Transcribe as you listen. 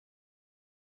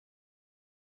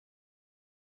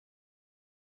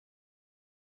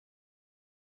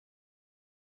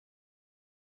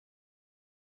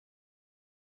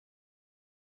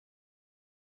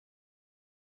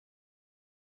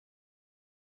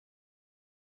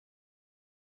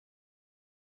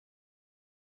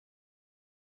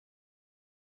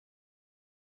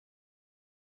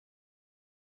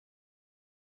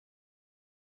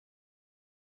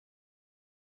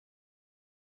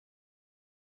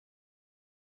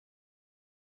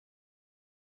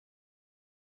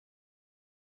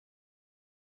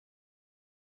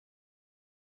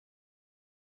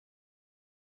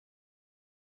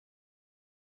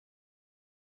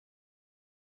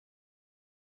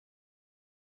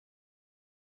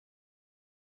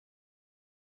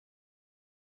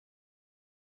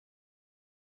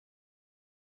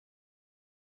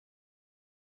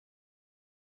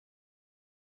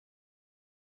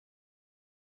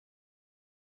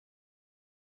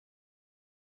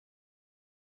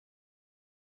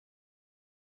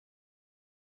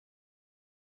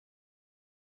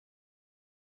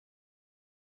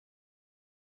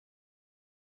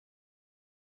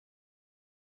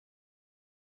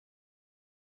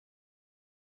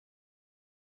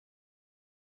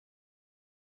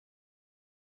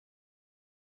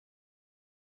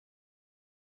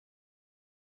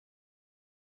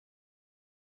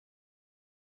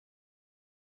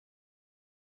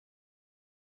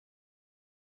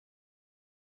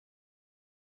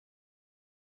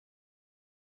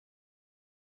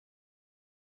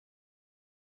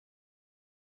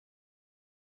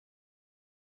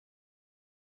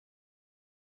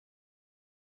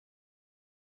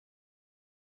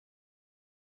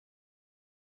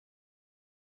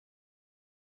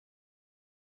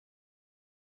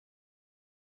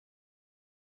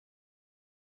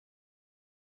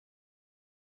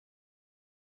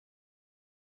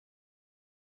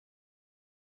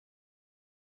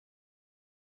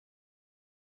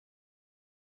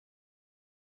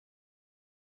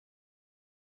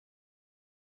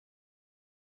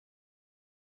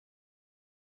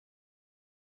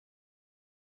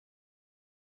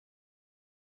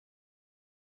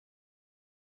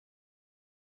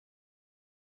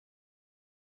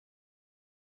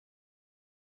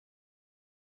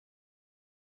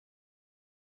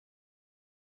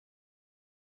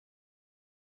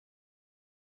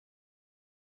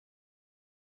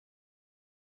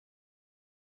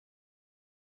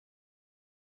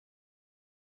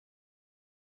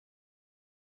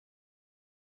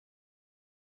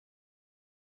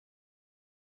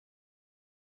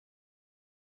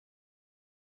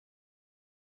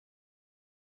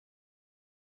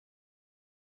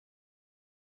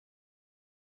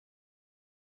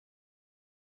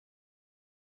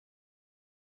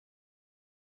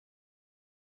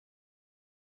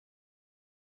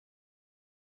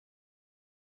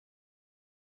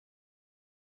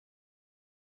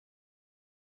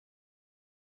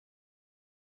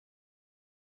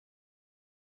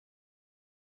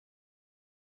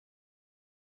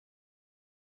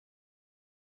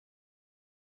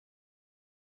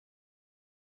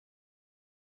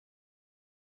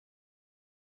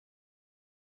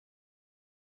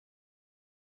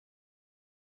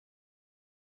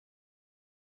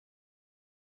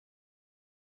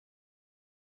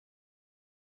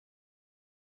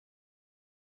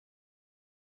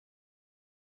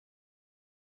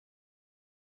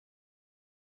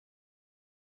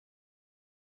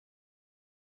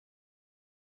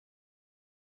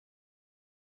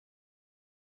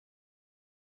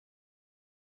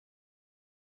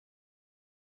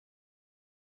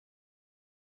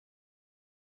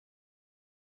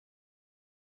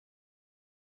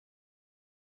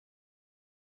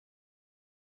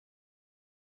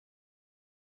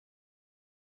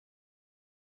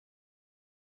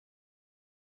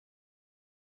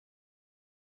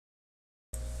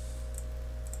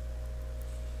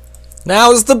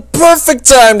Now is the perfect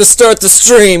time to start the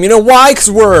stream. You know why? Because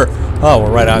we're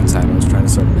right on time. I was trying to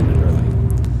start a minute early.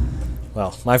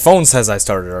 Well, my phone says I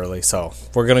started early, so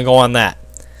we're going to go on that.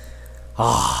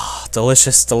 Ah,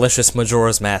 delicious, delicious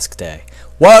Majora's Mask Day.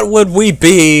 What would we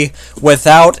be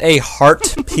without a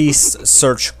heart piece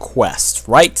search quest,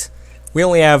 right? We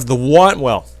only have the one,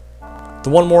 well,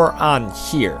 the one more on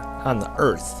here, on the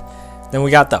Earth. Then we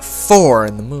got the 4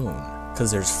 in the moon, because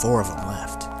there's 4 of them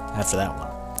left after that one.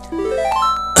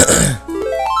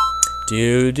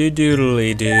 Do.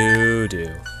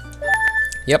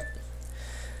 Yep.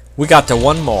 We got to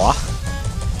one more.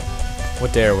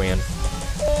 What day are we in?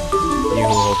 You who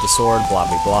hold the sword, blah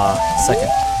blah blah. Second.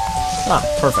 Ah,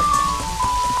 perfect.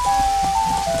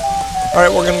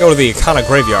 Alright, we're gonna go to the Ikana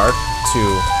graveyard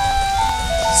to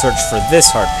search for this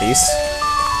heart piece.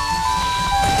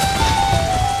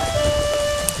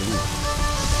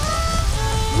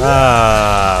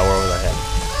 Where was I heading?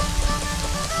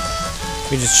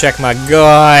 Let me just check my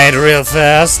guide real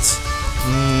fast.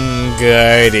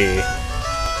 Guidey.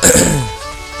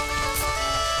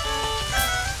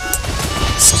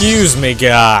 Excuse me,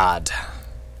 God.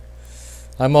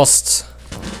 I must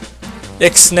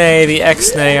ixnay the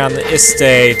xnay on the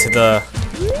istay to the.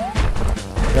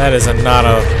 That is not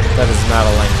a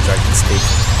language I can speak.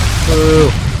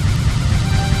 Ooh.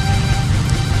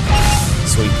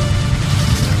 Sweet.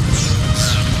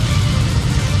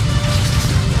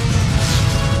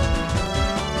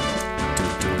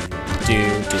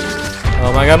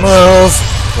 Oh my god, move!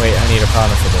 Wait, I need a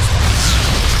partner for this one.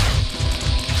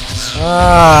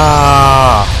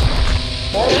 Ah!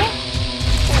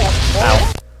 Ow.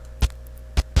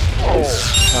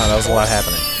 Oh, that was a lot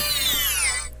happening.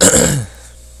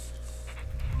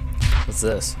 What's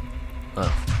this?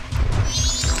 Oh.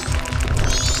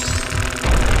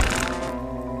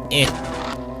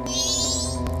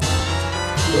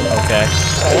 Okay.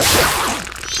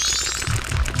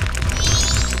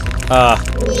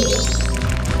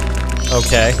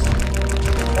 Okay.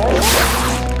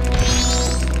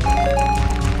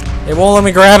 It won't let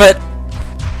me grab it.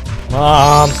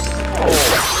 Mom.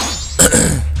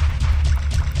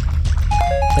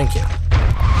 Thank you.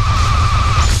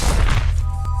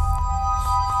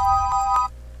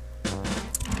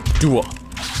 Duo.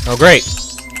 Oh, great.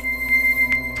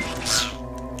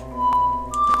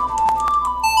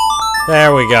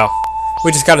 There we go.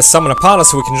 We just gotta summon upon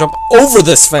us so we can jump over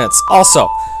this fence. Also,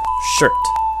 shirt.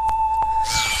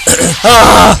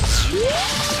 Ah!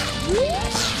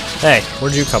 Hey,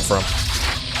 where'd you come from?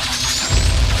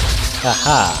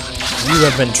 Aha! You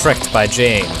have been tricked by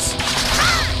James.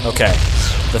 Okay,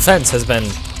 the fence has been.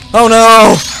 Oh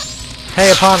no!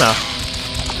 Hey, Epona.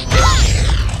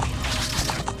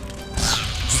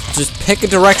 Just pick a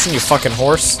direction, you fucking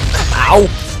horse. Ow!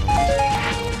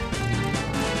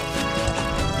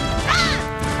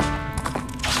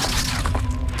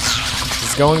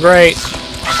 It's going great.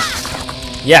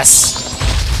 Yes!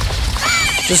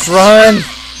 Just run!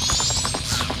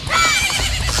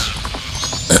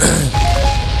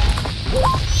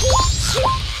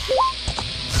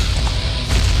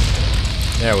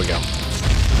 There we go.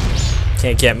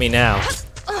 Can't get me now.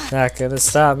 Not gonna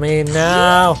stop me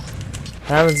now.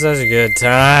 Having such a good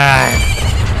time.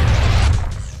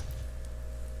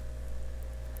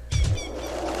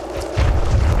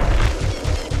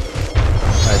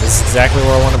 Alright, this is exactly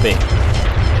where I want to be.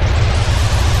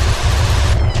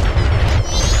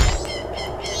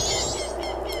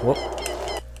 Whoop.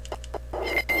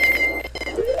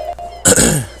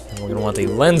 We're gonna want the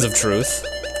lens of truth.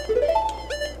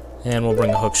 And we'll bring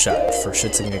a hook shot for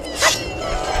shits and giggles.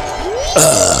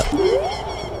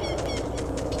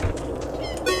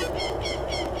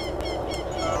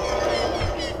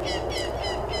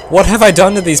 What have I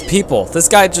done to these people? This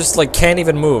guy just like can't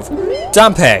even move.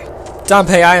 Dampé!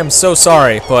 Dampé, I am so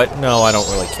sorry, but no, I don't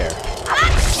really care.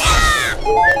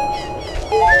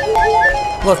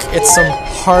 Look, it's some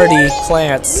hardy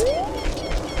plants.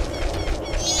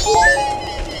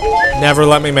 Never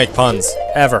let me make puns.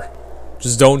 Ever.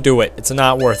 Just don't do it. It's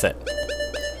not worth it.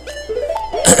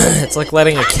 It's like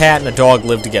letting a cat and a dog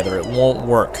live together. It won't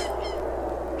work.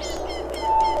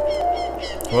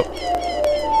 Whoop.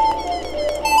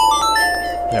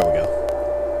 There we go.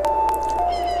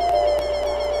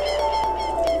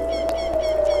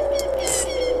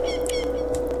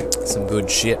 Some good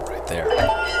shit right there.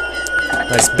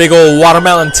 Nice big old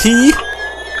watermelon tea.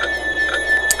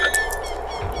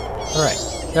 Alright.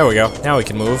 There we go. Now we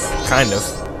can move. Kind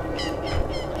of.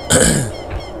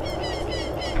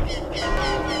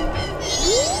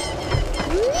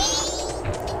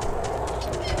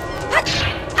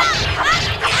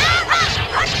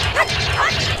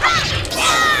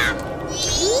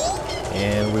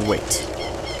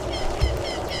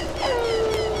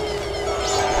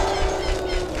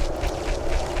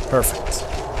 Perfect.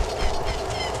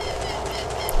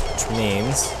 Which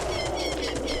means...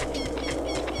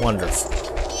 wonderful.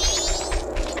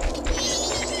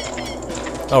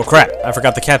 Oh crap, I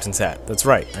forgot the captain's hat. That's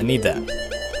right, I need that.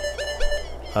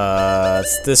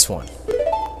 It's this one.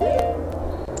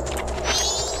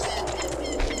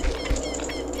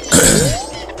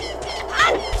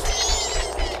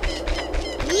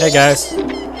 Hey guys.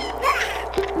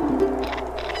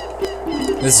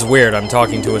 This is weird, I'm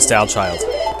talking to a style child.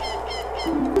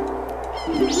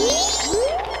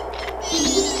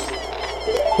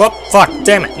 Whoop, fuck,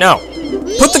 damn it, no.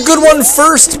 Put the good one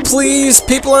first, please!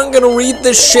 People aren't gonna read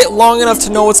this shit long enough to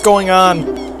know what's going on.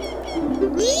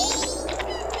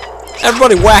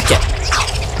 Everybody whack it!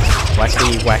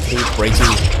 Whackity, whackity,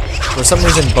 breaky. For some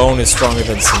reason, bone is stronger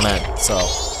than cement, so...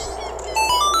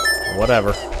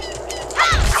 whatever.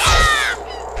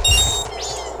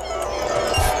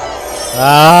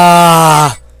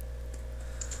 Ah!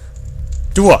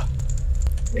 Dua!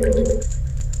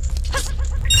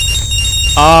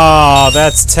 Ah,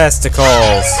 that's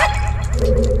testicles.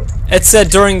 It said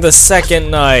during the second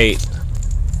night.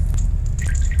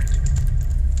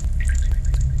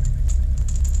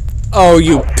 Oh,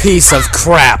 you piece of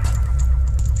crap.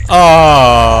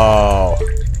 Oh.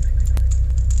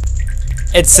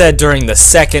 It said during the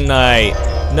second night.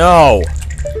 No.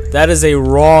 That is a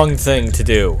wrong thing to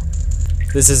do.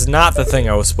 This is not the thing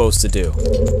I was supposed to do.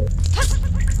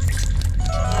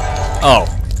 Oh.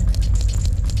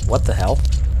 What the hell?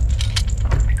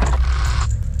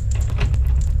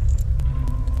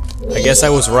 I guess I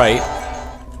was right.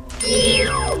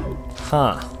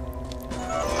 Huh.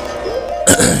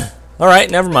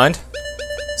 Alright, never mind.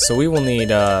 So we will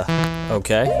need,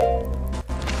 okay.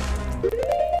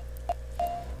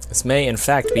 This may, in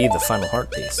fact, be the final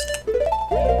heart piece.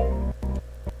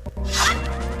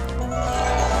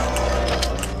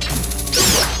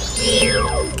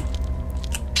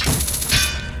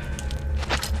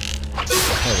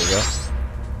 There we go.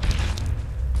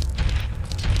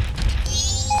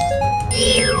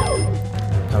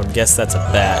 I would guess that's a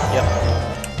bat. Yep.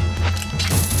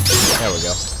 There we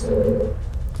go.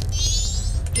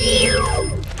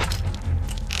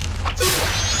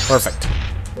 Perfect.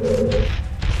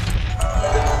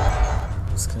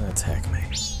 Who's gonna attack me?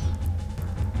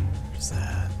 Where's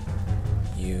that?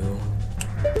 You.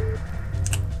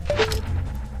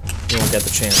 You won't get the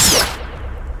chance.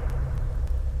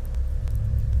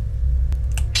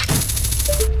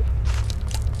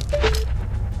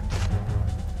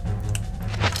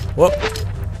 Whoop.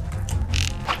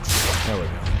 There we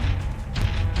go.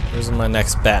 Where's my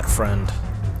next bat friend?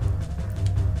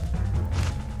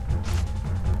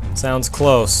 Sounds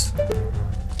close.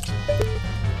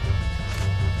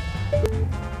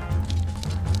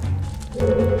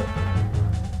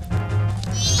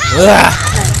 Ugh.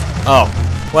 Oh.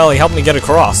 Well, he helped me get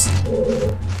across.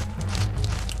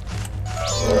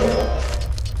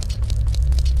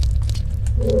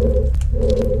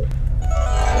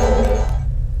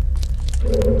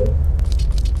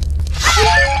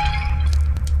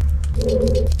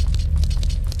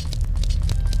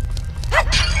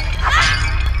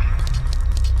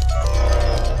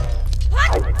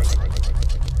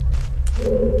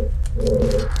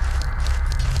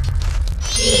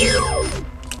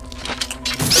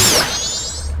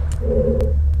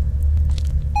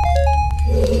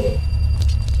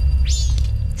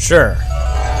 Sure.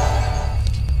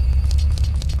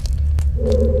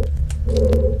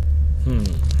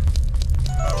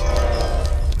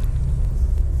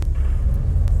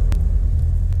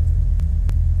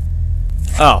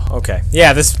 Oh, okay.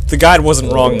 Yeah, the guide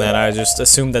wasn't wrong then. I just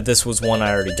assumed that this was one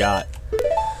I already got.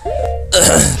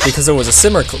 Because there was a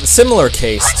similar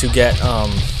case to get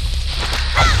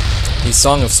the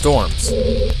Song of Storms.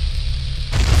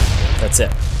 That's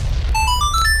it.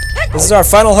 This is our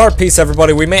final heart piece,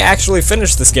 everybody. We may actually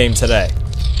finish this game today.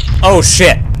 Oh,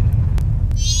 shit.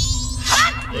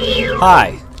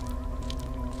 Hi.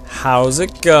 How's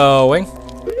it going?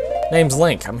 Name's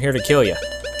Link. I'm here to kill you.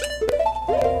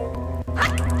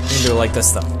 You can do it like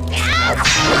this, though.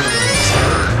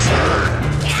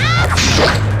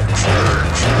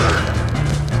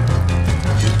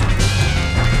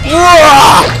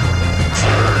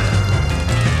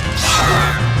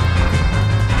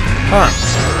 Huh.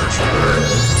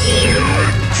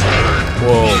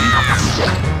 Whoa.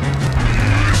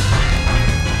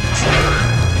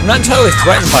 I'm not entirely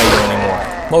threatened by you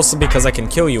anymore. Mostly because I can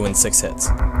kill you in 6 hits.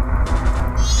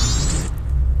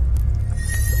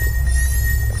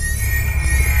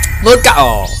 Look!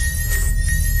 Oh!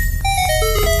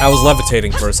 I was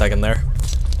levitating for a second there.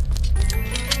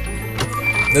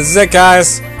 This is it,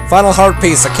 guys. Final heart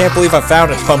piece. I can't believe I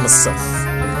found it by myself.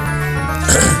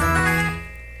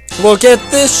 Look at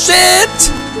this shit!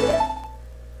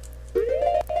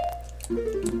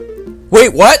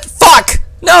 Wait, what? Fuck!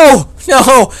 No!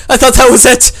 No! I thought that was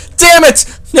it! Damn it!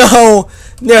 No!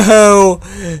 No!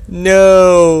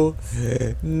 No!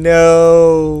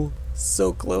 No!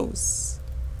 So close.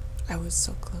 I was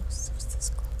so close. I was this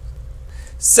close.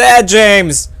 Sad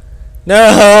James!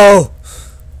 No!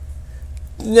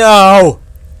 No!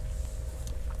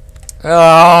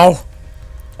 Oh!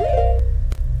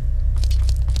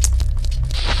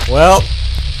 Well.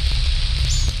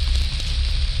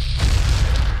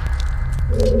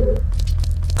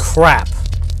 Crap.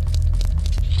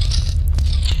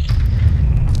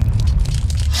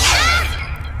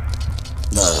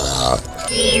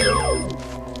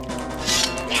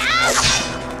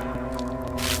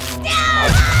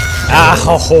 Ah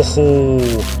ho ho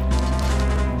ho.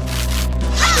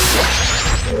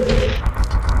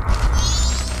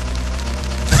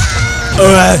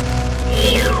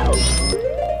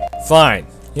 Fine.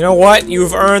 You know what?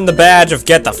 You've earned the badge of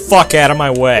get the fuck out of my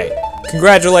way.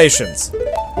 Congratulations.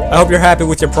 I hope you're happy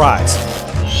with your prize.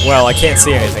 Well, I can't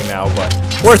see anything now, but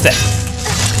worth it.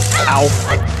 Ow.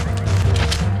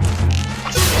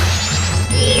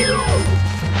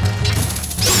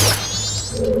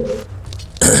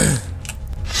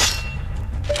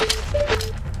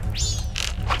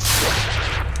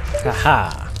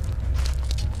 Haha.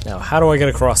 Now, how do I get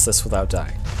across this without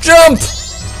dying? Jump!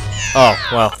 Oh,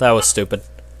 well, that was stupid.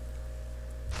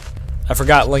 I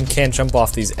forgot Link can't jump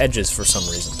off these edges for some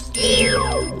reason.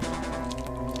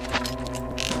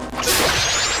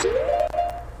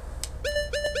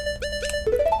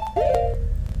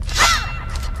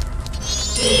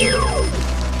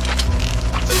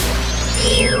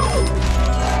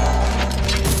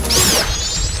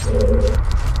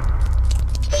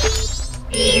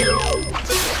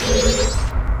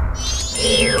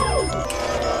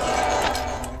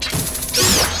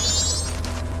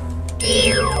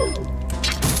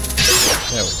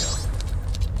 There we go.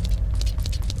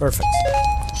 Perfect.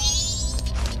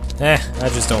 I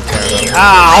just don't care about it.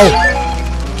 Ow!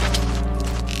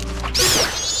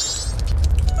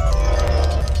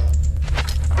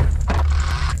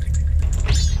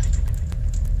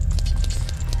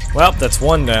 Well, that's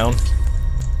one down.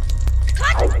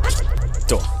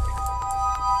 Door.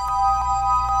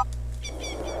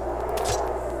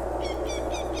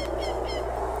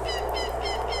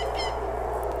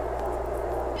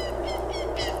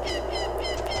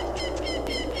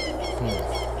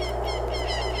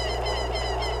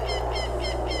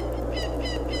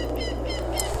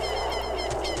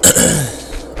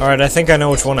 Alright, I think I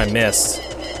know which one I missed.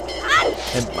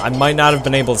 And I might not have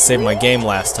been able to save my game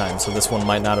last time, so this one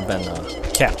might not have been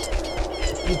kept.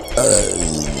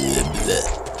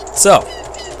 So,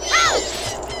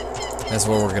 that's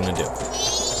what we're gonna do.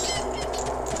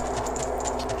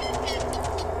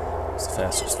 It's the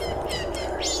fastest way to get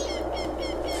there. I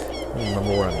don't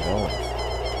remember where I'm going.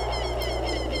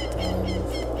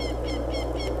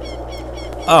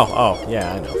 Oh,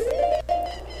 yeah, I know.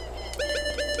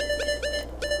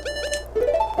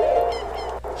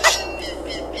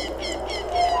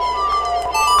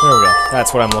 There we go.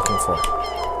 That's what I'm looking for.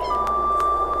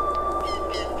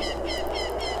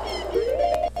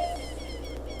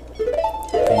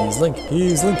 He's Link.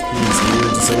 He's Link. He's here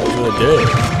to save the day.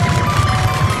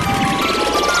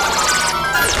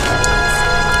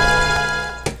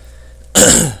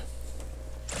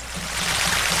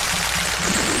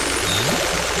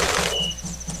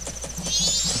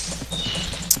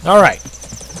 All right.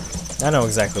 I know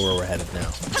exactly where we're headed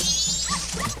now.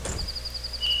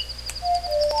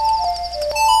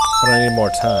 But I need more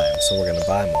time, so we're gonna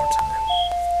buy more time.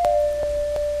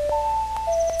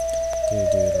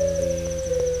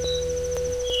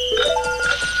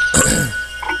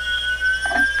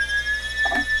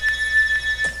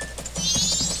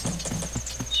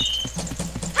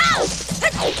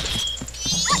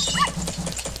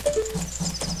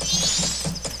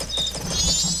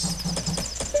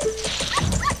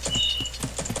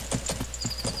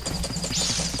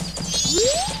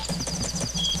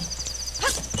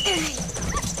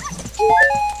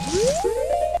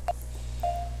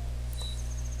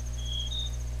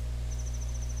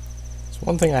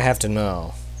 One thing I have to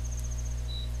know.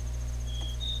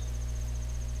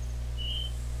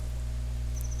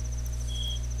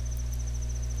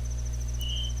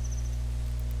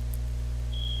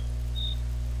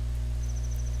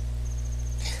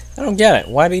 I don't get it.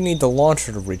 Why do you need the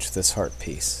launcher to reach this heart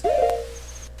piece?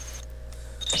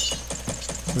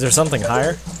 Is there something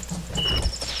higher?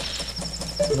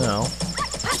 No.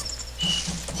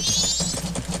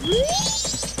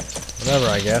 Whatever,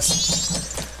 I guess.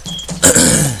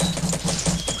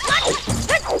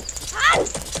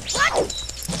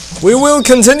 We will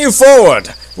continue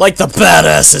forward, like the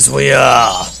badasses we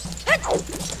are.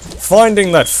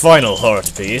 Finding that final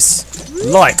heart piece,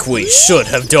 like we should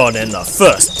have done in the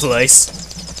first place.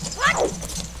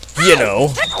 You know,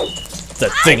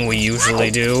 the thing we usually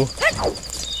do.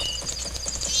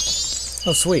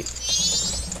 Oh, sweet.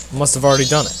 Must have already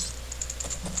done it.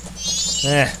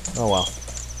 Oh well.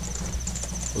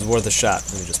 It was worth a shot.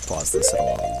 Let me just pause this. I don't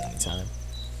want to lose any time.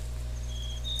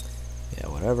 Yeah,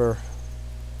 whatever.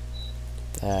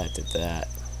 Did that. Did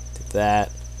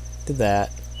that. Did that.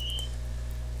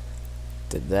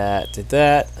 Did that. Did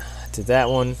that. Did that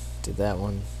one. Did that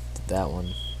one. Did that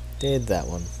one. Did that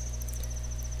one.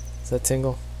 Does that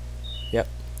tingle? Yep.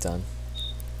 Done.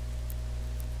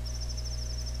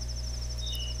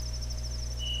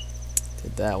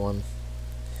 Did that one.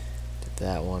 Did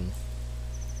that one.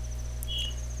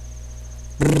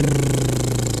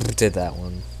 Did that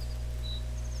one.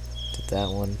 Did that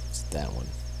one. Did that one.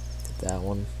 Did that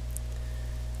one.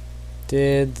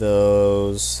 Did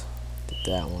those. Did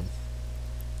that one.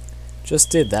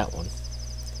 Just did that one.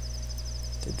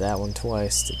 Did that one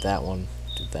twice. Did that one.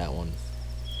 Did that one.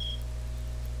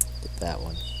 Did that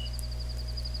one.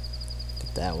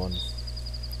 Did that one.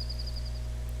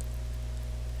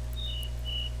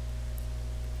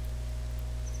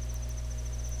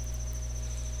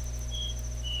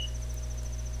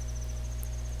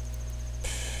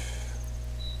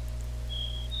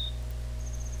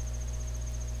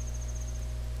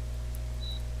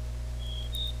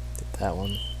 That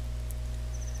one.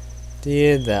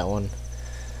 Did that one.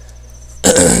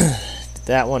 Did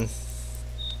that one.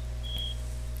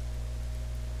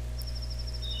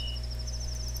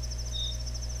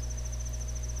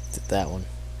 Did that one.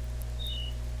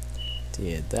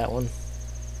 Did that one.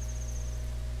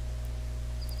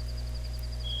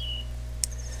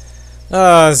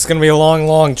 This is gonna be a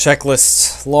long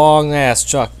checklist. Long ass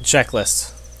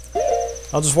checklist.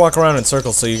 I'll just walk around in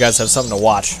circles so you guys have something to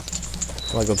watch.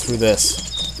 I'll go through this.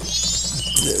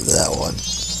 That one.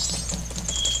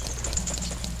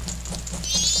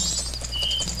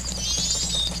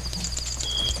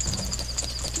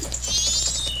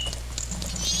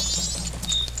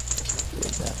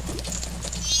 That one.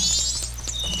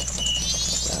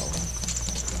 That one.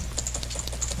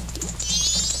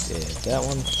 Did that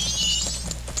one.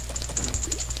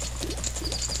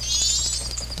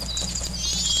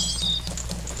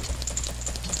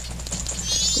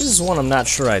 This is one I'm not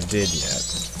sure I did yet.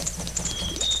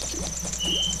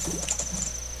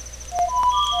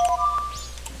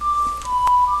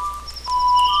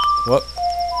 Whoop.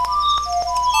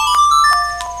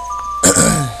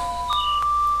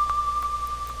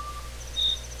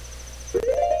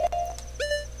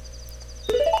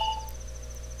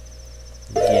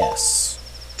 Yes.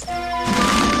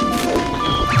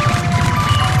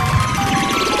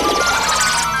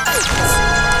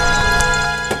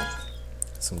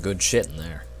 Some good shit in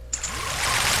there.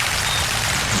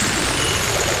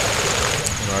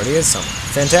 There already is some.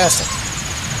 Fantastic.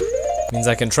 Means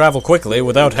I can travel quickly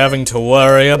without having to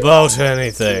worry about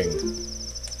anything.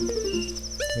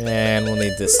 And we'll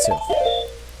need this too.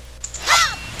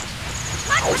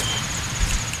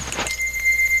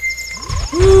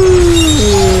 Woo!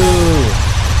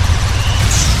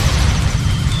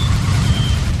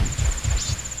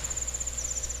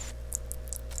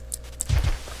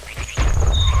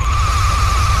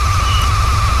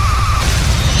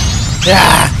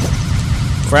 Ah!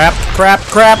 Crap, crap,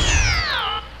 crap!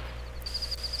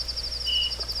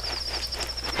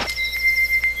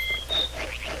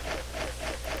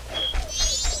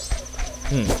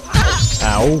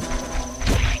 Ow.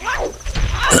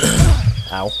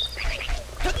 Ow.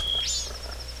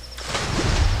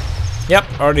 Yep,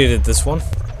 already did this one.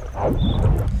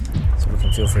 So we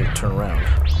can feel free to turn around.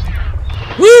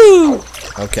 Woo!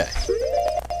 Okay.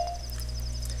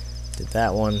 Did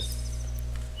that one.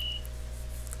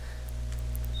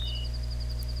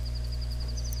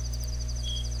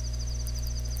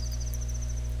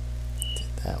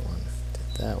 Did that one.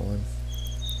 Did that one.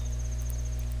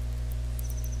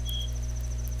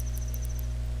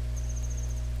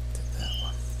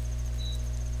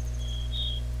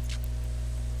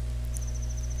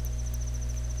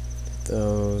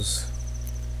 Those,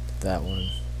 that one,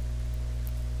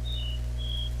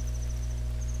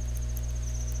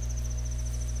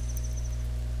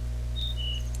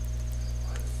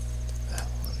 that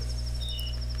one,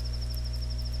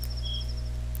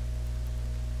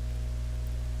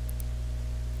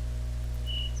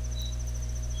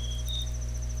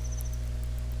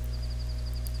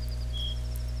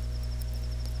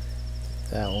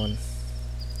 that one.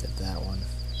 Did that one.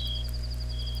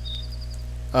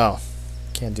 Oh,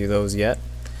 can't do those yet.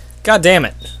 God damn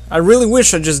it. I really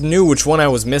wish I just knew which one I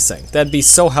was missing. That'd be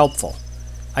so helpful.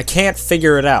 I can't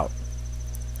figure it out.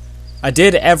 I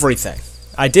did everything.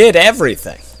 I did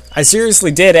everything. I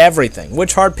seriously did everything.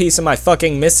 Which heart piece am I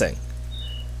fucking missing?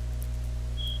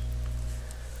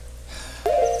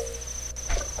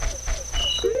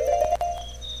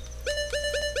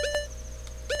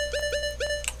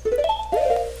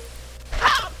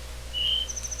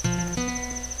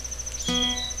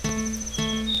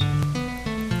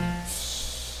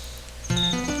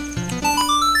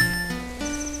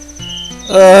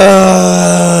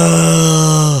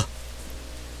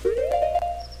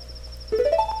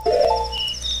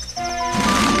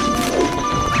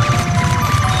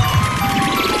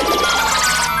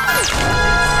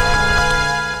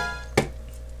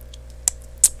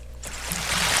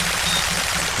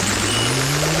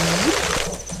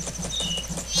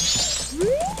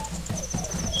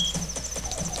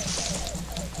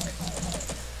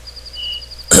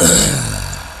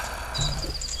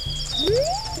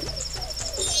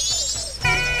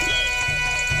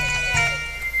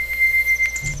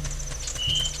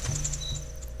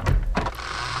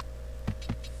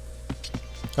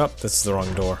 Oh, this is the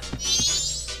wrong door.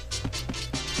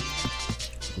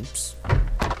 Oops.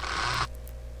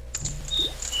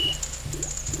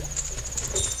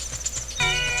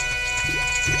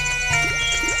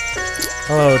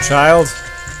 Hello, child.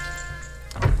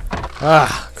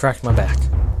 Ah, cracked my back.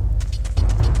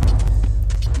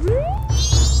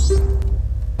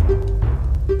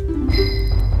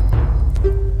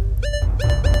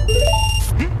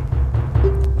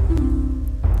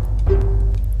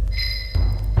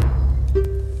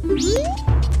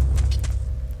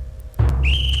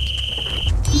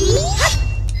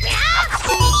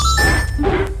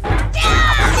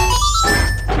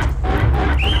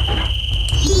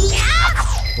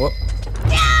 Whoop.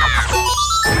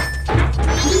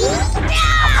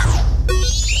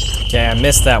 Okay, I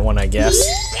missed that one, I guess.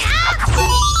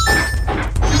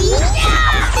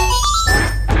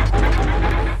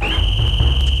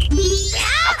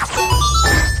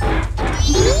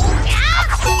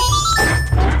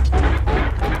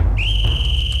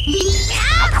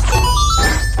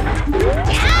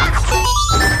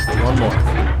 One more.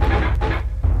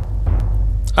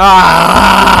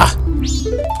 Ah!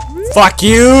 Fuck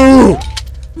you!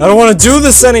 I don't want to do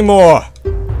this anymore!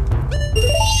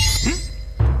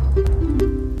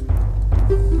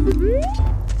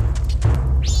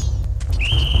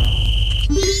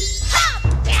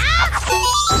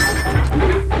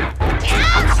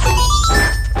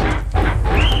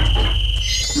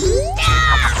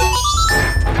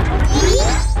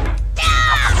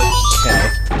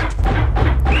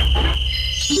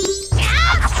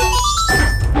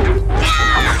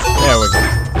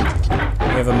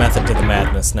 To the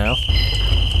madness now.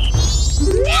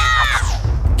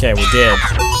 Okay, we did.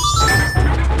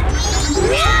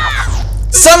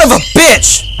 Son of a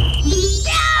bitch!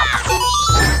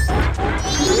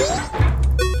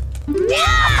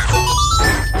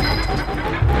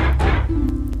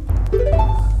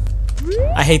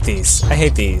 I hate these. I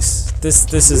hate these.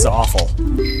 This is awful.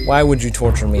 Why would you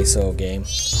torture me so, game?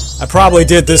 I probably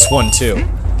did this one too.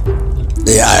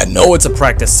 Yeah, I know it's a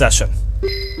practice session.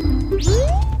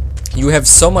 You have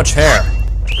so much hair.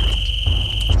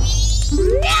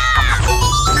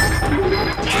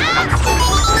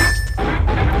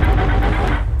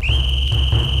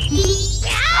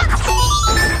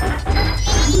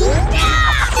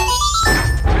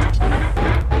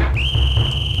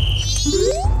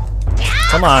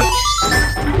 Come on.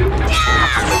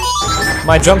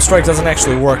 My jump strike doesn't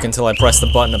actually work until I press the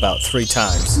button about 3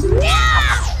 times.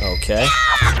 Okay.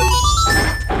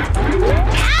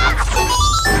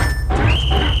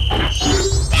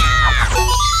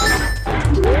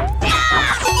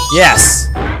 Yes!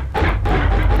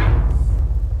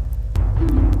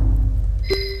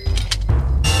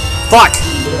 Fuck!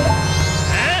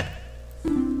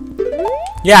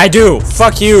 Yeah, I do!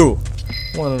 Fuck you!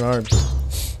 One an RP.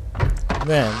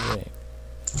 Then, wait.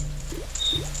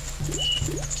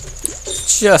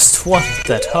 Just wanted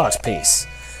that heart piece.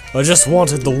 I just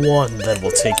wanted the one that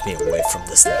will take me away from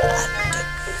this land.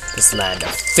 This land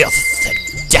of filth and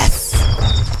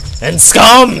death and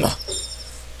scum!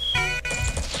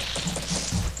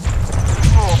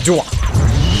 Do it.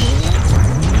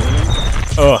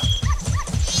 Oh,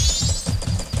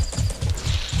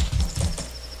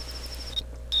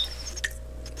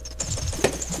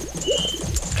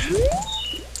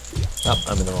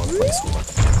 I'm in the wrong place. Hold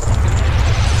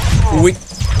on. Wait.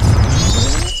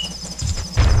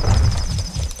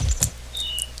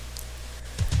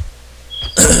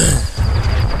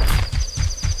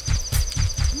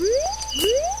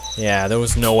 Yeah, there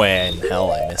was no way in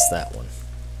hell I missed that one.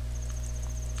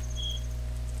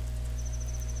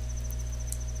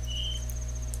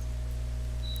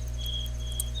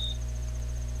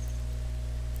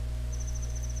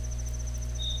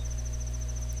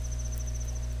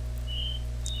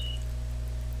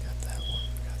 Got that one,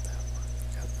 got that one,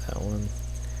 got that one,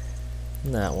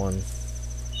 and that one.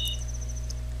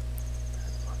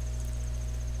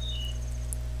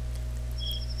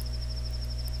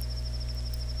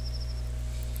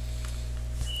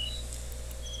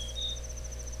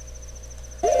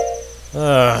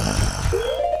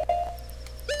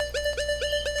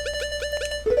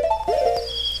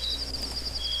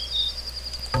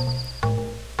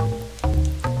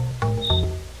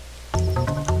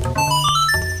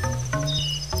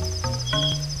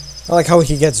 I like how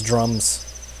he gets drums.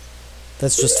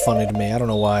 That's just funny to me. I don't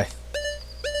know why.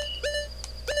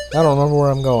 I don't remember where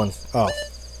I'm going. Oh.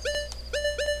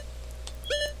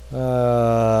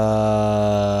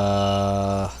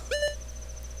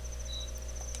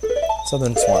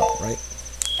 Southern Swamp, right?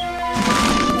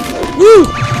 Woo!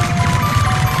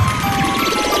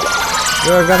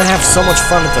 You're gonna have so much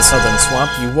fun at the Southern Swamp,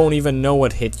 you won't even know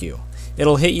what hit you.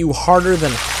 It'll hit you harder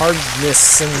than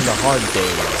hardness in the hard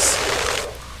days.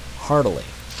 Heartily.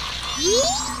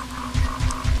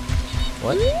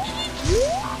 What?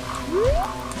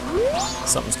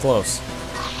 Something's close.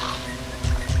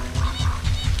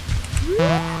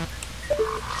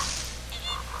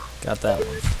 Got that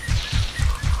one.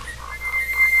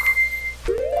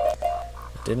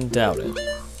 Didn't doubt it.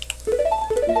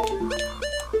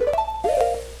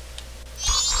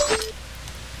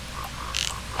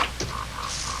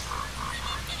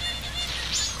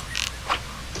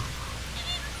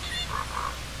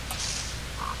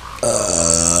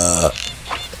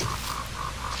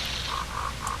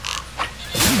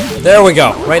 There we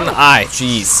go, right in the eye.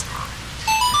 Jeez.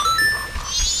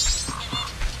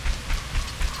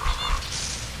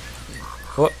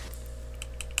 What?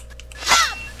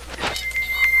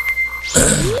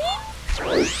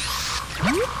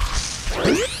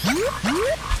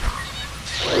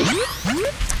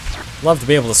 Love to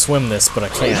be able to swim this, but I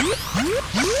can't.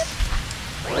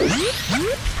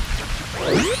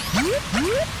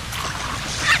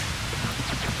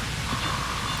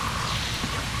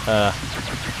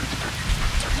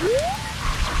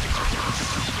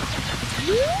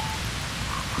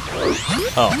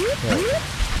 Oh,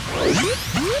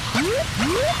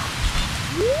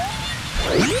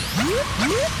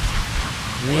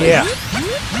 yeah.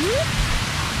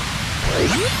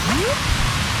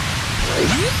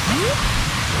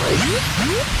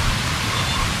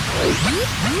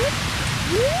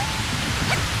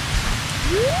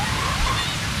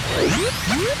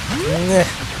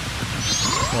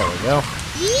 There we go.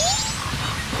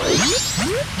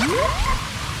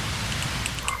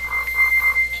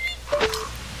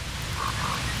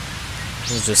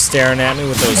 He's just staring at me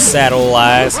with those sad old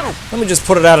eyes. Let me just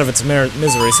put it out of its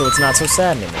misery so it's not so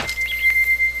sad anymore.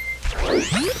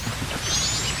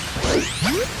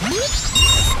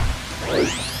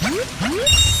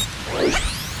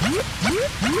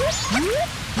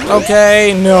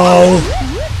 Okay, no.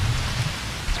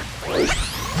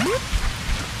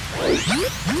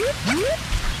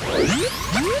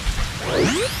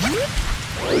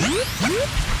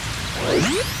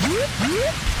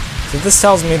 So this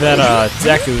tells me that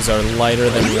Dekus are lighter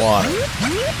than water.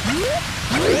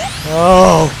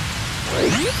 Oh.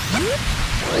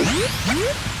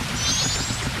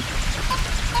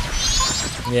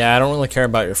 Yeah, I don't really care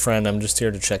about your friend. I'm just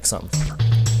here to check something.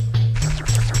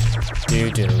 Do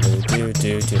doodaloo do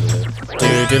do doodaloo do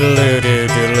doodaloo do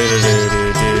doodaloo do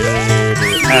doodaloo.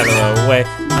 Out of the way,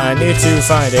 I need to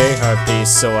find a heart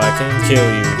piece so I can kill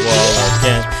you all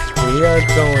again. We are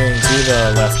going to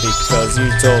the left because you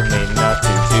told me not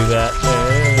to do that.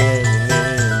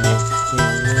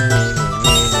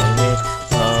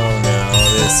 Oh no,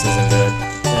 this isn't good.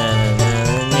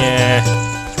 Yeah.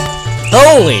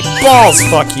 Holy balls,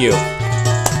 fuck you!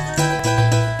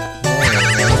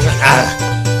 Ah.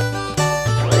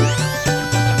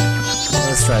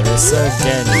 Let's try this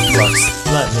again, you fucks.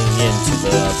 Let me into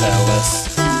the palace.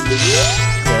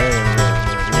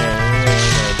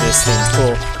 This thing's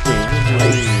cool.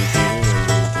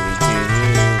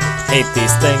 Hate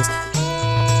these things.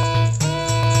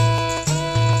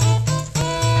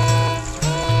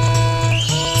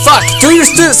 Fuck! Do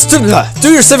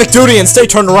your civic duty and stay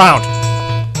turned around.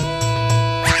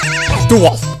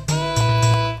 Duel.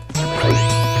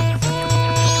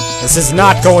 This is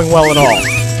not going well at all.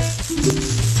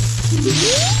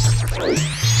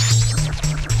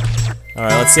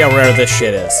 Alright, let's see how rare this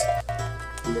shit is.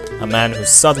 A man who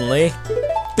suddenly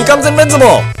becomes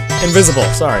invincible! Invisible,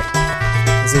 sorry.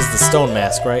 This is the stone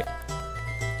mask, right?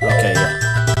 Okay, yeah.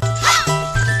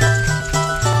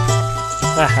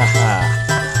 Ha ha ha.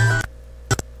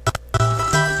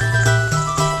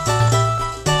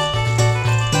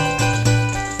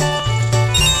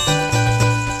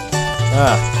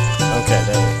 Ah, okay,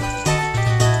 there we go.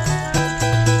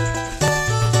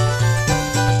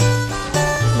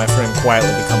 My frame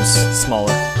quietly becomes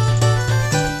smaller.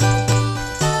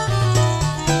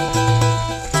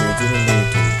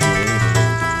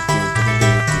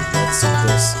 Let's do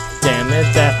this. Damn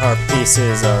it, that heart piece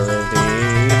is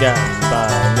already gotten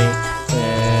by me.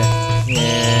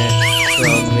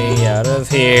 Throw me out of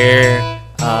here.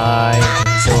 I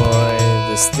enjoy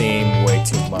this theme way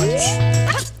too much.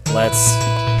 Let's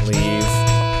leave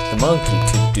the monkey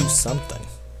to do something.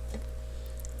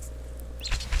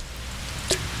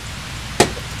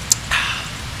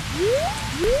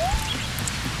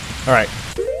 Alright.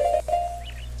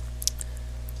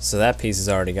 So that piece is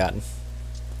already gotten.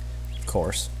 Of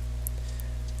course.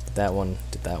 Did that one,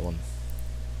 did that one,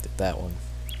 did that one.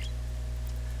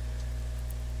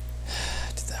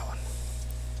 Did that one.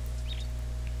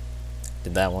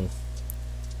 Did that one.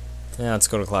 Yeah, let's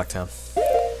go to Clock Town.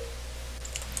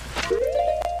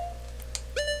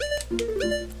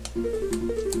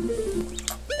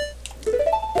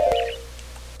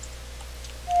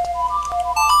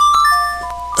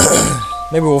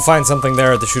 Maybe we'll find something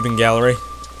there at the shooting gallery.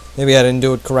 Maybe I didn't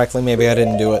do it correctly, maybe I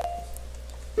didn't do it.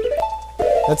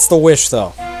 That's the wish,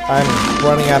 though. I'm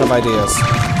running out of ideas.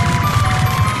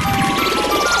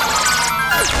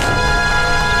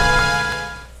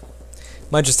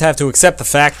 Might just have to accept the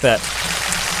fact that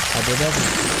I did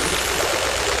everything.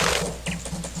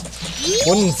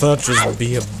 Wouldn't that just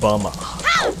be a bummer?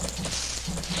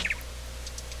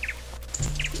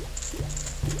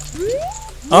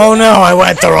 Oh no, I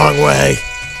went the wrong way!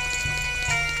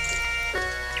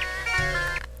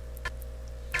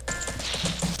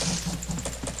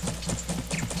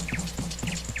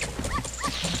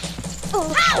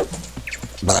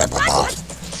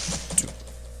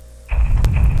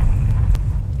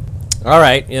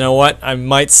 Alright, you know what? I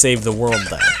might save the world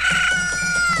then.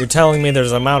 You're telling me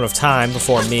there's an amount of time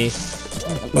before I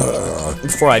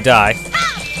die.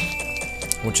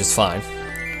 Which is fine.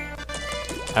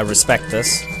 I respect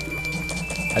this.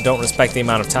 I don't respect the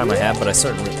amount of time I have, but I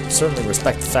certainly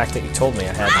respect the fact that you told me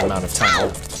I had the amount of time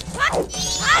left.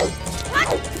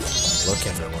 Look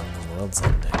everyone, the world's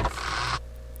ending.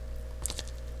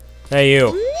 Hey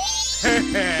you.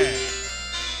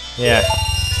 Yeah.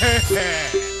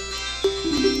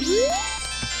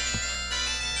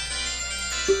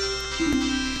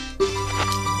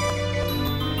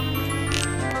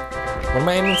 What am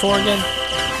I aiming for again?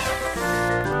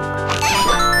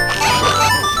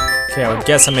 Okay, I would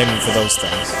guess I'm aiming for those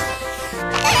things.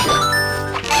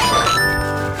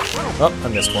 Oh, I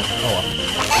missed one. Oh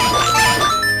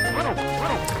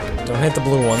well. Don't hit the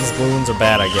blue ones. Blue ones are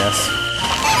bad, I guess.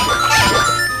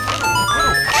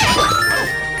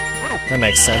 That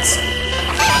makes sense.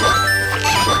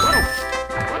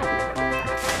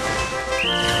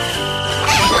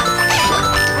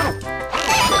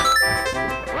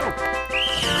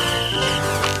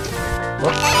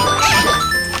 Whoop.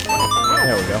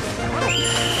 There we go.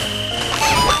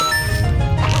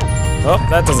 Oh,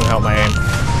 that doesn't help my aim.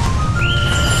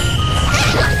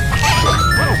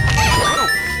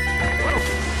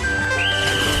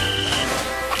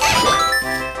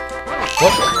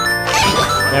 Whoop.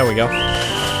 There we go.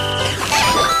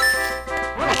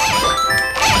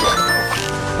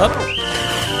 Oh.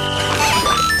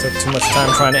 Took too much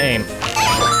time trying to aim.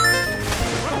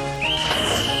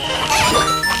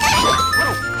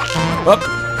 Whoop.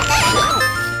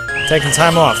 Taking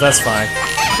time off, that's fine.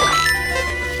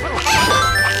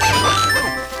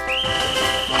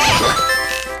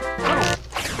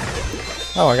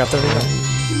 Oh, I got 39.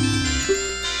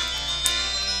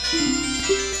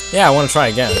 Yeah, I want to try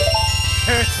again.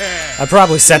 I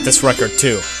probably set this record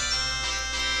too.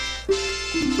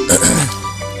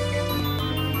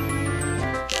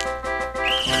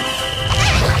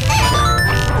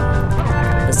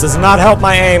 This does not help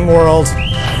my aim, world.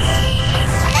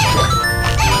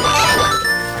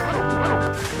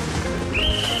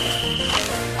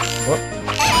 Whoop.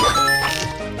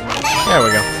 There we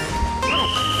go.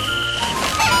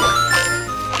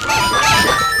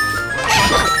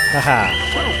 Haha.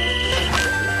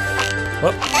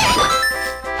 Whoop.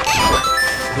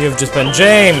 You've just been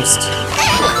Jamesed.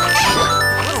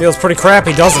 Feels pretty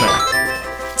crappy, doesn't it?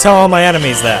 Tell all my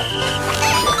enemies that.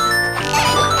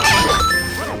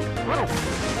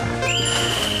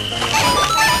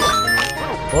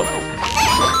 Whoop.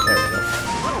 There we go.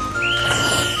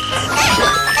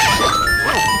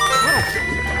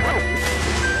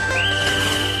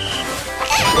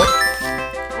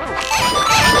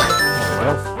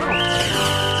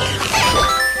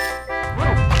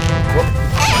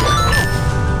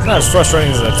 not as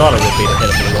frustrating as I thought it would be to hit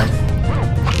a blue one.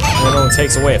 And it only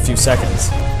takes away a few seconds.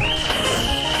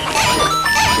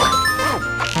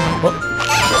 Whoop.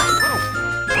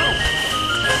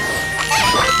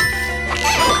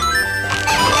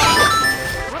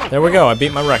 There we go, I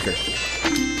beat my record.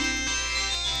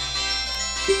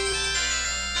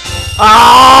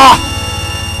 Ah!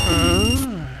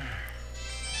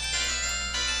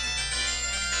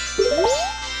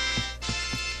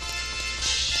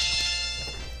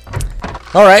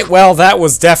 Alright, well, that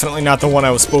was definitely not the one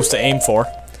I was supposed to aim for.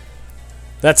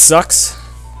 That sucks.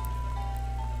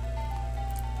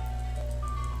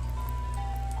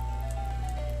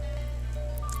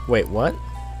 Wait, what?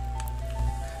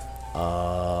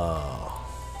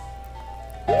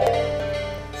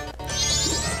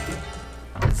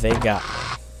 They got me.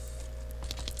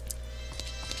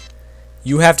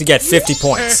 You have to get 50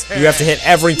 points. You have to hit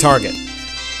every target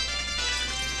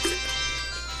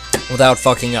without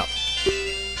fucking up.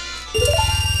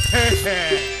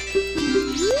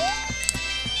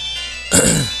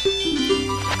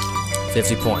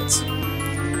 50 points.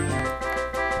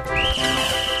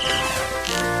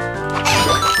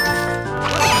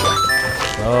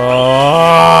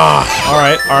 Oh,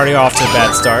 alright, already off to a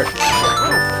bad start.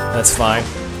 That's fine.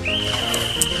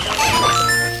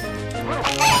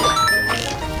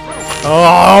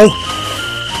 Oh!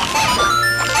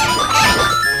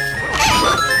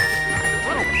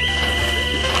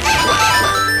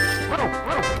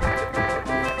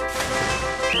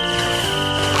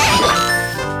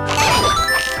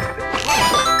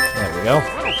 There we go.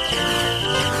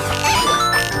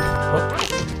 Whoop.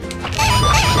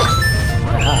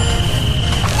 Aha.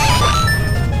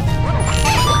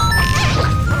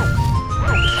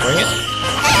 Bring it.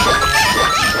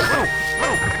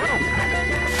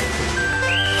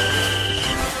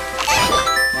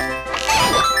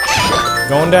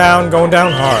 Going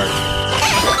down hard.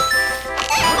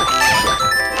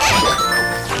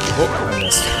 Oh, I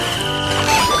missed.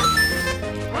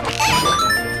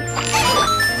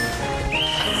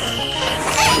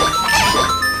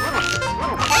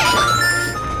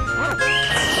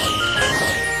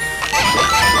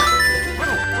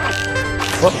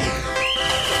 Whoop.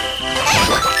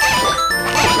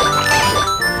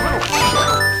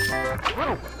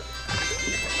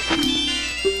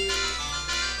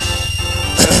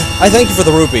 I thank you for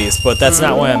the rupees, but that's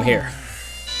not why I'm here.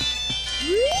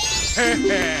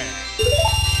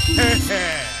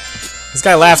 This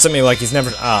guy laughs at me like he's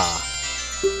never... Ah.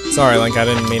 Sorry, Link, I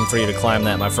didn't mean for you to climb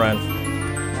that, my friend.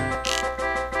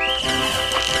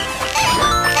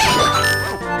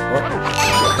 Whoop.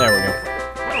 There we go.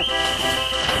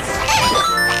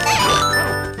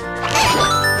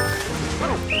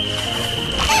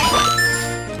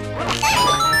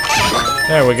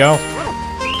 There we go.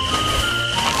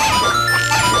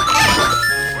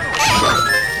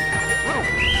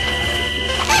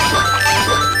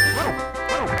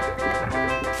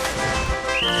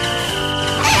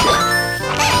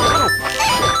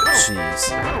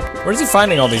 Where's he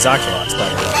finding all these Octoroks, by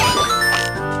the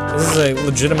way? This is a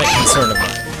legitimate concern of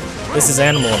mine. This is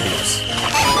animal abuse.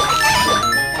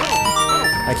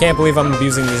 I can't believe I'm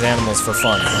abusing these animals for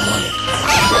fun, for money.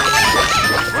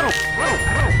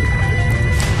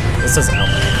 This doesn't help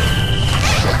me.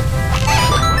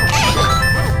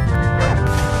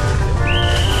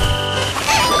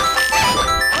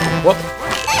 Whoop.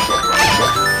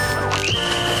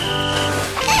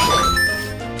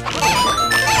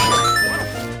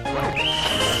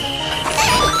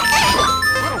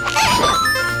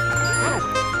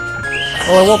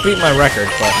 Well, I won't beat my record,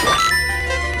 but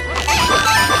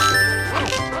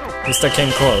at least I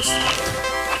came close.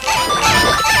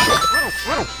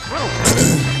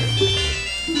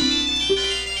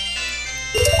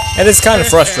 And it's kind of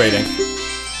frustrating.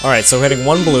 Alright, so hitting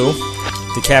one blue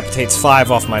decapitates 5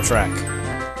 off my track.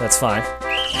 That's fine.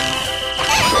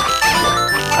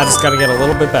 I just gotta get a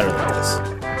little bit better than this.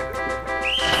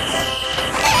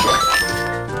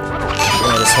 You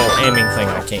know, this whole aiming thing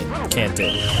I can't do.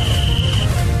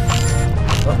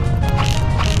 Oh.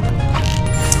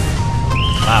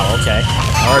 Wow, okay.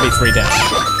 Already 3 down.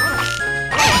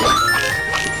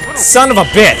 Son of a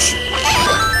bitch!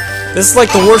 This is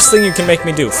like the worst thing you can make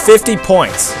me do. 50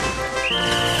 points.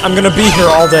 I'm gonna be here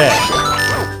all day.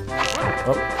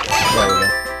 Oh, there we go.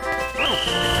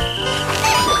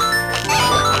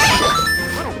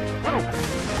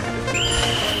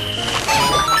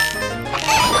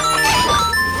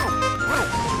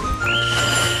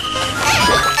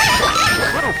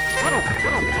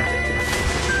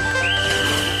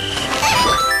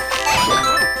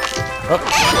 Oh,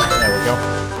 there we go.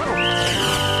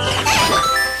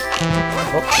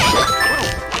 Oh.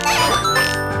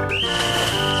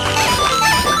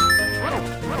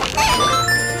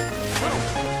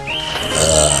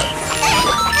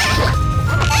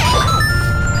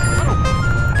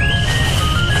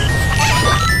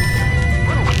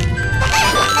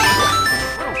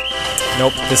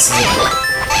 Nope, this is it.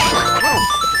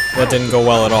 That didn't go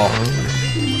well at all.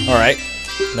 Alright.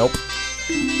 Nope.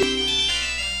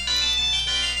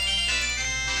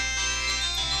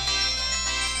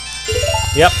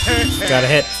 Yep. Gotta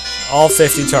hit all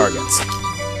 50 targets.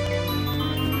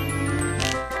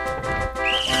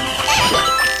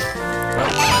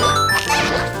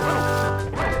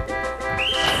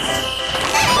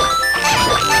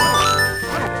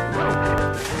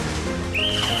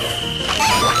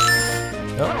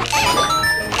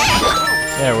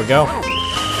 There we go.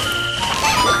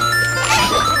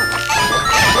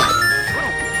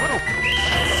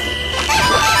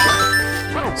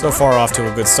 So far off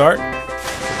to a good start.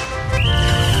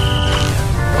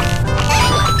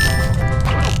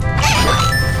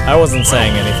 I wasn't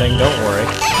saying anything, don't worry.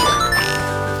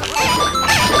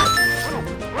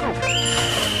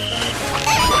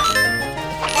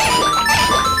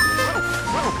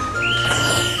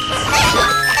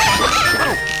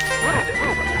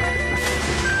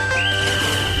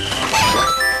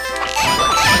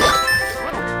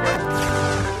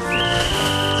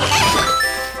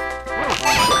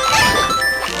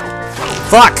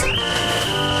 Fuck!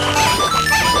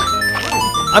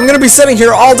 I'm gonna be sitting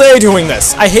here all day doing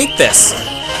this. I hate this.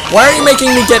 Why are you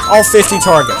making me get all 50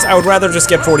 targets? I would rather just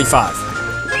get 45.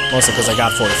 Mostly because I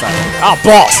got 45. Ah,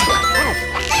 balls!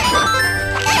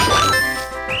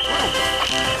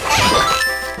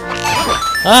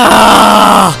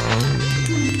 Ah!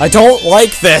 I don't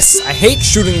like this. I hate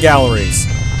shooting galleries.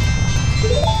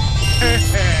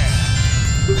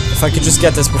 If I could just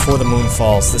get this before the moon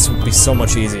falls, this would be so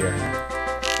much easier.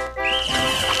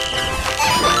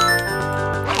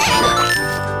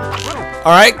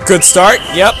 Alright, good start,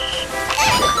 yep.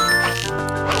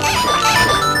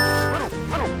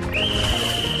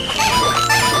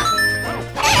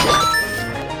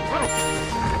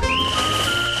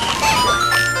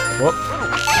 Whoop.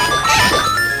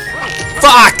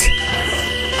 Fuck!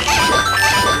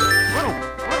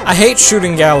 I hate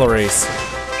shooting galleries.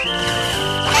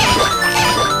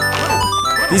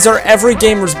 These are every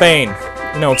gamer's bane.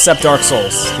 No, except Dark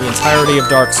Souls. The entirety of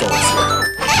Dark Souls.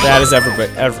 That is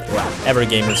every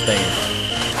gamer's bane.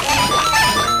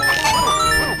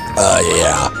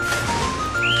 Yeah.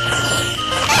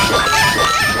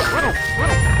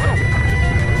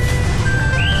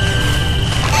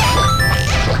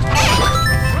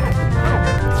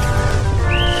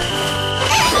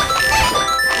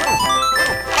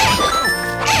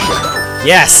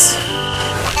 Yes!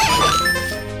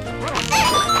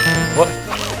 Whoop.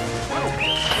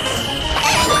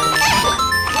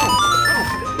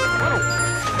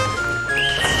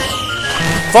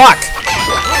 Fuck!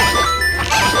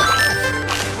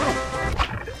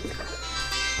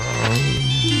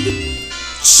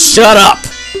 Shut up!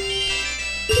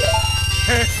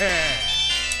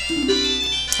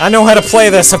 I know how to play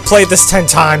this. I've played this 10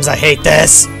 times. I hate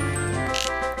this.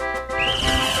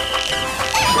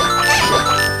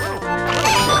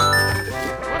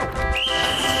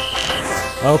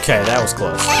 Okay, that was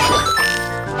close.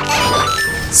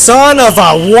 Son of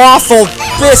a waffle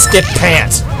biscuit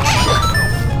pant!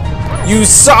 You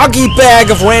soggy bag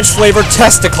of ranch-flavored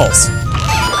testicles!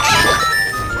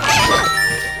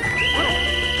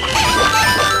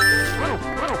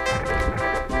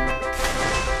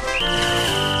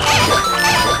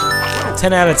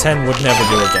 Ten out of 10 would never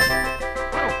do again.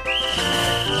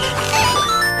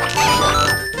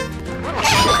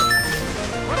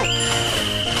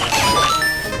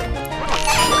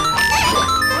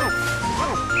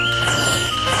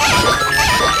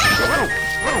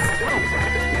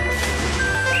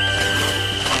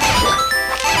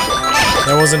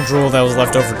 That wasn't drool, that was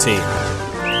leftover tea.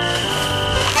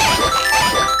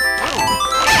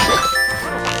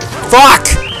 Fuck!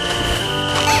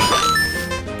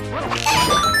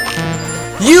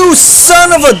 You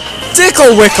son of a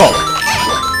dickle-wickle!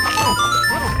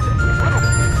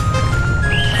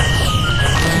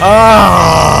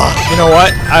 Ah, you know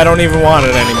what? I don't even want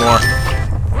it anymore.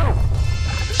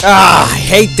 Ah, I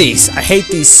hate these. I hate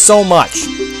these so much.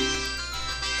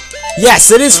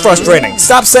 Yes, it is frustrating.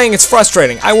 Stop saying it's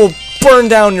frustrating. I will burn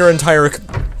down your entire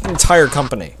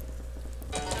company.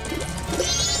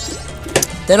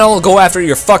 Then I will go after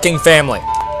your fucking family.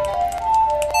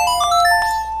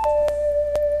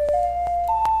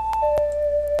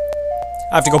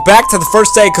 I have to go back to the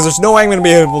first day because there's no way I'm going to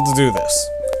be able to do this.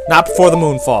 Not before the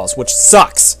moon falls, which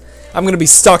sucks. I'm going to be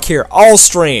stuck here all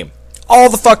stream. All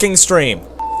the fucking stream.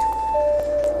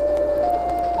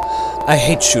 I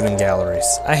hate shooting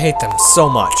galleries. I hate them so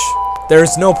much.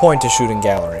 There's no point to shooting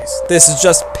galleries. This is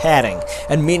just padding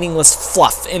and meaningless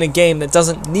fluff in a game that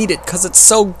doesn't need it because it's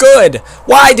so good.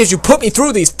 Why did you put me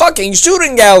through these fucking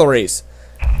shooting galleries?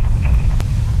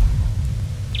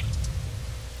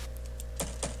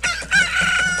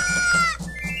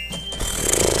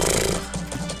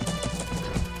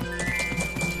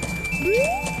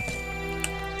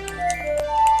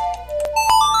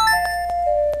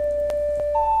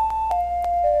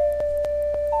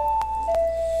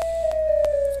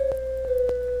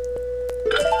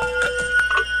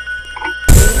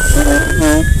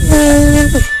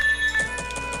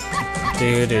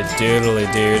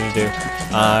 Do-do-doodly-doo-doo-doo.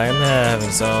 I'm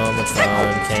having so much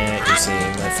fun, can't you see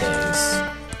my face?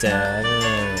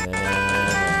 Da-da-da-da-da-da.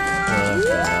 Look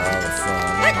at all the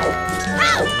fun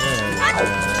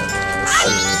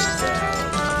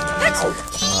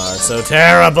are so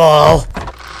terrible!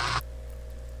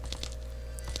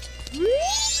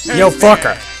 Yo,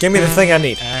 fucker! Give me the thing I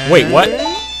need. Wait, what?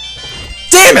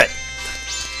 Damn it!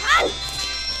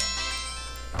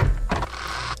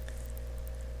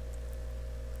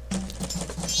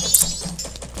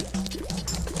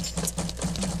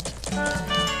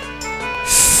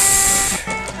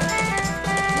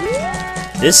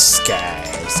 This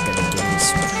guy's gonna give me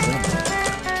some trouble.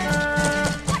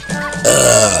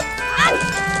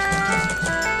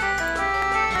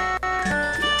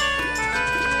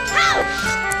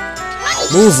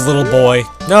 Move, little boy.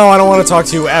 No, I don't want to talk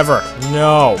to you ever.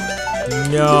 No.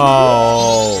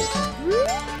 No.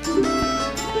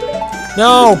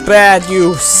 No, bad,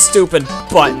 you stupid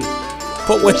button.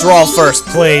 Put withdrawal first,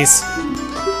 please.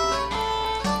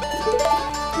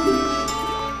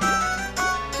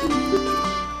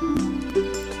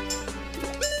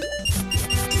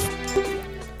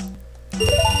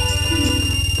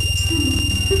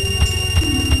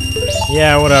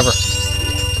 Yeah, whatever.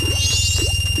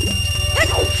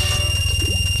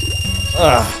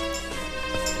 Ugh.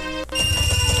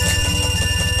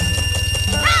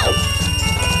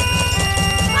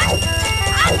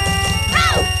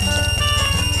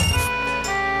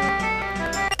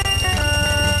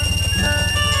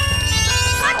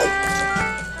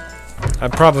 I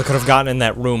probably could have gotten in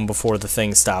that room before the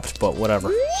thing stopped, but whatever.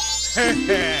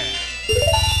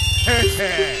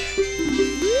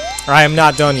 I am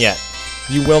not done yet.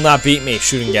 You will not beat me,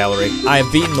 shooting gallery. I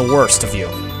have beaten the worst of you.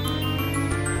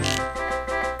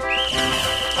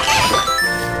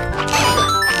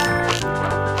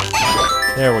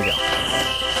 There we go.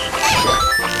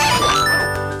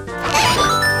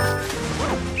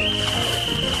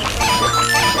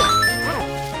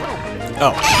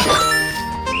 Oh.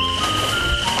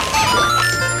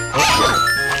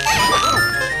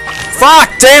 Fuck!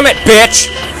 Damn it, bitch!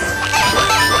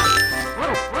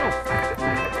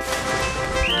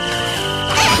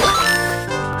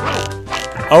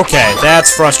 Okay,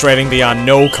 that's frustrating beyond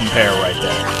no compare right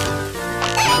there.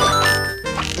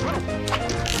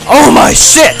 Oh my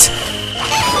shit!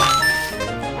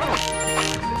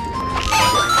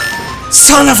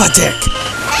 Son of a dick!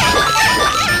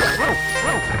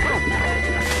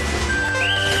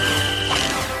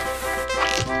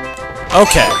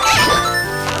 Okay.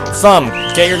 Thumb,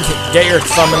 get your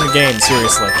thumb in the game,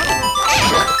 seriously.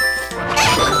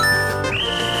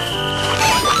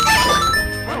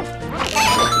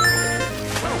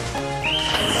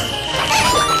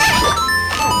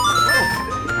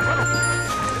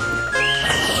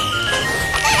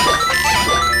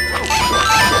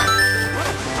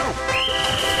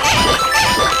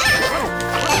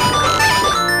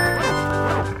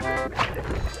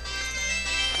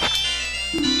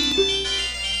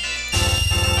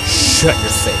 Shut your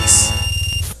face.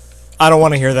 I don't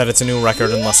want to hear that it's a new record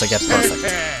unless I get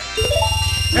perfect.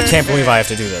 I can't believe I have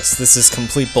to do this. This is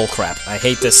complete bullcrap. I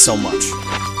hate this so much.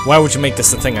 Why would you make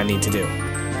this the thing I need to do?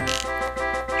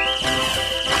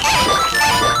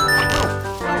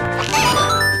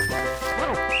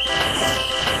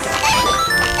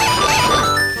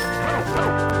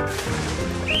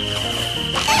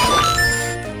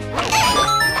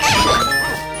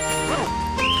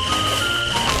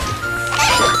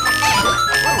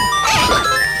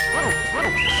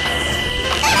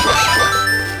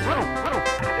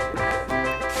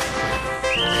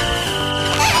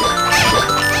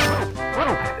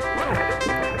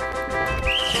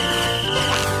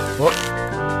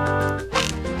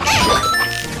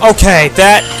 Okay,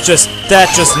 that just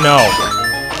no.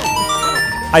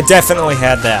 I definitely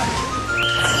had that.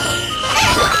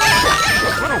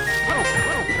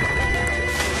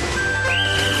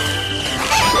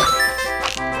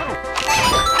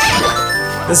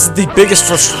 This is the biggest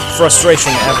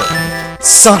frustration ever.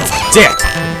 Son of a dick!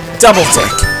 Double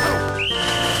dick!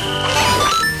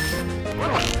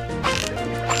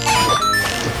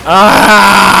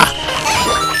 Ah!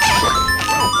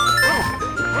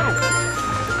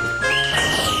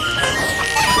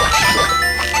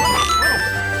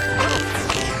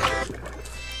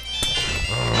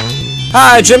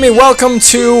 Hi, Jimmy. Welcome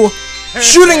to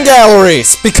Shooting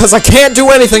Galleries, because I can't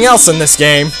do anything else in this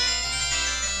game.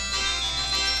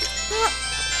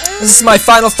 This is my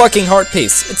final fucking heart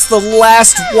piece. It's the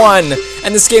last one,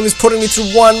 and this game is putting me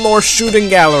through one more shooting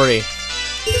gallery.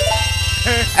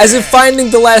 As if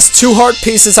finding the last 2 heart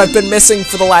pieces I've been missing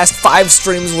for the last 5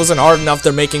 streams wasn't hard enough,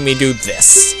 they're making me do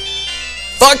this.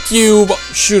 Fuck you,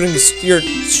 your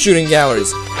shooting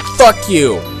galleries. Fuck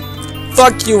you.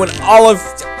 Fuck you and all of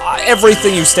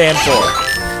everything you stand for.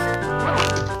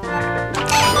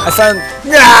 I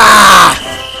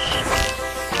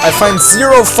find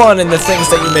 0 fun in the things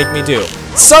that you make me do.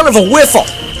 Son of a whiffle!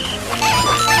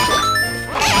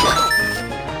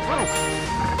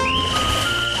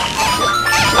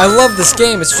 I love this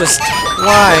game, it's just,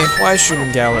 why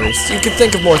shooting galleries? You could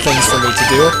think of more things for me to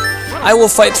do. I will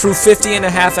fight through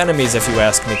 50.5 enemies if you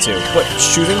ask me to, but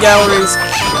shooting galleries?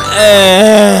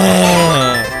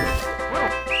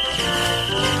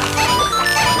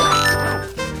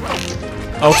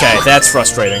 Okay, that's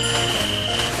frustrating.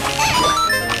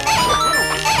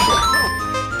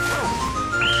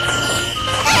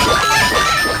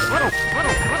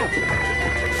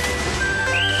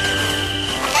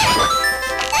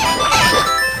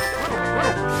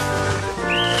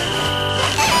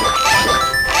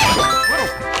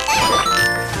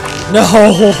 No!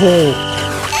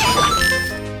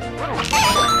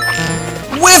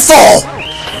 Whiffle!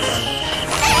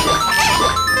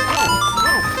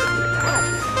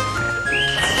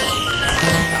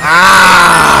 Ah!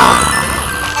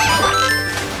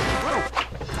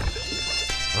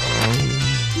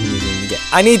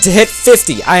 I need to hit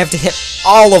 50. I have to hit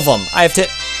all of them. I have to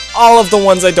hit all of the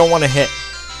ones I don't want to hit.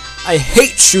 I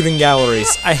hate shooting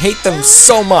galleries. I hate them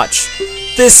so much.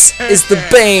 This is the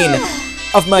bane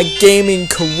of my gaming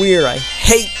career. I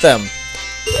hate them.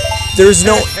 There's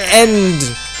no end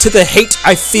to the hate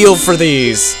I feel for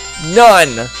these.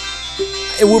 None.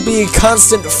 It will be a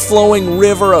constant flowing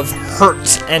river of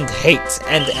hurt and hate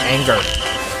and anger.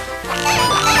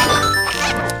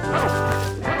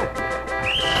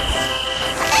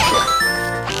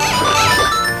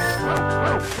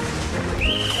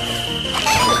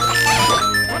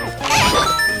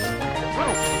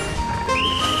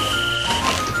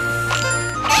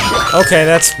 Okay,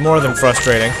 that's more than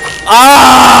frustrating.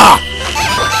 Ah!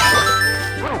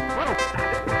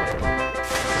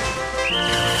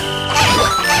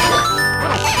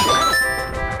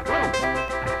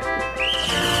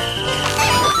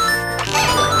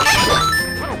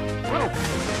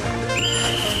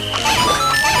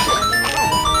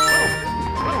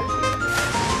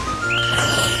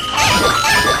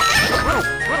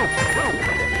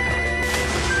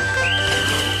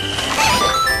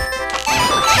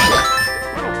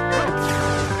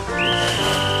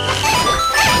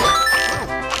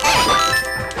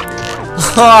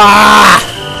 Ah!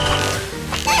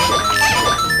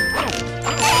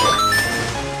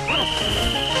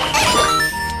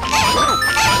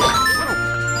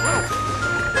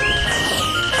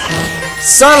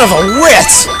 Son of a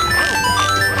witch!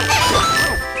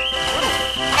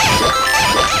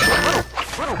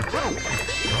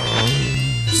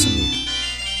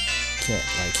 Can't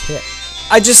like hit.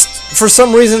 I just, for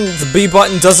some reason, the B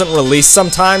button doesn't release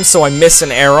sometimes, so I miss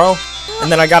an arrow.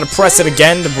 And then I gotta press it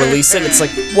again to release it. It's like,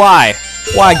 why?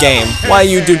 Why, game? Why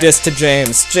you do this to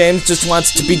James? James just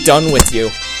wants to be done with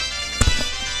you.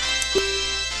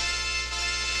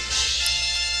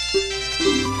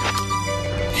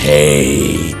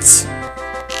 Hate.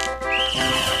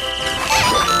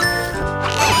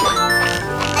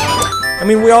 I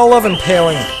mean, we all love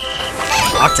impaling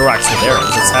Octoroks with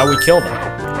arrows. It's how we kill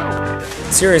them.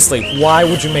 Seriously, why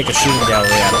would you make a shooting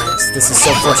gallery out of this? This is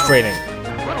so frustrating.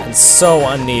 And so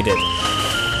unneeded.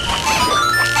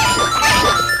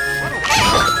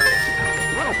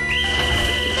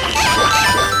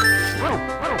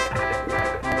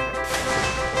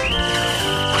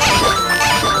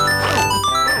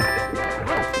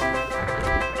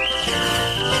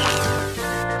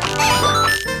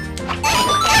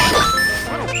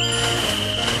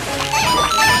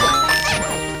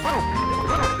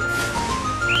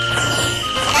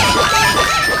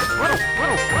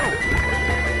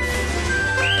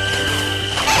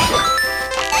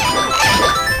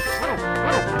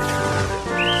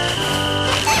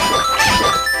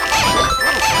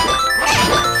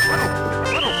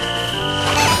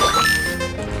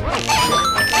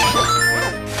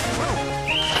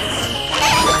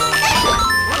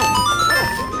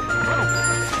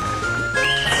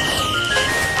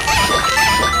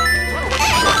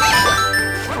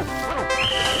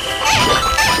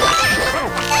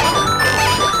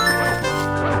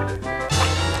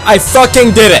 I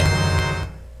fucking did it!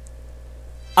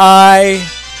 I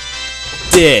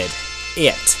did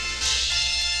it.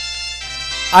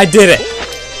 I did it.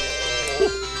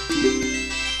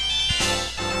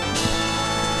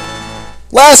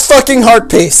 Last fucking heart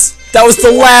piece. That was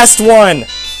the last one.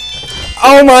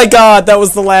 Oh my god, that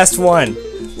was the last one.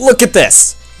 Look at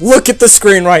this. Look at the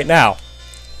screen right now.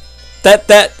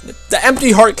 The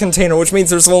empty heart container, which means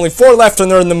there's only 4 left and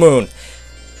they're in the moon.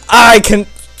 I can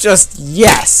just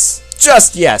yes.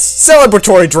 Just yes.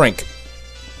 Celebratory drink.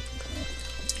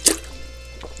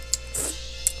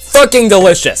 Fucking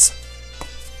delicious.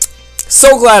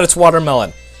 So glad it's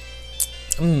watermelon.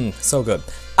 Mmm, so good.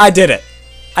 I did it.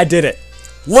 I did it.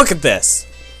 Look at this.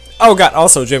 Oh god,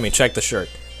 also Jimmy, check the shirt.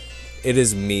 It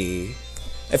is me.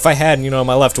 If I had, you know,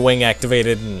 my left wing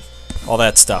activated and all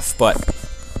that stuff, but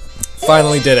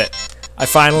finally did it. I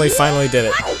finally did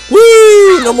it.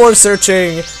 Woo! No more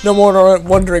searching. No more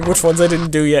wondering which ones I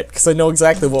didn't do yet, because I know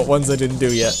exactly what ones I didn't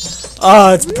do yet.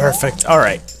 Oh, it's perfect.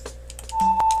 Alright.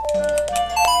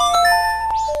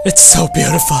 It's so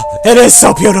beautiful. It is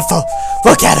so beautiful.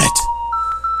 Look at it.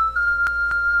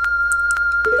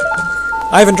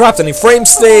 I haven't dropped any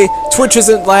frames today. Twitch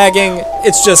isn't lagging.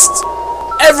 It's just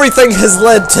everything has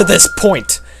led to this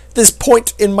point. This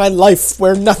point in my life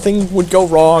where nothing would go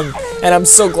wrong, and I'm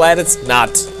so glad it's not.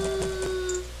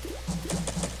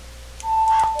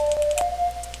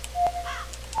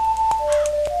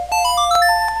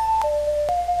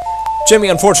 Jimmy,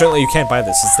 unfortunately you can't buy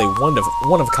this. It's a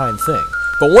one-of-a-kind thing.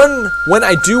 But when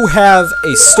I do have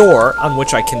a store on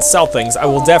which I can sell things, I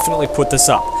will definitely put this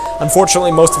up.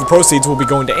 Unfortunately, most of the proceeds will be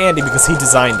going to Andy because he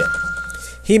designed it.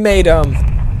 He made,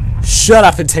 shut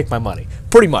up and take my money.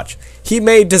 Pretty much. He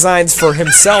made designs for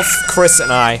himself, Chris,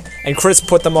 and Chris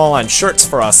put them all on shirts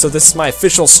for us, so this is my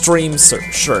official stream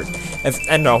shirt.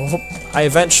 And I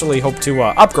eventually hope to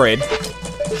upgrade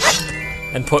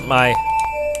and put my,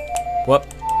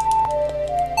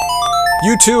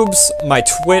 YouTube's, my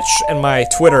Twitch, and my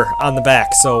Twitter on the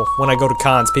back, so when I go to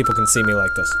cons, people can see me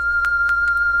like this.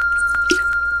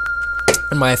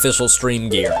 And my official stream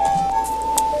gear.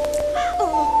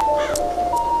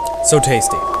 So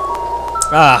tasty.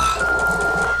 Ah.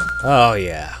 Oh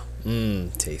yeah.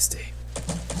 Mmm, tasty.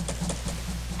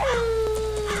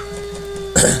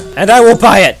 And I will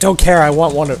buy it! Don't care, I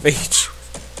want one of each.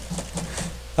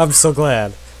 I'm so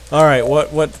glad. Alright,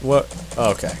 what?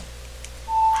 Okay.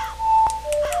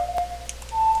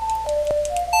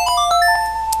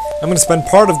 I'm gonna spend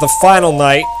part of the final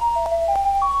night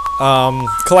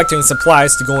collecting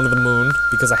supplies to go into the moon,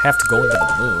 because I have to go into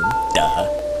the moon. Duh.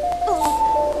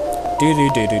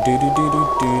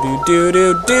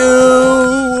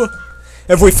 Do.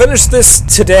 If we finish this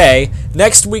today,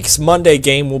 next week's Monday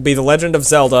game will be the Legend of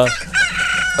Zelda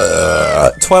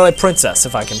Twilight Princess,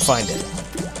 if I can find it.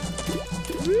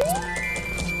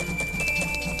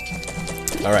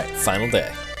 Alright, final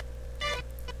day.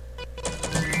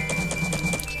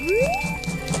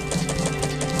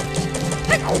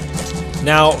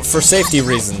 Now, for safety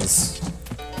reasons,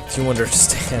 if you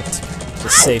understand the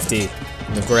safety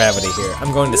and the gravity here,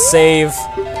 I'm going to save.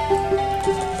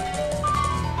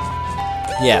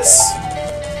 Yes.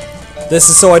 This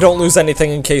is so I don't lose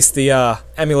anything in case the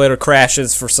emulator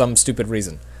crashes for some stupid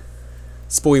reason.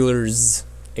 Spoilers.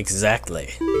 Exactly.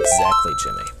 Exactly,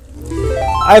 Jimmy.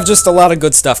 I have just a lot of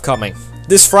good stuff coming.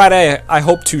 This Friday, I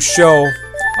hope to show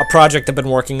a project I've been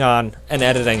working on and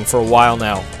editing for a while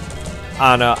now.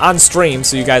 On stream,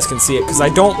 so you guys can see it, because I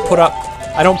don't put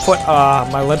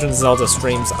my Legend of Zelda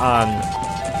streams on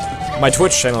my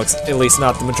Twitch channel, at least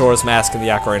not the Majora's Mask and the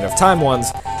Ocarina of Time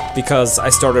ones, because I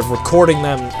started recording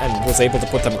them and was able to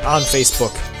put them on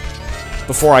Facebook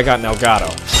before I got an Elgato,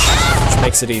 which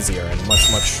makes it easier and much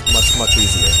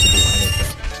easier to do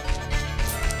anything.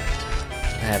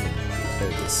 I haven't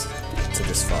played this to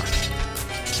this far.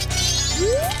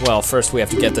 Well, first we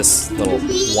have to get this little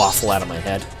waffle out of my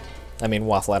head.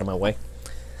 Waffle out of my way.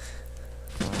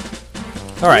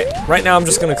 Alright, right now I'm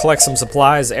just gonna collect some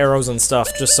supplies, arrows and stuff,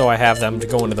 just so I have them to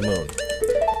go into the moon.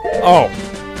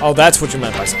 Oh, that's what you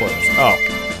meant by spoilers. Oh.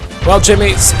 Well,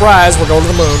 Jimmy, surprise, we're going to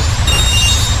the moon.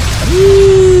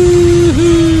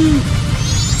 Woo-hoo.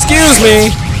 Excuse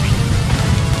me!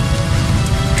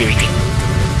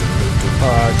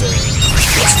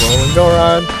 Just rolling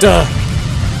Dora. Duh!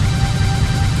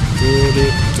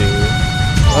 Do-do-do.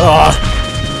 Ugh!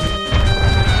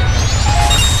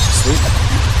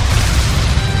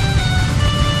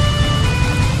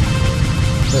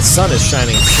 The sun is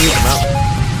shining through the mountain.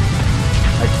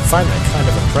 I find that kind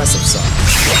of impressive, son.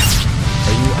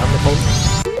 Are you omnipotent?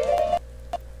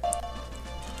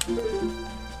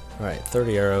 Alright,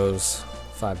 30 arrows,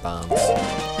 5 bombs.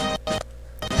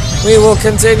 We will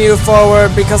continue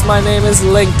forward because my name is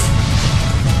Link.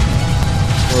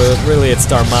 Well, really it's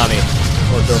Darmani.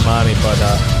 Or Dormani, but,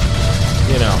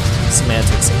 you know,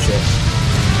 semantics and shit.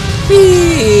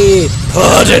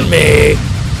 Pardon me!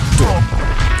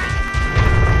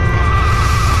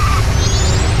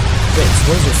 Vince,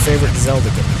 what is your favorite Zelda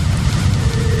game?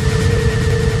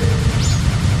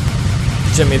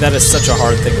 Jimmy, that is such a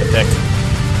hard thing to pick.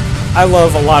 I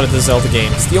love a lot of the Zelda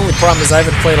games. The only problem is I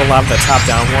haven't played a lot of the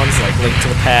top-down ones, like Link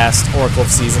to the Past, Oracle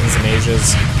of Seasons and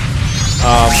Ages.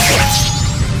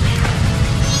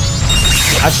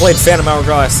 I've played Phantom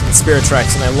Hourglass and Spirit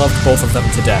Tracks, and I loved both of them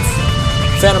to death.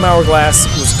 Phantom Hourglass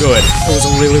was good. It was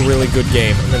a really, really good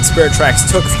game. And then Spirit Tracks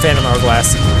took Phantom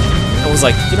Hourglass and was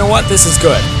like, you know what? This is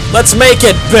good. Let's make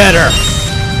it better!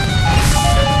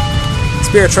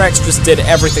 Spirit Tracks just did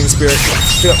everything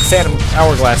Phantom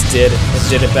Hourglass did, and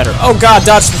did it better. Oh god,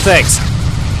 dodge the things!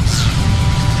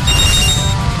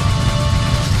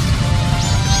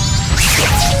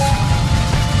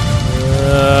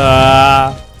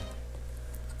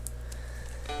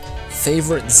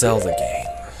 Favorite Zelda game.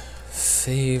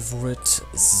 Favorite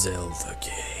Zelda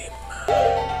game.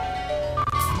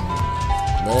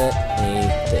 Let me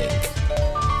think.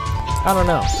 I don't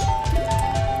know.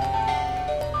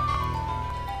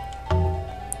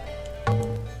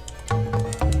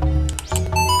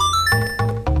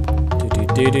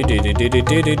 I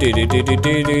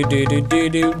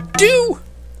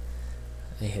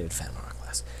hated Phantom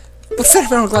Hourglass. But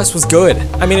Phantom Hourglass was good.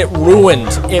 I mean, it ruined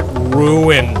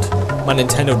my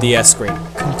Nintendo DS screen.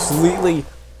 Completely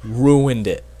ruined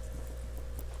it.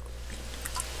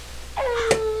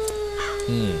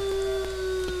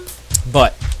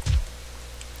 But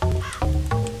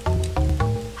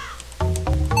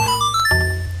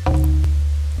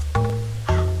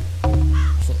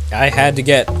I had to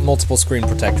get multiple screen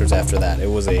protectors after that. It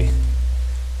was a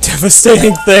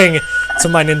devastating thing to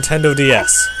my Nintendo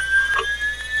DS.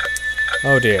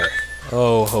 Oh dear.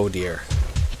 Oh dear.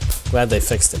 Glad they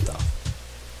fixed it though.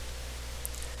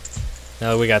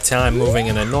 Now that we got time moving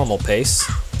in a normal pace,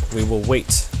 we will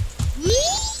wait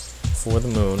for the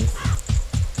moon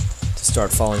to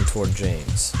start falling toward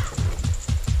James.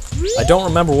 I don't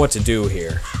remember what to do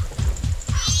here.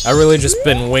 I really just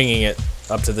been winging it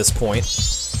up to this point.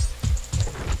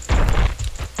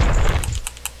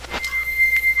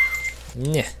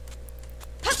 Yeah.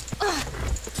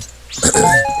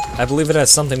 I believe it has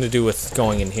something to do with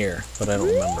going in here, but I don't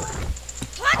remember.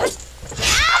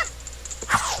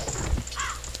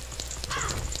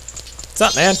 What's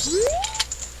up, man?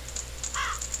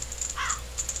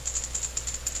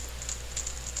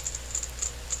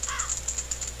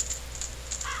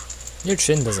 Your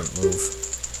chin doesn't move.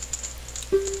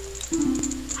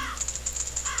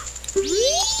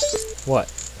 What?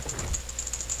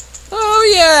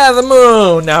 Oh yeah, the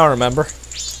moon! Now I remember.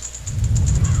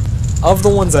 Of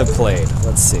the ones I've played,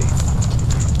 let's see.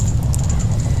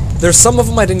 There's some of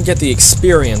them I didn't get the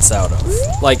experience out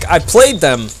of. Like, I played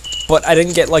them, but I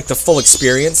didn't get, like, the full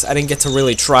experience. I didn't get to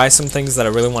really try some things that I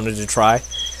really wanted to try.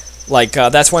 Like,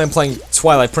 that's why I'm playing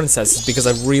Twilight Princess, is because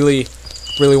I really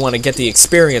want to get the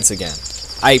experience again.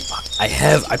 I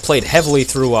played heavily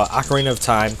through Ocarina of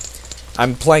Time.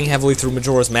 I'm playing heavily through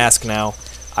Majora's Mask now.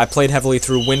 I played heavily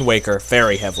through Wind Waker,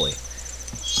 very heavily.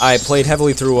 I played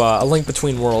heavily through A Link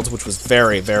Between Worlds, which was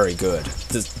very, very good.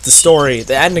 The story,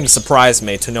 the ending surprised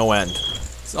me to no end.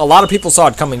 A lot of people saw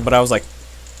it coming, but I was like,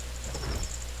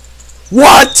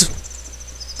 what?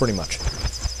 Pretty much.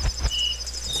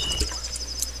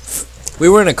 We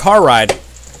were in a car ride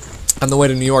on the way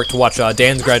to New York to watch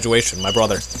Dan's graduation, my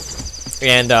brother.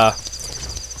 And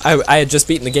I had just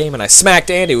beaten the game, and I smacked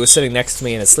Andy, who was sitting next to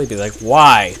me in his sleep. He's like,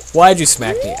 why? Why'd you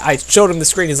smack me? I showed him the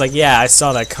screen. He's like, yeah, I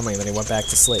saw that coming. Then he went back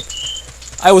to sleep.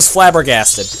 I was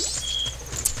flabbergasted.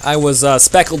 I was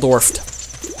speckledorfed.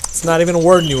 It's not even a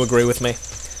word, and you agree with me.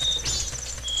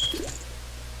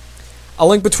 A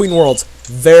Link Between Worlds.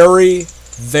 Very,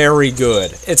 very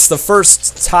good. It's the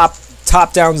first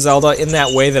top-down Zelda in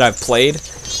that way that I've played.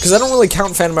 Because I don't really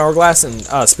count Phantom Hourglass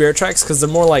and Spirit Tracks, because they're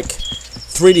more like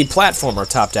 3D platformer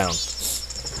top-down.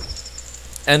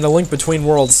 And A Link Between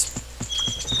Worlds,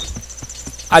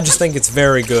 I just think it's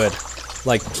very good.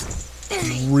 Like,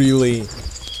 really,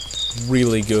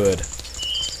 really good.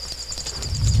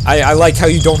 I like how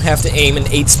you don't have to aim in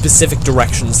 8 specific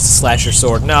directions to slash your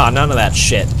sword. Nah, none of that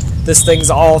shit. This thing's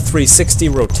all 360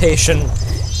 rotation.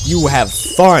 You have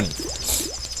fun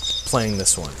playing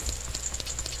this one.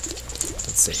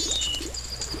 Let's see.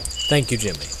 Thank you,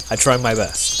 Jimmy. I try my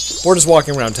best. We're just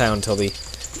walking around town until the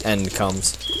end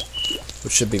comes,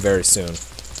 which should be very soon. In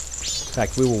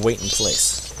fact, we will wait in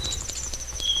place.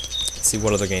 see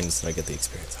what other games did I get the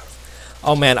experience out of.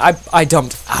 Oh man, I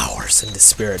dumped hours into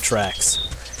Spirit Tracks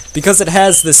because it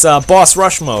has this boss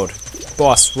rush mode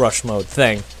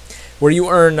thing where you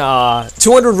earn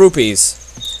 200 rupees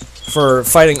for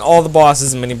fighting all the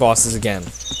bosses and mini bosses again.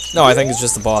 No, I think it's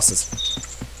just the bosses.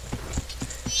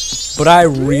 But I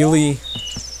really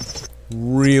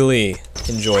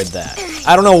enjoyed that.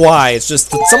 I don't know why, it's just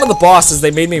that some of the bosses,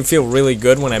 they made me feel really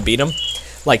good when I beat them.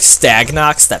 Like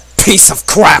Stagnox, that piece of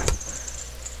crap!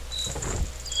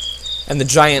 And the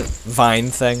giant vine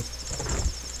thing.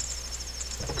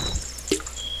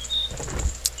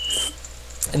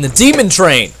 And the Demon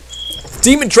Train!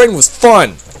 Demon Train was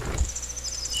fun!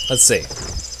 Let's see.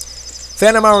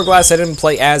 Phantom Hourglass I didn't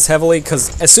play as heavily, because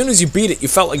as soon as you beat it, you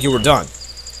felt like you were done.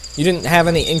 You didn't have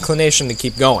any inclination to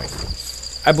keep going.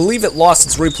 I believe it lost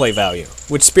its replay value,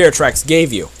 which Spirit Tracks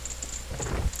gave you.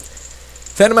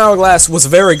 Phantom Hourglass was a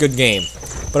very good game,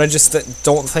 but I just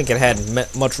don't think it had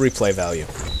much replay value.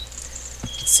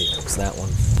 Let's see, there was that one.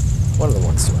 What other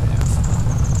ones do I have?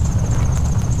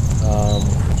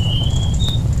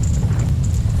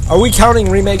 Are we counting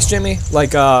remakes, Jimmy?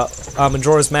 Like,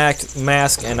 Majora's Mask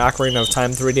and Ocarina of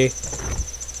Time 3D?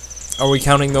 Are we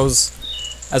counting those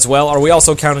as well? Are we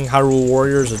also counting Hyrule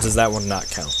Warriors, or does that one not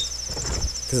count?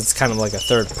 Because it's kind of like a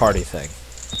third-party thing.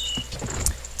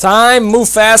 Time! Move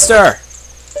faster!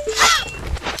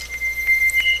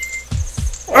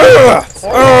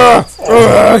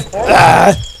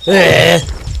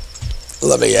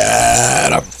 Let me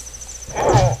at him.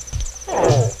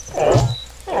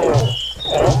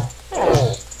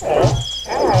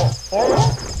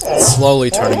 Slowly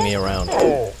turning me around.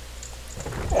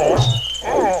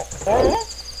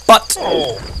 But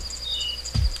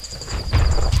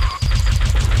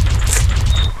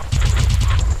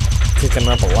kicking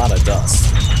up a lot of dust.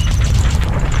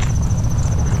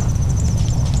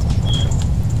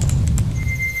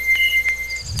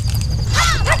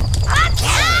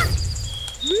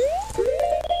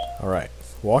 Alright,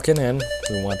 walking in,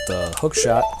 we want the hook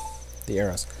shot, the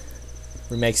arrows.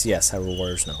 Remakes, yes. Hyrule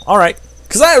Warriors, no. Alright,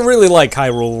 because I really like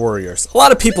Hyrule Warriors. A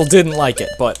lot of people didn't like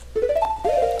it, but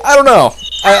I don't know.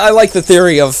 I like the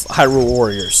theory of Hyrule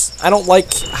Warriors. I don't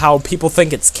like how people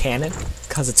think it's canon,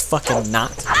 because it's fucking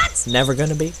not. It's never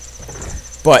gonna be.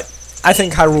 But I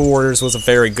think Hyrule Warriors was a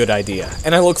very good idea,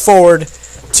 and I look forward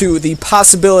to the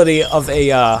possibility of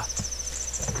a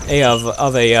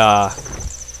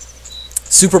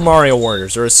Super Mario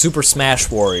Warriors or a Super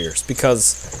Smash Warriors,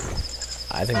 because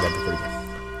I think that'd be pretty good.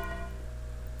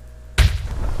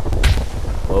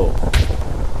 Whoa.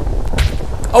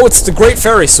 Oh, it's the Great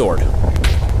Fairy Sword.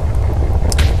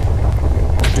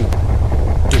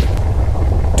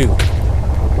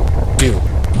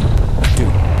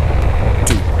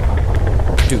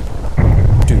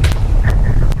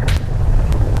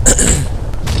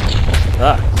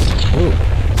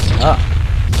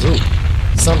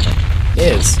 Something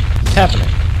is happening.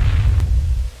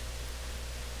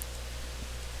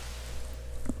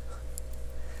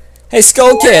 Hey,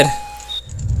 Skull Kid!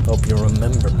 Hope you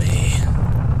remember me.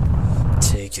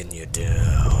 Taking you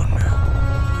down.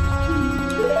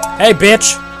 Hey,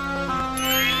 bitch!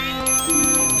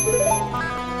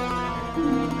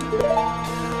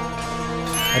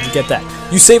 How'd you get that?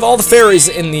 You save all the fairies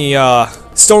in the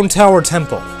Stone Tower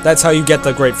Temple. That's how you get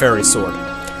the Great Fairy Sword.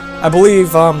 I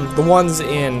believe the ones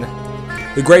in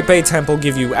the Great Bay Temple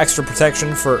give you extra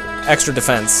protection for extra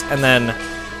defense, and then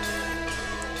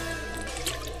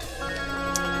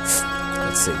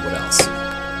let's see what else.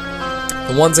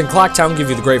 The ones in Clocktown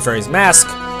give you the Great Fairy's Mask.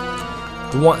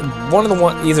 One of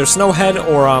the either Snowhead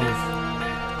or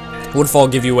Woodfall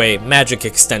give you a magic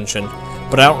extension,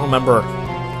 but I don't remember.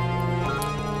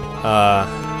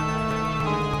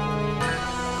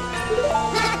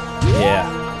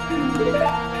 Yeah.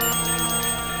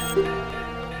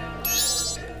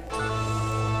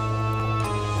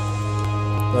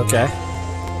 Okay.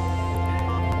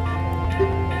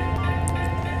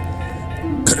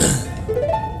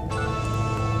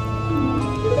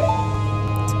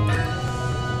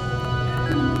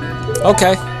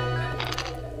 Okay.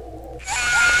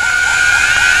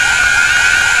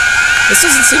 This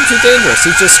doesn't seem too dangerous.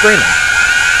 He's just screaming.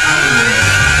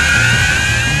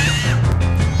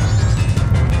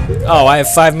 Oh, I have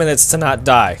 5 minutes to not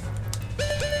die.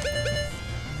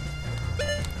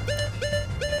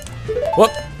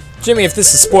 Whoop! Jimmy, if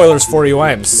this is spoilers for you,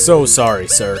 I am so sorry,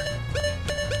 sir.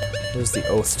 Where's the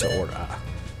oath to order? Ah.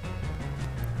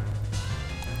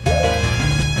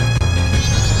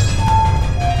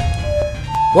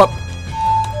 Whoop!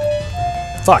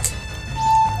 Fuck.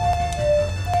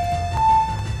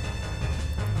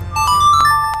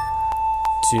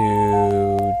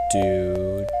 Do.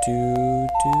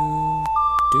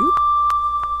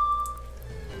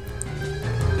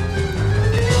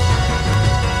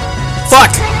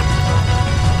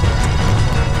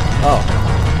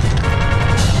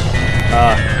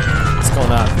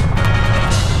 going on?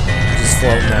 Just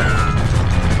floating there.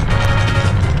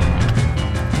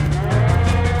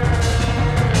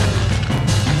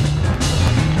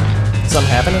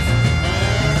 Something happening?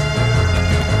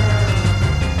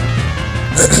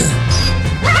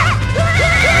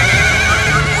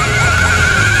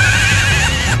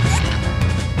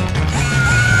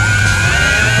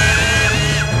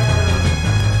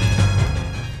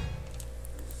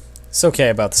 It's okay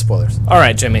about the spoilers.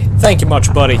 Alright, Jimmy. Thank you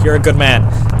much, buddy. You're a good man.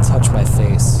 Touch my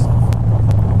face.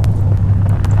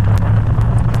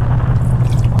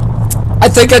 I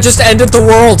think I just ended the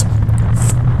world!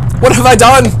 What have I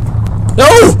done?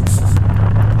 No!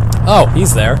 Oh,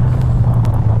 he's there.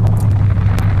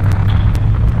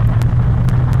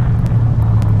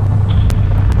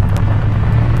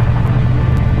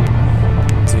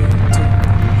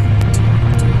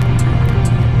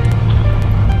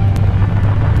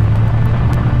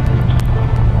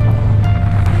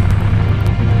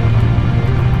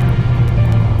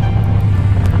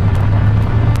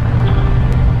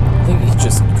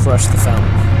 Crush the fountain.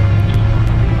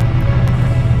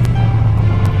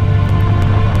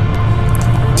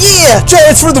 Yeah!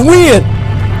 Giants for the win!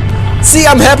 See,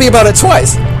 I'm happy about it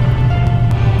twice!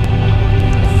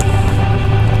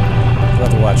 I'd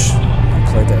rather watch you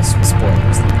play this with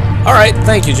spoilers. Alright,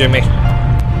 thank you, Jimmy.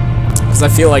 Because I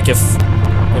feel like if,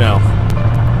 you know,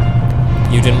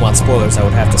 you didn't want spoilers, I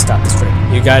would have to stop the stream.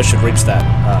 You guys should reach that,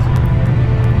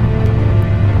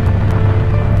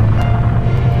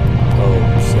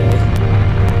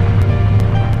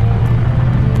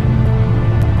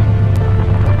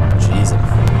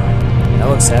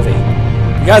 heavy.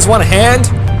 You guys want a hand?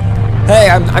 Hey,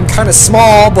 I'm kind of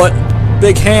small, but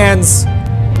big hands.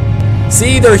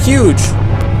 See, they're huge.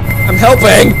 I'm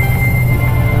helping.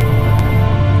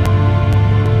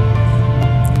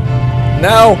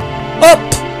 Now, up.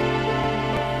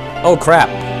 Oh crap.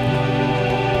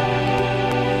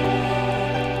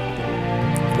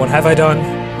 What have I done?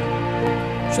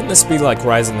 Shouldn't this be like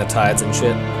rising the tides and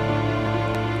shit?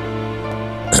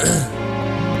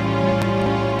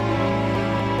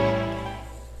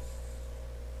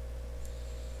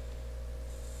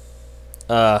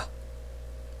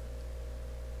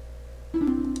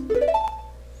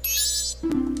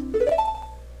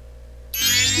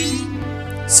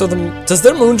 So does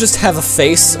their moon just have a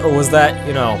face, or was that,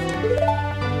 you know,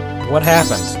 what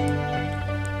happened?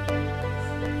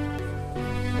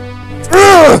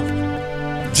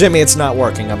 Ugh! Jimmy, it's not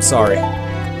working, I'm sorry.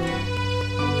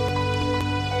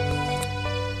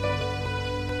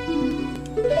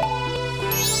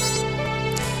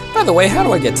 By the way, how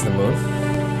do I get to the moon?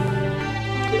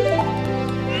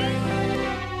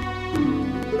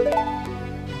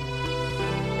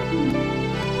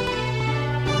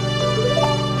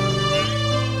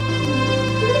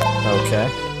 Okay.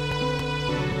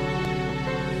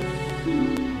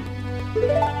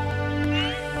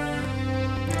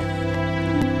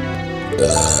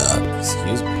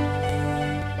 Excuse me.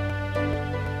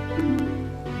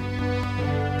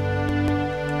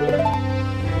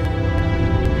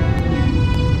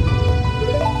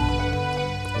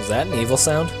 Was that an evil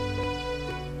sound?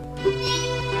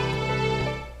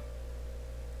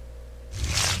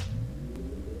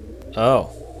 Oh.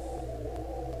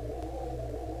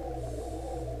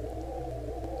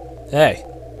 Hey.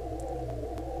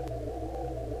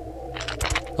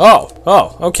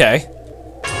 Oh, okay.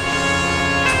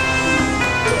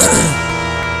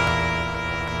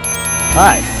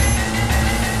 Hi.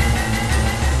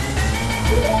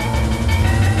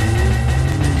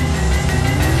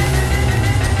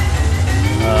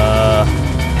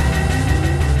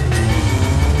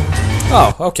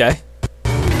 Oh, okay.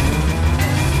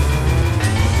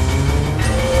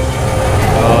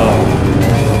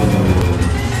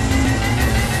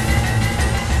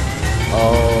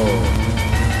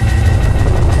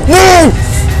 No!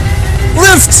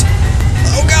 Lift!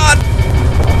 Oh god!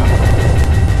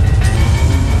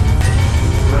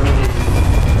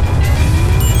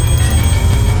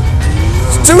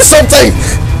 Do something!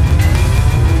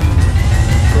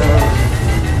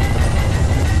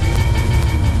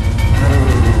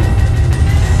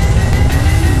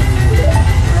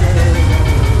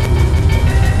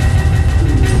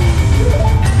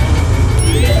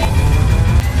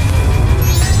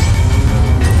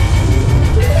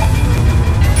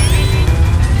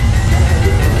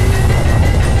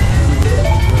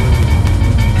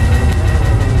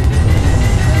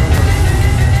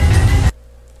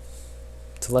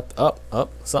 Oh,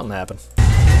 something happened.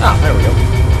 Ah, there we go.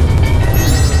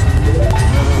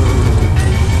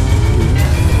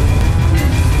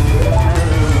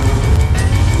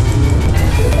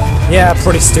 Yeah,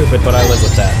 pretty stupid, but I live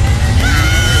with that.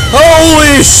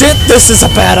 Holy shit, this is a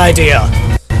bad idea!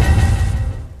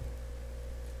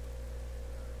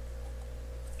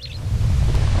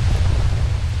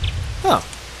 Huh.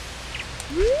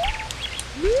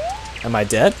 Am I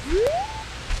dead?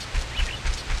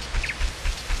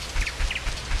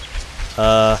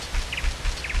 I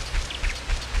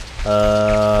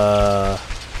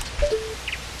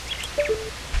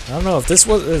don't know if this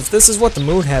is what the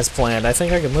moon has planned. I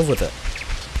think I can live with it.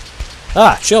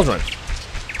 Ah, children.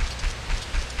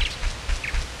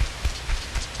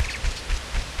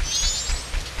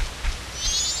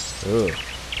 Ooh.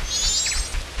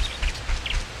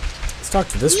 Let's talk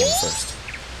to this one first.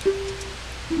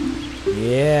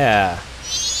 Yeah.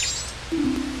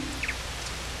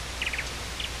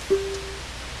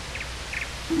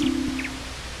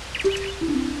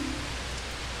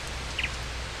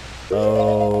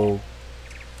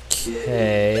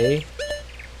 Okay.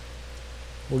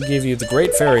 We'll give you the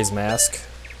Great Fairy's Mask,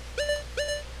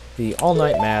 the All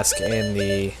Night Mask, and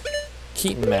the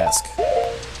Keaton Mask.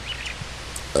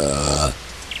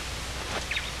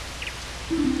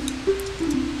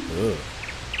 Ooh.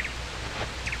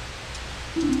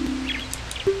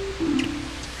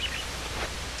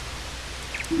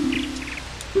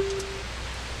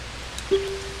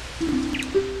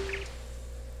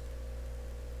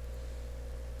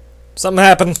 Something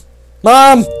happened.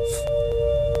 Mom!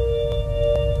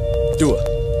 Do it.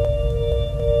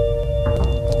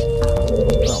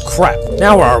 Oh crap.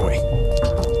 Now where are we?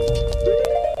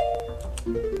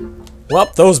 Well,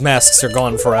 those masks are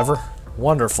gone forever.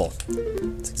 Wonderful.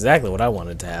 That's exactly what I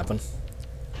wanted to happen.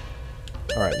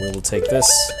 Alright, we will take this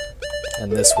and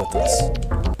this with us.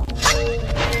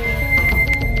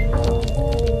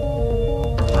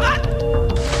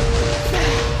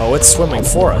 Oh, it's swimming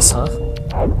for us, huh?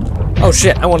 Oh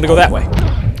shit, I wanted to go that way.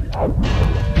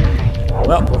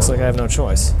 Well, looks like I have no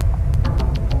choice.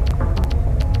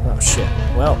 Oh shit,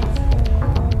 well.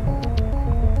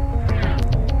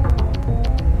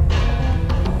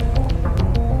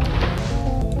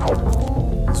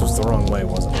 This was the wrong way,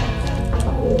 wasn't it?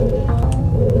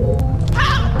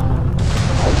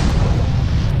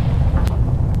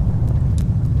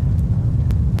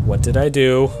 What did I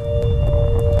do?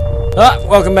 Ah,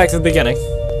 welcome back to the beginning.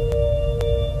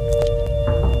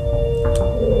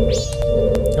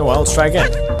 Oh well, let's try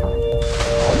again.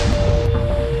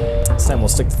 This time we'll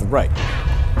stick to the right.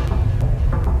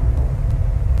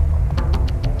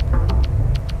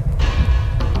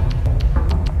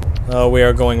 Oh, we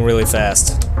are going really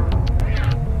fast.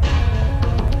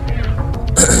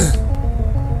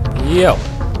 Yo.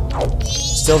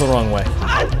 Still the wrong way.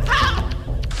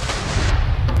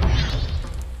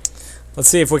 Let's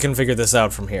see if we can figure this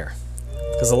out from here.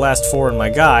 Because the last 4 in my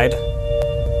guide...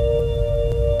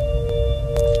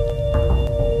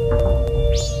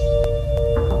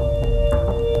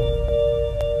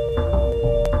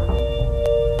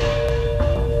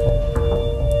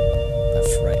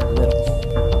 Left, right, middle.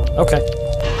 Okay.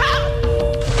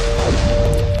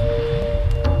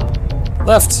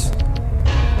 Left.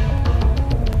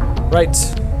 Right.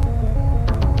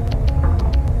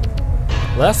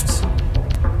 Left.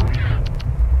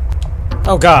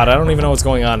 Oh god, I don't even know what's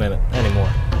going on in it anymore.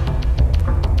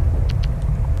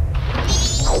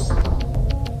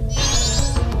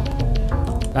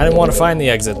 I didn't want to find the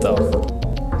exit though.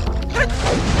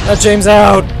 Let James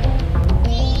out!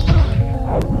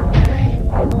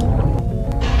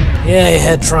 Yay,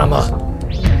 head trauma.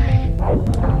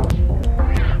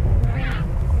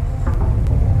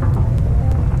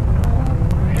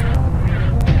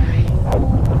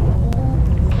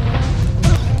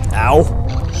 Ow.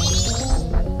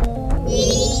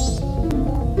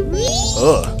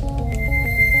 Ugh.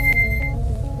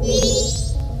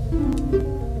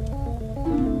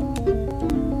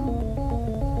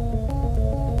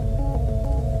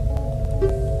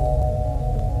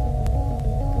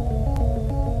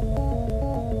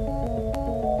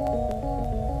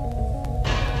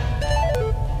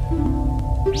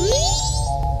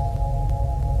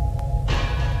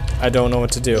 I don't know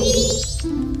what to do.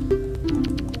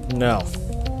 No.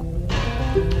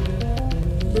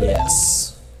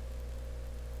 Yes.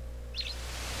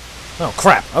 Oh,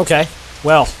 crap. Okay.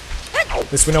 Well,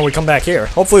 at least we know we come back here.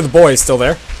 Hopefully the boy is still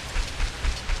there.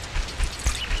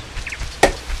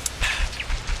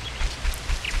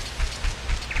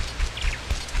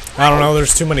 I don't know.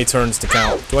 There's too many turns to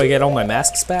count. Do I get all my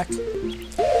masks back?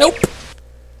 Nope.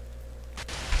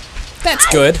 That's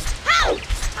good.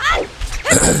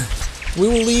 We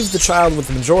will leave the child with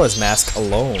the Majora's Mask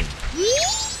alone.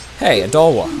 Hey, a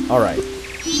Dalwa. Alright.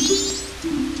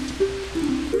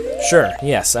 Sure,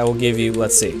 yes, I will give you,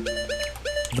 let's see,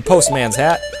 the postman's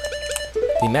hat,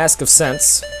 the Mask of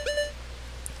Sense,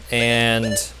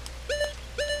 and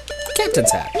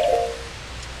Captain's Hat.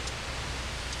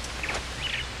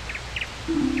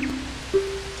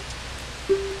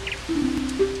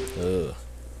 Ugh.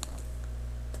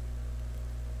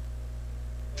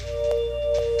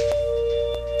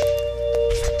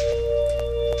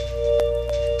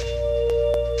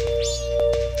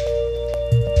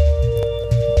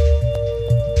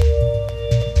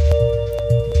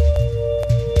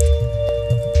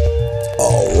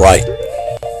 Alright.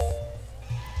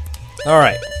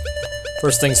 Alright.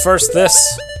 First things first,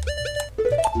 this.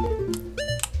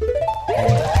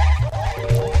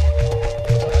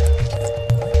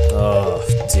 Oh,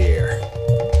 dear.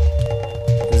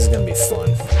 This is gonna be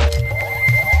fun.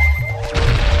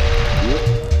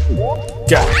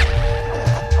 Go!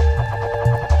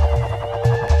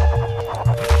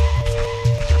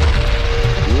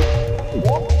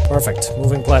 Perfect.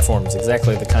 Moving platforms.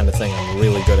 Exactly the kind of thing I'm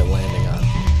really good at landing on.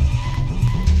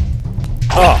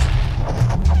 Oh!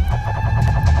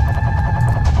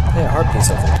 Hey, a heart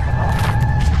piece over there.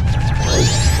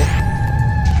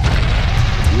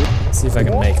 Let's see if I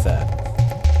can make that.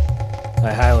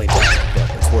 I highly doubt it, but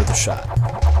it's worth a shot.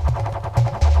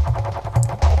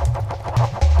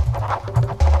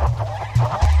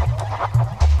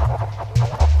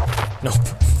 Nope.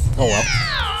 Oh well.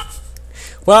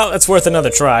 Well, it's worth another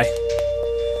try.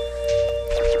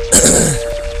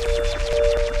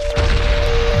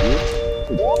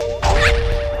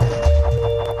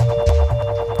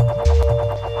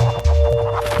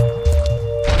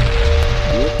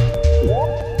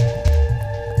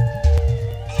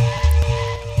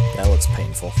 That looks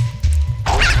painful.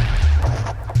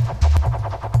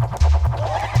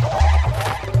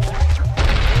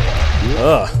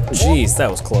 Ugh, jeez, that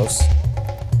was close.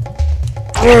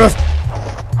 Ugh.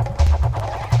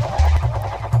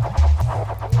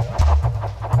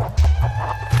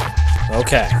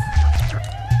 Okay.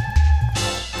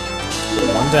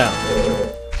 One down.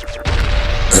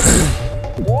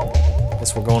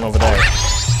 Guess we're going over there.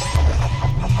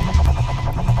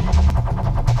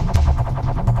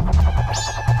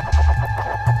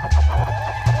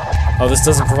 Oh, this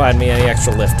doesn't provide me any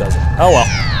extra lift, does it? Oh well.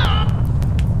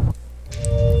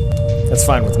 That's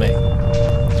fine with me.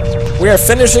 We are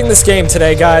finishing this game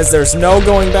today, guys. There's no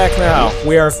going back now.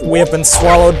 We have been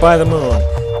swallowed by the moon.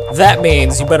 That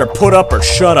means you better put up or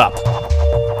shut up.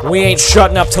 We ain't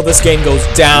shutting up till this game goes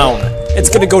down. It's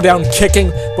gonna go down kicking,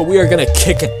 but we are gonna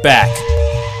kick it back.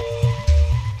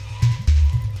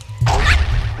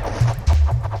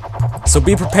 So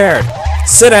be prepared.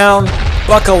 Sit down,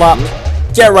 buckle up,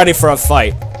 get ready for a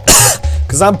fight.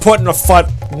 Cause I'm putting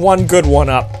one good one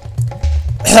up.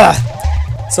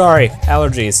 Sorry,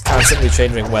 allergies. Constantly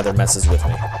changing weather messes with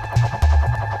me.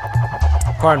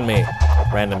 Pardon me.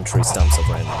 Random tree stumps of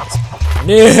randomness.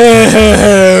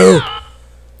 No!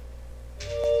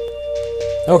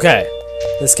 Okay.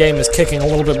 This game is kicking a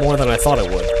little bit more than I thought it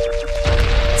would.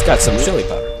 It's got some chili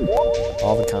powder.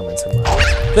 All the comments are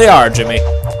mine. They are, Jimmy.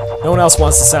 No one else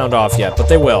wants to sound off yet, but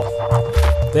they will.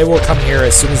 They will come here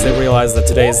as soon as they realize that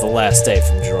today is the last day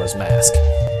for Majora's Mask.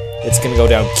 It's gonna go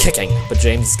down kicking, but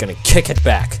James is gonna kick it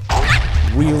back.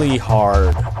 Really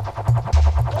hard.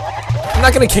 I'm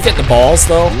not gonna kick it in the balls,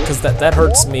 though, because that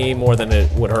hurts me more than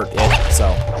it would hurt it,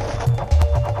 so.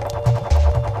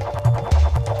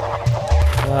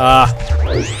 Oh.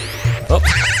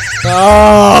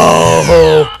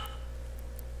 Oh!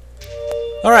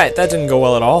 Alright, that didn't go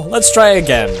well at all. Let's try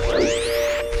again.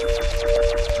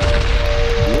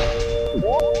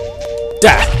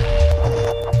 Da!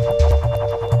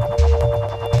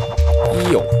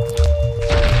 Yo.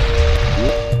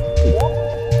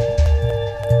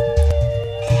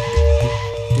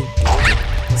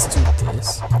 Let's do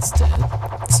this instead.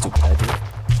 Stupid idea.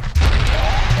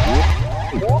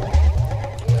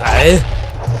 Aye.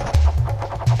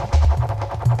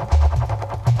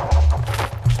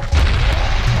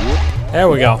 There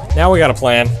we go. Now we got a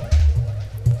plan.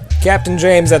 Captain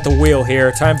James at the wheel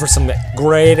here. Time for some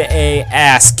grade A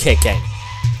ass kicking.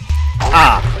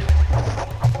 Ah.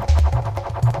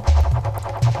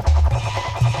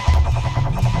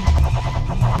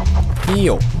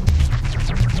 Yo.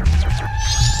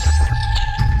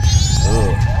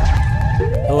 Ooh.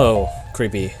 Hello,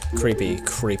 creepy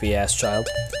ass child.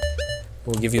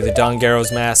 We'll give you the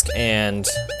Dongaro's mask and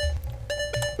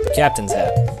the captain's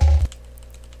hat.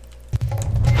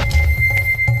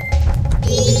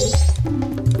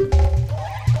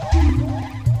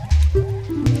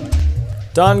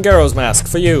 Dongaro's mask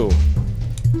for you.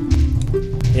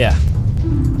 Yeah.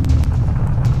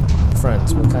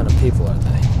 Friends, what kind of people are they?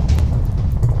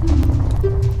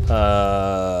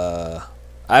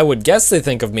 I would guess they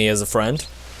think of me as a friend.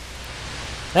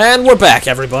 And we're back,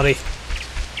 everybody.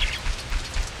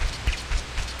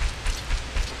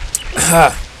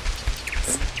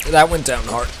 That went down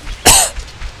hard.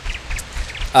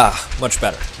 Much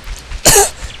better.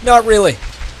 Not really.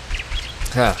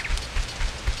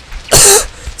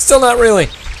 Still not really.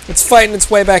 It's fighting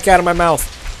its way back out of my mouth.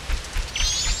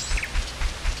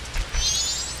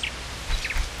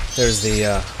 There's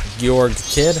the Georg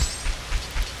kid.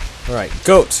 Alright,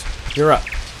 Goat, you're up.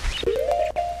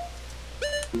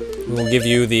 We'll give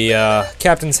you the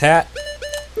captain's hat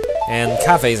and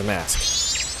Kafe's mask.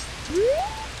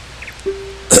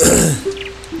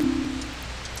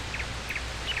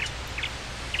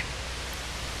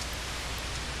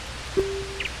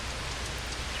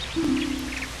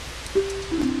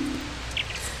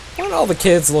 Why do all the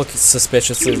kids look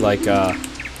suspiciously like, oops.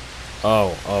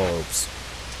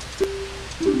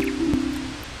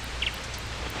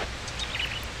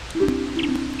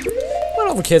 Why do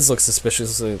all the kids look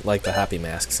suspiciously like the Happy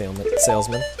Mask salesman?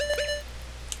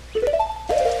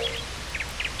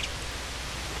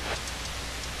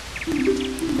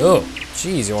 Oh,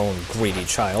 jeez, you own greedy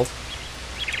child.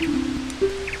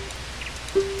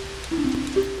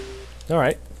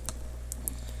 Alright.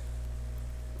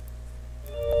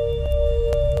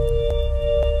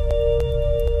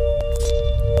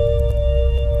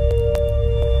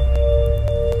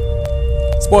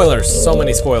 Spoilers, so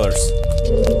many spoilers.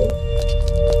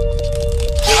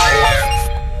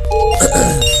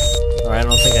 Alright, I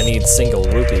don't think I need single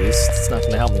rupees. It's not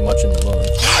going to help me much in the moon.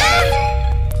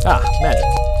 Ah, magic.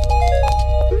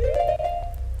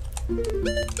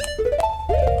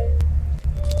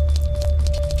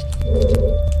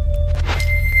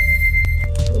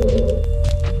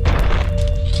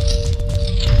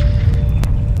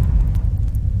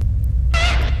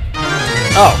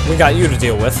 Oh, we got you to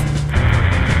deal with.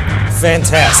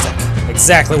 Fantastic.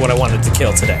 Exactly what I wanted to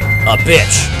kill today. A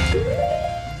bitch.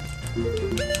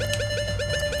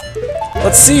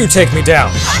 Let's see you take me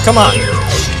down. Come on.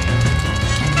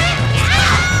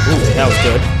 Ooh, that was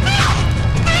good.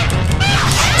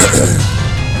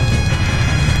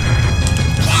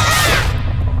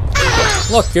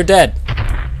 Look, you're dead.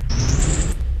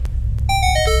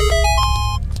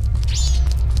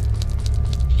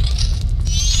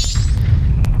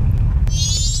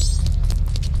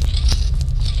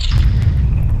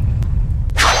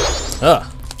 Ugh.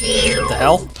 What the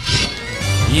hell?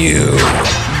 You.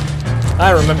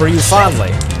 I remember you fondly.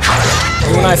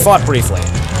 You and I fought briefly.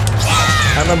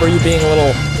 I remember you being a little,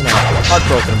 you know,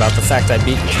 heartbroken about the fact I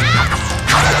beat you.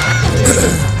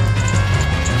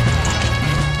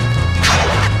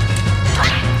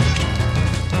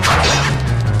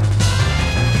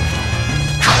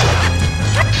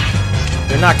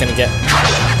 You're not gonna get...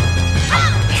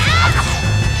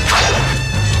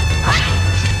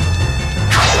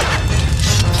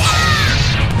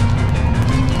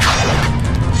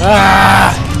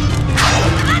 Ah!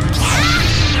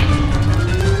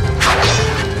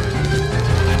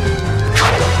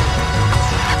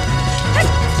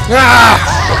 Ah!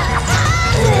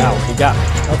 Ow, he got me.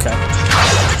 Okay.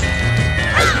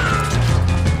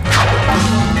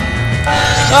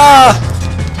 Ah!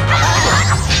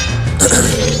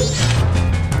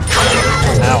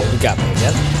 Ow, he got me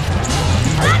again.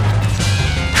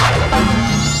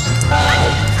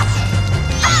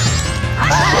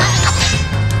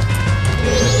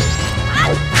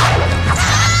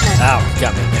 Ow,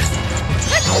 got me.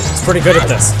 It's pretty good at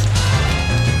this.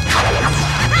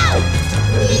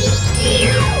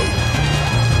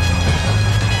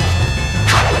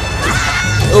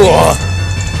 Ugh.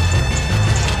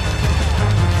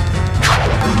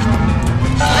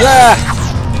 Yeah.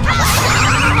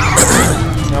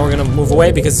 Now we're gonna move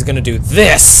away because he's gonna do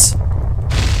this.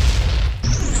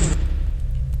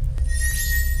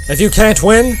 If you can't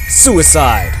win,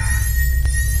 suicide.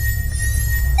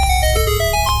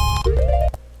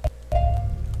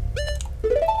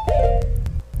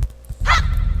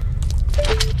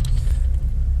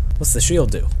 What's the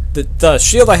shield do? The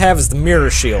shield I have is the mirror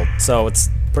shield, so it's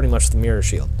pretty much the mirror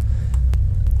shield.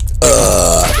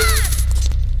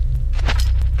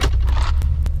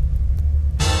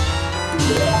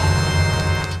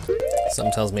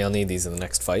 Something tells me I'll need these in the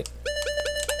next fight.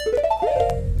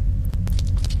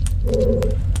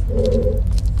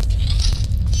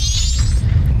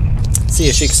 See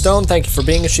a Sheikah Stone? Thank you for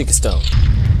being a Sheikah Stone.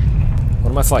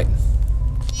 What am I fighting?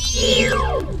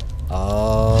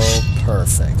 Oh,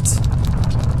 perfect.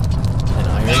 An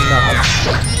iron knuckle.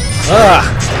 Ah!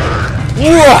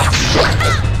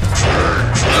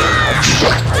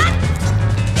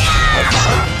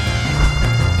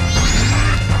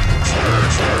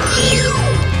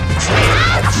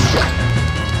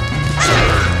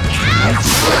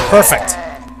 Perfect.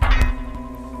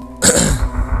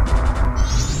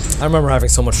 I remember having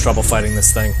so much trouble fighting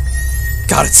this thing.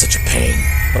 God, it's such a pain.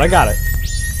 But I got it.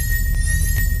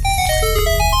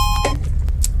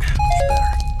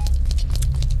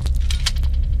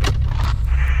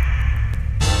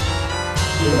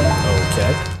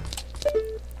 Okay.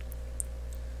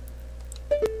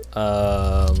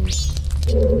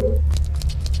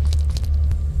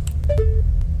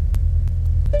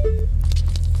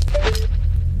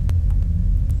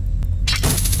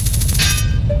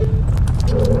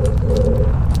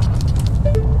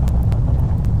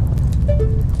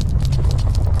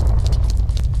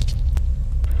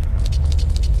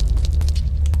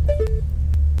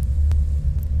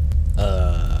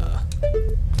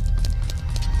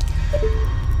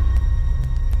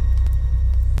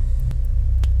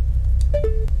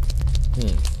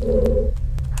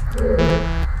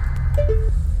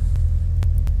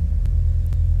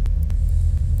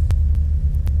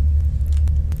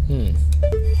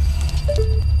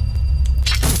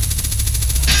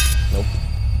 Nope.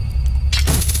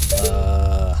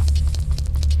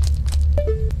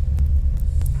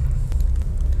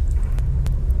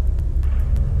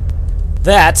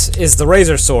 That is the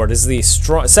Razor Sword. Is the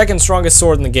second strongest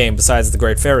sword in the game besides the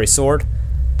Great Fairy Sword.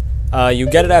 You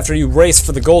get it after you race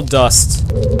for the gold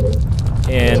dust.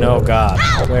 And oh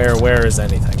god, where is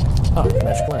anything? Oh,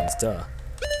 magic lens, duh.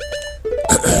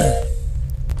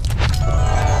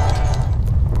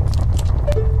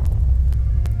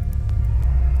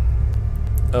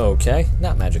 Okay,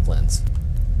 not magic lens.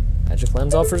 Magic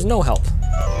lens offers no help.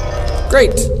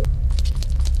 Great!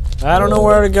 I don't know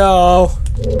where to go.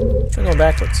 Let's try going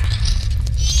backwards.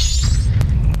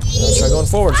 Let's try going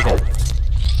forwards again.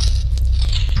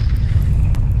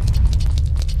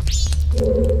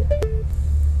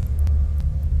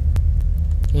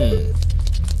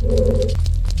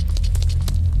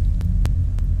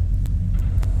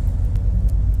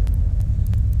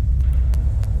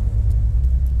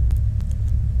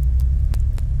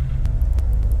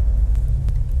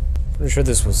 Pretty sure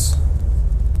this was...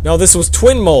 No, this was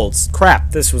twin molds. Crap,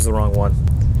 this was the wrong one.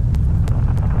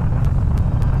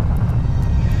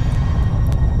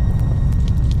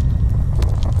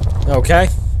 Okay.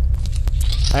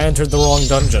 I entered the wrong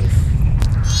dungeon.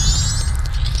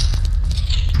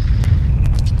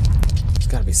 There's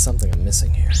gotta be something I'm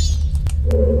missing here.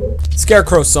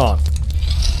 Scarecrow song.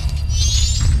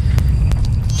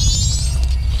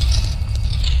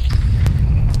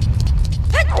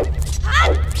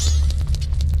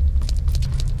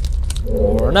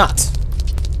 Or not.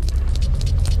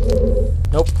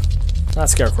 Nope. Not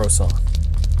Scarecrow song.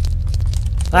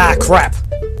 Ah, crap!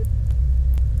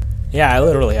 Yeah, I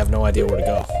literally have no idea where to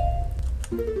go.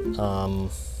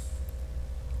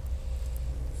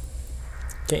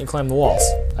 Can't you climb the walls?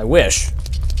 I wish.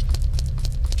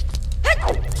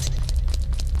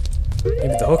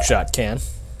 Maybe the hookshot can.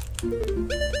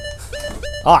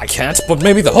 Oh, I can't, but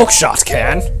maybe the hookshot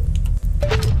can.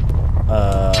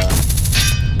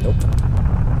 Nope.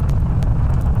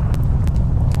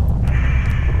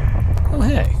 Oh,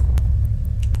 hey.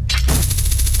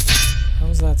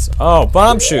 How's that? Oh,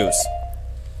 bomb shoes.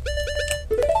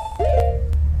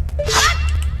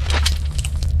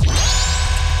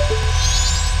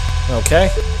 Okay.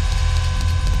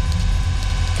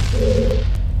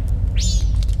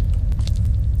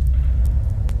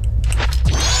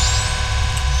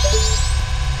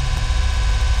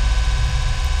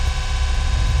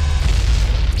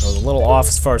 I was a little off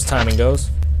as far as timing goes.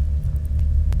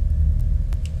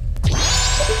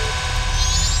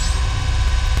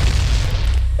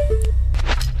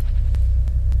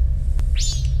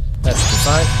 That should be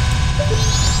fine.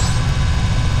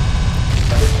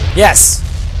 Yes!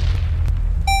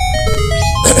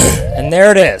 And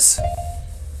there it is.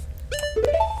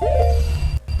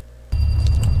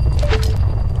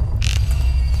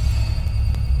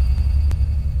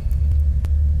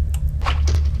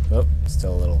 Oh,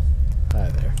 still a little high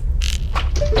there.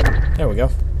 There we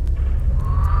go.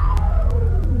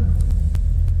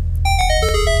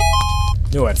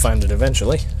 Knew I'd find it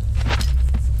eventually.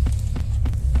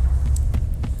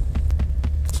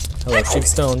 Hello, Sheikah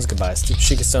Stones. Goodbye,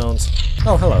 Sheikah Stones.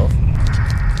 Oh, hello.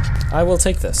 I will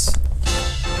take this.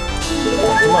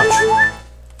 Thank you much.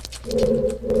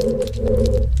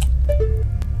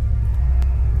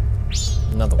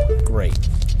 Another one. Great.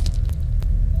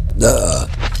 Duh.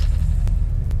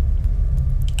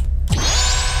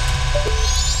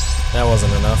 That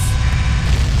wasn't enough.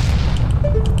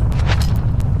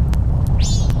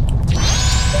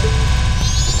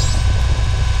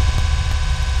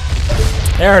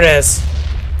 There it is.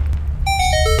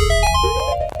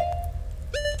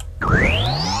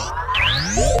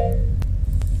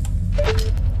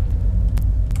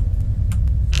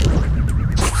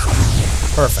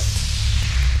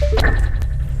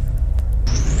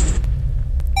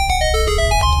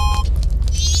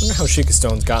 how Sheikah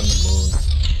Stone's gotten the moon.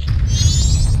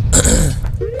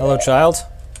 Hello, child.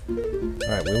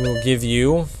 Alright, we will give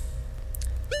you...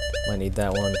 Might need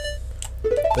that one.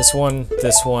 This one,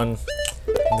 and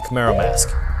the Chimera mask.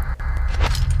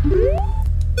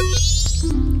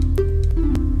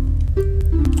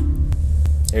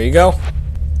 Here you go.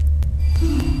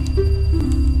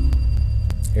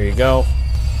 Here you go.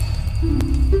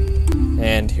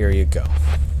 And here you go.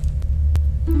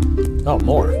 Oh,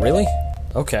 more. Really?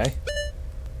 Okay.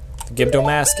 The Gibdo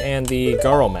mask and the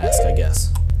Garo mask, I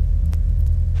guess.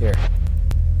 Here.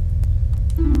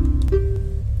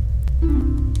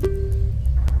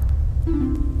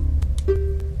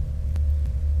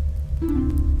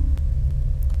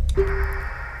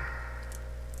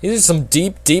 These are some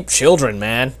deep, deep children,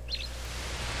 man.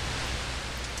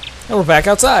 And we're back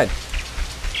outside.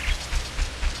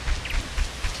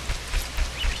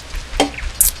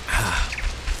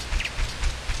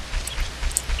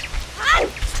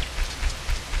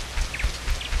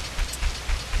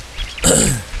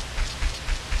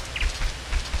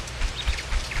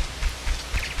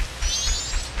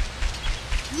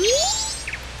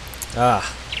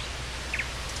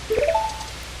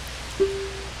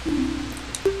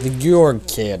 The Georg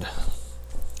kid.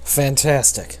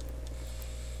 Fantastic.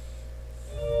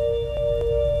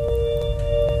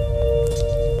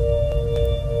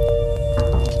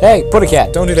 Hey, put a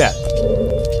cat. Don't do that.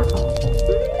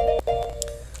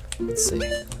 Let's see.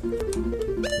 We'll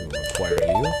require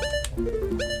you.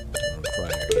 We'll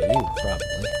require you,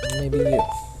 probably. Maybe you.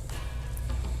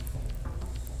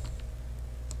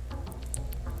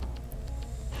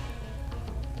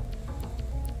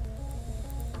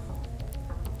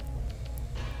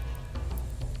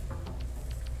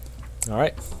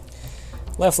 Alright.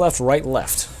 Left, left, right,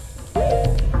 left.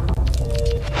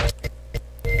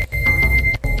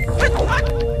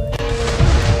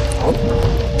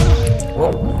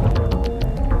 Whoa.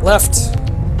 Left.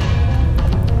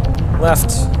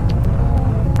 Left.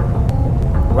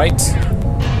 Right.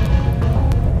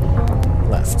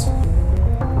 Left.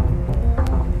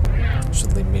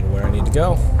 Should lead me to where I need to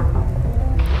go.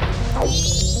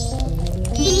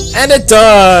 And it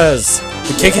does!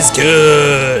 The kick is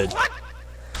good!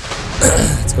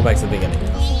 Let's go back to the beginning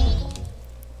now.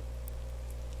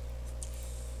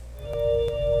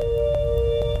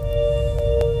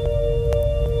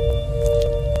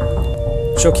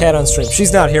 Show cat on stream.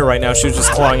 She's not here right now. She was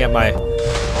just clawing at my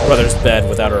brother's bed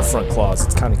without her front claws.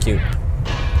 It's kind of cute.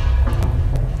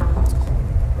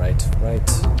 Right, right.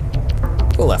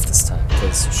 Go left this time,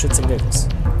 because shits and giggles.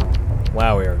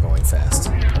 Wow, we are going fast.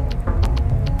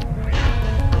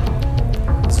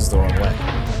 This is the wrong way.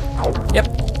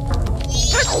 Yep.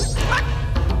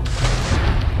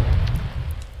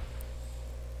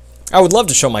 I would love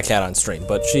to show my cat on stream,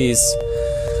 but she's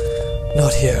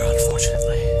not here,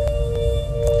 unfortunately.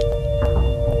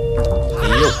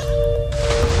 Yo.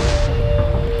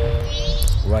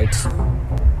 Right.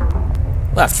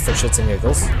 Left for shits and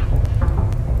giggles.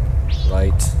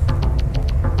 Right.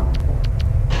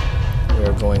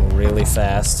 We're going really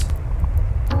fast.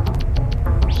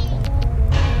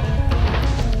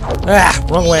 Ah!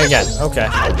 Wrong way again. Okay.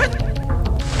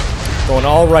 Going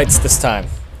all rights this time.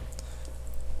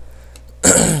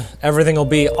 Everything will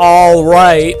be all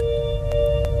right.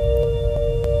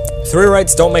 3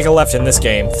 rights don't make a left in this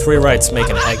game. 3 rights make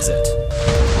an exit.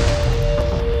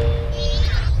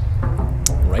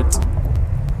 Right.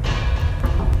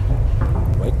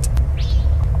 Right.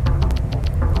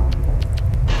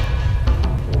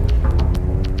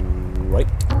 Right.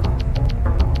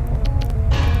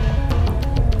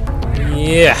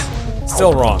 Yeah.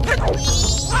 Still wrong.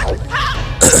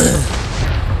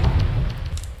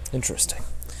 Interesting.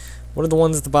 What do the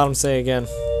ones at the bottom say again?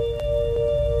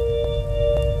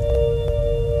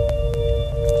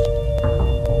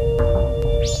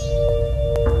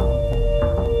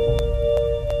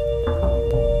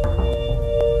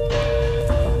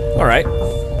 Alright.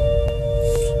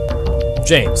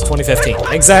 James, 2015.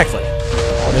 Exactly.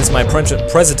 This is my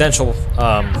presidential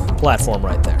platform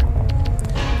right there.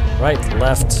 Right,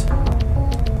 left.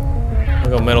 I'll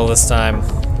go middle this time.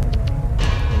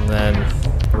 And then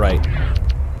right.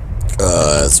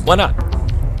 Why not?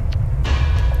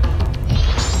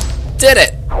 Did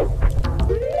it!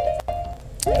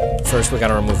 First, we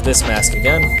gotta remove this mask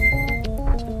again.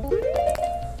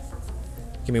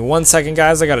 Give me 1 second,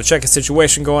 guys. I gotta check a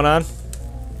situation going on.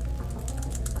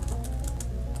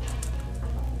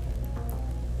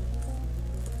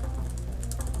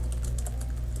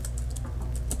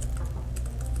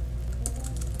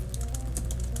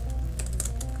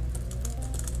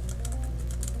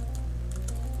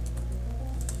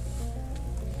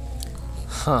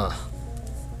 Huh.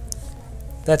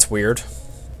 That's weird.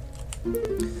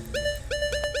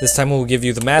 This time we'll give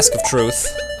you the Mask of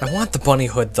Truth. I want the bunny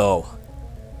hood, though.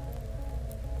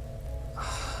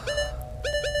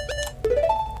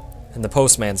 And the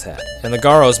postman's hat. And the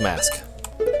Garo's mask.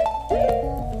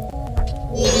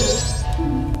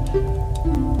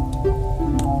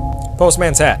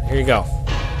 Postman's hat. Here you go.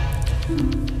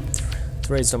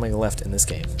 Raids don't make a left in this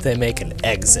game. They make an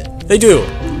exit. They do!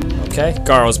 Okay,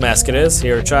 Garo's mask it is.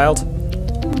 Here, child.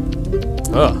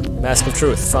 Ugh, Mask of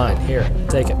Truth. Fine. Here,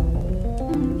 take it.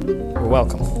 You're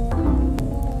welcome.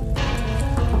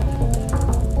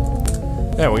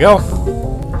 There we go.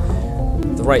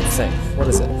 The right thing. What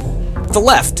is it? The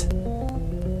left! Do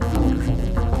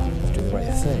the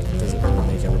right thing. Does it really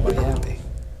make everybody happy?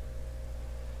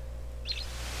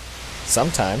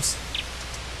 Sometimes.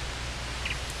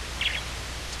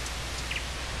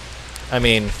 I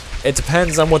mean, it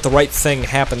depends on what the right thing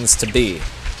happens to be.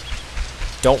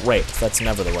 Don't rape. That's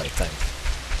never the right thing.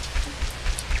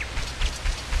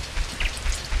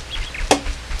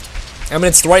 I mean,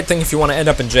 it's the right thing if you want to end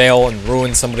up in jail and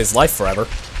ruin somebody's life forever.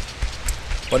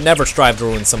 But never strive to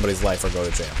ruin somebody's life or go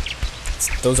to jail.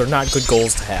 Those are not good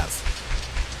goals to have.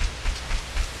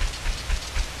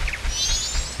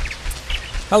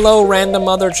 Hello, random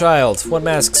other child. What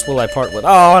masks will I part with?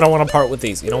 Oh, I don't want to part with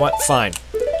these. You know what? Fine.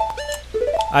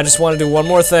 I just want to do one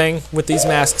more thing with these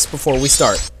masks before we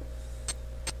start.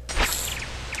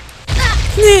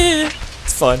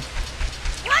 It's fun.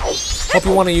 Hope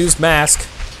you want to use mask.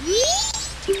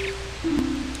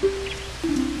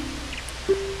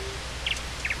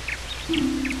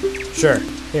 Sure.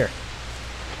 Here.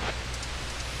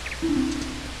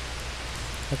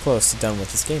 How close to done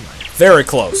with this game are you? Very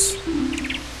close.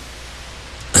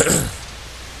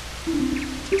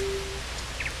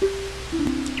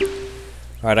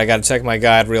 Alright, I gotta check my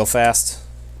guide real fast.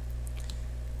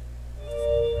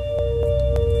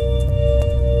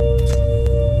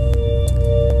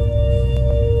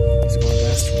 He's going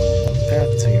faster along the path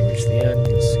until you reach the end.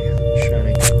 You'll see it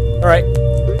shining. Alright.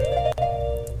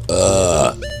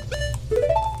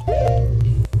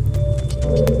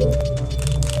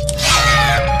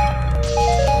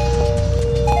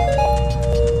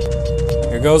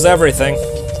 Here goes everything.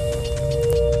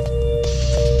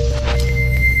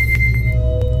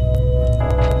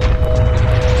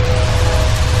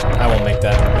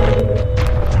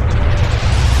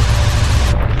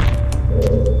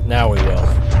 Now we will.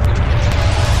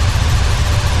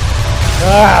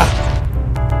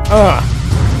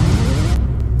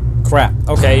 Crap.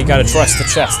 Okay, you gotta trust the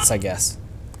chests, I guess.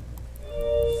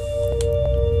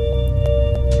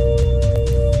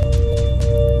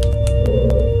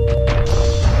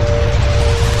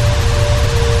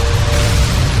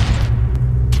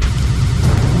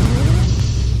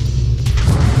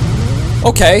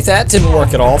 Okay, that didn't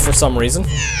work at all for some reason.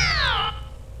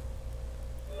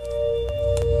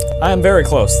 I am very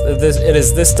close. It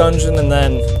is this dungeon, and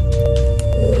then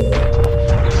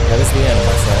that is the end,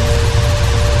 my friend.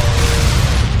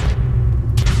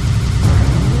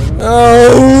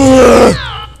 Oh!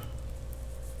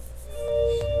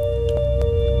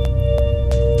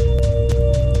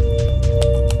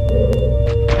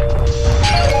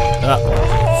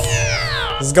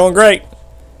 This is going great.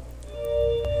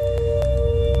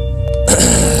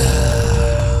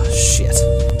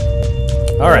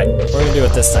 Alright, we're gonna do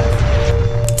it this time.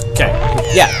 Okay,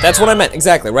 yeah, that's what I meant,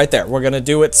 exactly, right there. We're gonna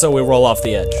do it so we roll off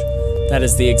the edge. That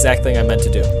is the exact thing I meant to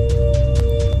do.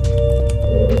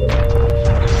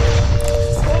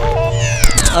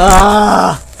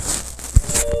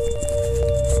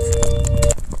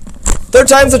 Third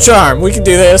time's a charm, we can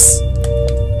do this.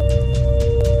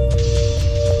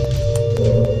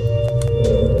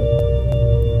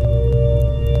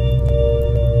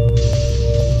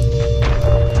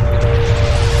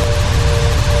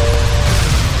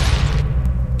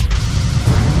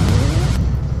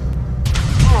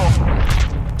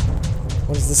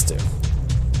 What does this do?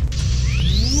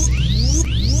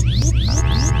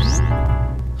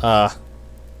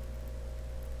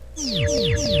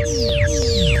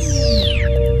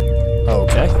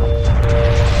 Okay.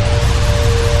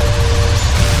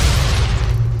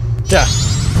 Duh.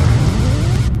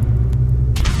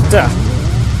 Duh.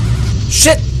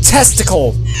 Shit!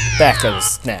 Testicle! Back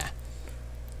goes. Nah.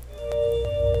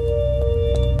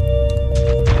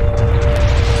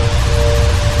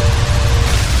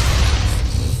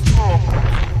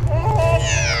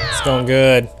 It's going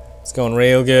good. It's going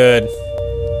real good.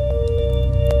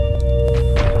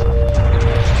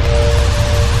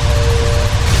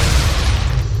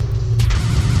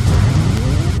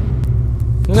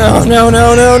 No, no,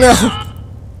 no, no, no!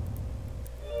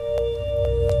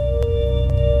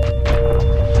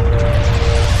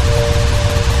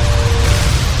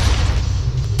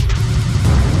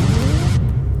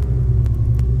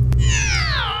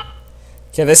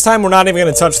 Okay, this time we're not even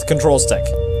gonna touch the control stick.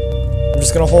 I'm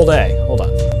just gonna hold A. Hold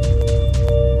on.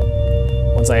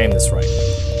 Once I aim this right.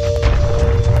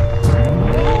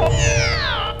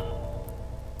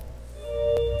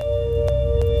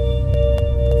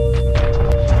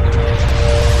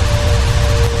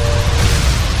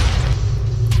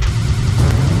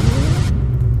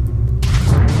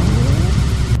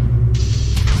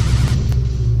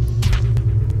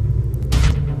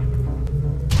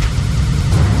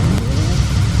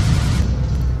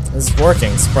 This is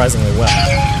working surprisingly well.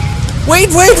 Wait!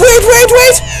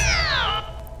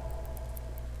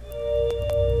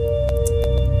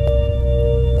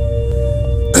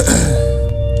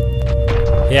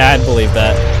 Yeah, I'd believe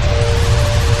that.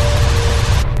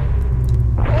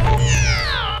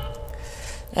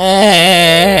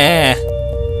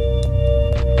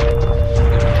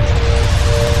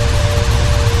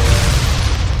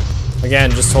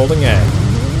 Again, just holding A.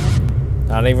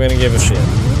 Not even gonna give a shit.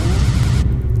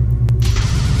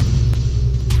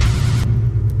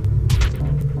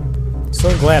 So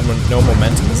glad when no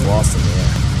momentum is lost in the air.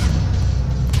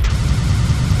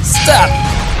 Stop!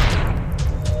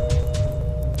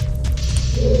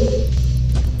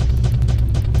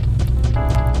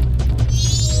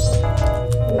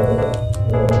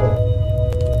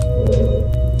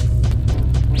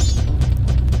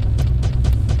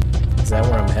 Is that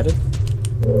where I'm headed?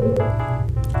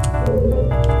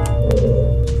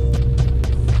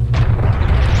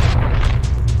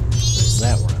 Is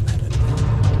that where I'm headed?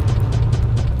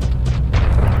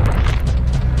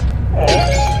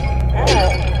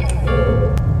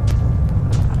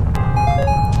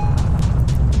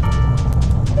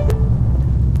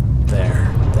 There.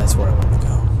 That's where I want to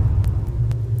go.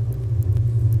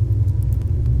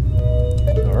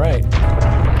 Alright.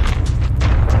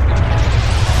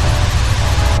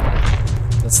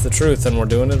 That's the truth, and we're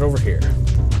doing it over here.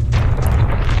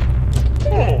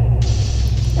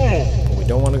 But we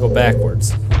don't want to go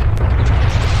backwards.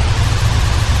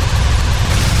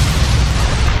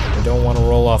 We don't want to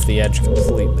roll off the edge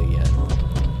completely yet.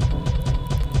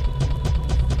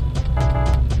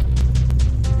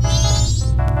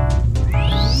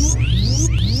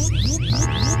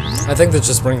 I think that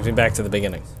just brings me back to the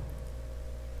beginning.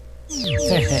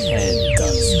 It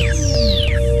does.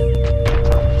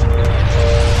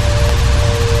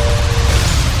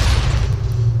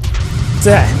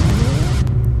 There.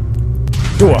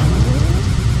 Door.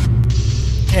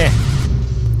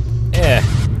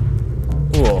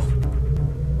 Ooh.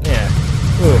 Yeah.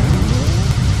 Ooh.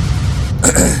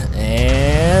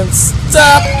 And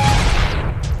stop!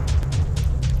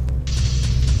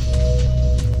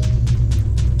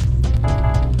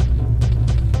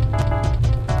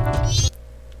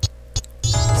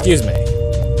 Excuse me.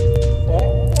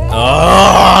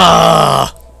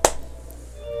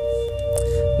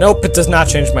 Nope, it does not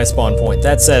change my spawn point.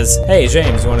 That says, hey,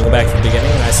 James, you want to go back to the beginning?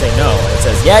 And I say no. And it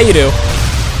says, yeah, you do.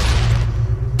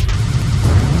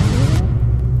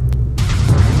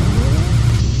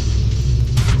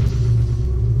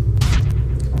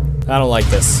 I don't like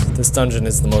this. This dungeon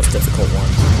is the most difficult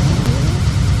one.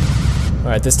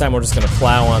 Alright, this time we're just going to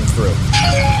plow on through.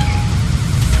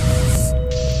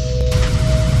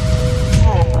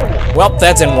 Well,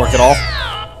 that didn't work at all.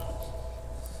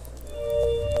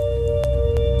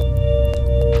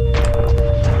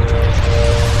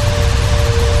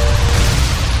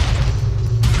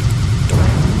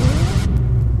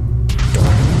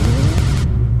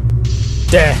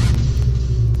 Duh.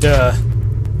 Duh.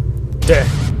 Duh.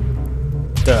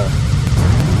 Duh.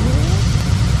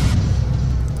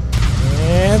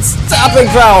 And stopping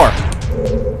power!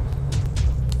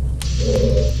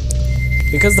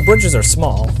 Because the bridges are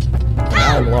small, and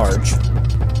I'm large,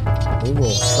 we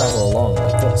will travel along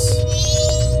like this.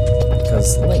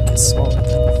 Because Link is smaller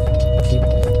than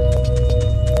people.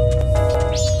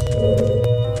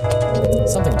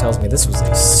 Something tells me this was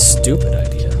a stupid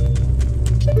idea.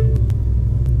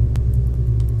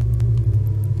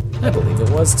 I believe it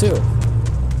was too.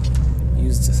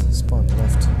 Used to spawn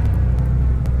left.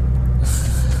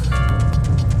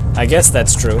 I guess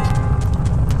that's true.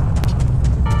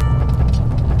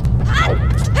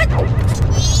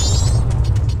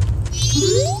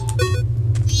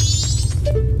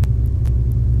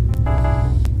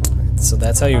 So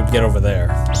that's how you get over there.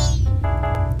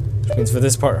 Which means for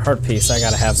this heart piece, I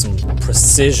gotta have some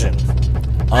precision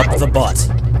up the butt.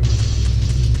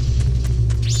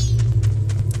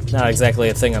 Not exactly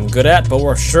a thing I'm good at, but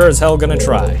we're sure as hell gonna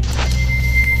try.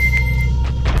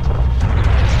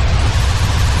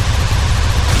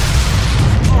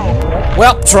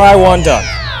 Well, try one, done.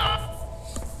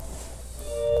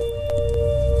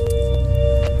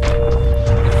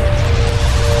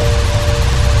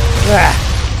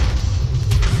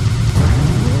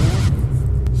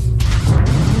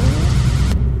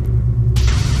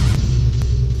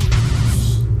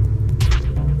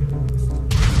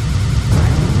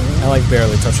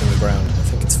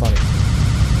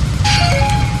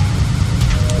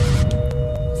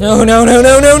 No, no, no,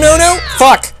 no, no, no, no!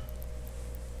 Fuck!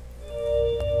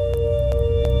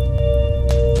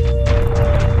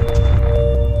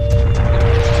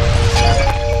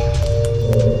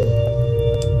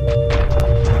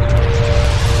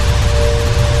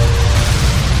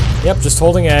 Yep, just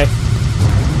holding A.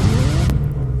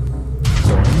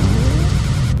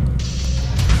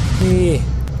 E.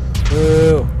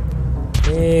 Woo.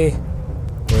 E.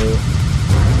 Woo.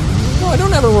 No, I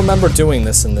don't ever remember doing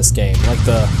this in this game, like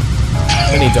the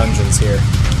mini dungeons here.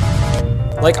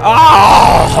 Like,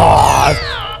 ah!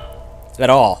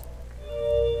 At all.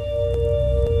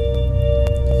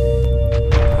 I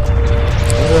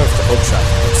wonder if the hook shot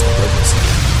hits the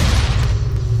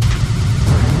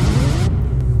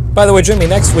bridges. By the way, Jimmy,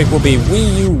 next week will be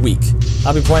Wii U week.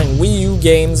 I'll be playing Wii U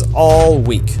games all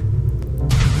week.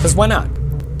 Because why not?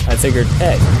 I figured,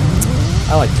 hey,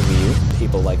 I like the Wii U.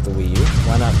 People like the Wii U.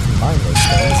 Why not combine those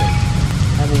things and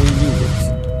have a Wii U week?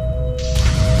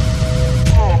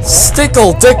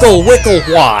 Stickle, dickle, wickle,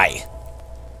 why?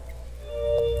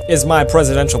 Is my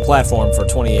presidential platform for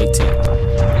 2018.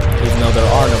 Even though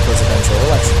there are no presidential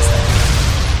elections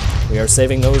then. We are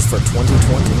saving those for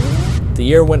 2020. The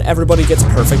year when everybody gets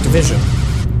perfect vision.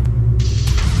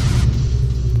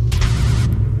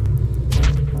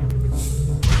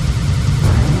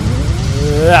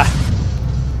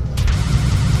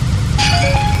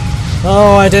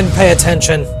 Oh, I didn't pay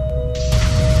attention.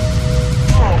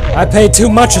 I paid too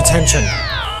much attention.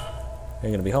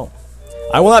 You're gonna be home.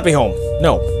 I will not be home.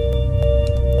 No.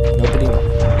 Nobody knows.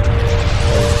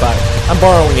 I'm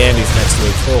borrowing Andy's next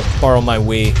week. He'll borrow my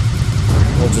Wii.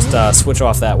 We'll just switch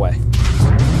off that way.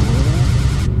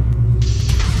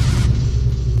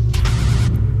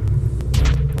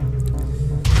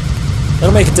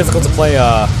 That'll make it difficult to play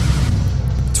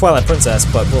Twilight Princess,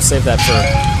 but we'll save that for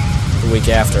the week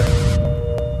after.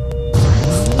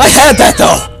 I had that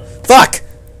though! Fuck!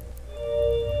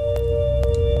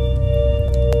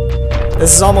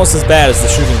 This is almost as bad as the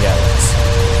shooting galleries.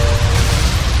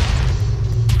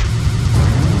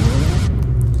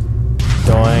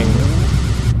 Doing.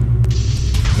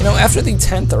 You know, after the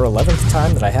 10th or 11th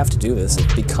time that I have to do this,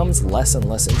 it becomes less and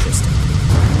less interesting.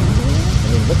 I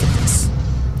mean, look at this.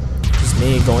 Just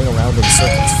me going around in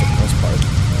circles for the most part.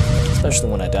 Especially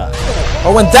when I die.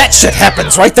 Or when that shit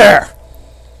happens right there!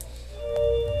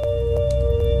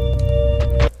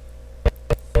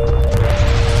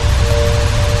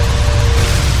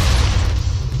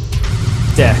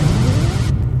 Duh.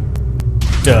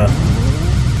 Duh.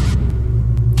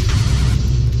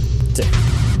 Duh.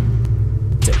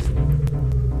 Duh.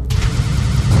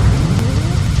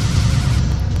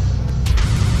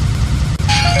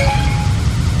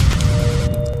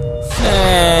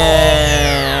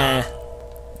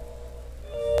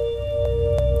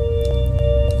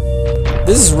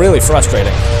 This is really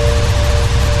frustrating.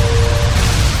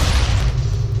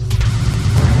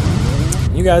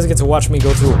 You guys get to watch me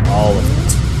go through all of it.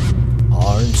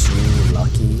 Aren't you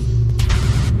lucky?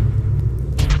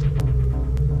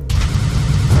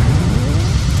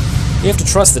 You have to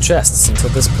trust the chests until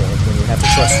this point when you have to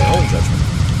trust your own judgment.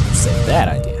 Just say bad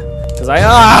idea. Because I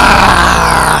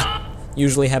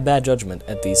usually have bad judgment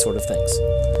at these sort of things.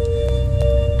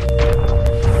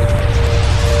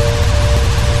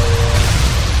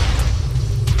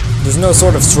 There's no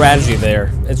sort of strategy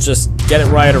there. It's just get it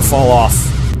right or fall off.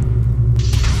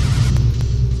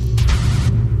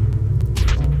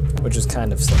 Which is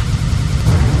kind of sad.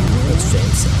 What's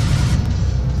James say?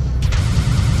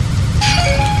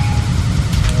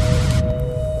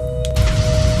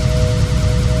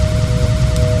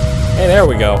 Hey, there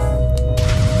we go.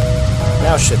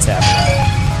 Now shit's happening.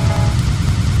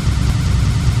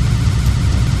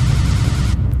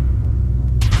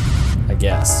 I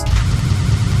guess.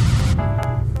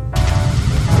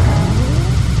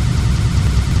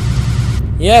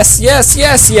 Yes, yes,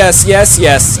 yes, yes, yes,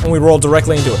 yes. And we rolled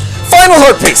directly into it. Final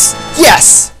heart piece!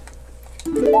 Yes!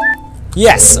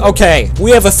 Yes, okay.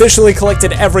 We have officially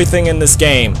collected everything in this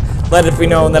game. Let it be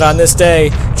known that on this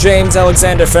day, James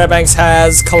Alexander Fairbanks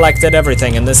has collected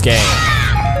everything in this game.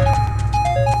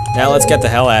 Now let's get the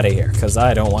hell out of here, because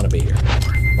I don't want to be here.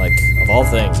 Like, of all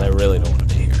things, I really don't want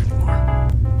to be here anymore.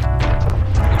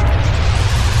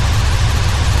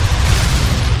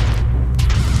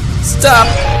 Stop!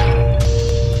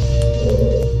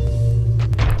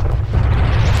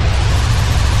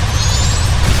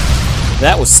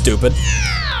 That was stupid.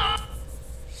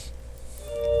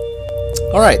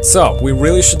 Alright, so, we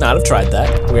really should not have tried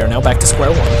that. We are now back to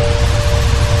square one.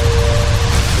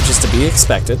 Which is to be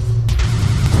expected.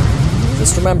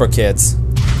 Just remember, kids.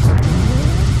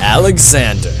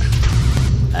 Alexander.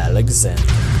 Alexander.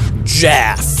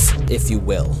 Jaff, if you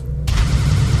will.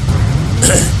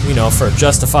 You know, for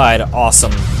justified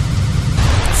awesome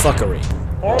fuckery,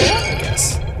 I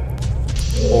guess.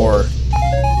 Or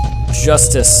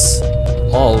justice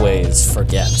always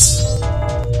forgets.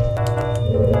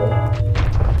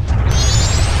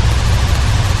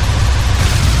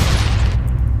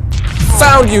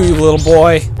 Found you, you little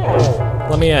boy.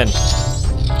 Let me in.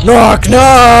 Knock,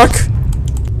 knock!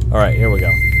 Alright, here we go.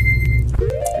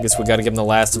 I guess we gotta give him the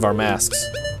last of our masks.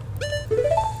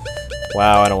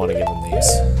 Wow, I don't want to give him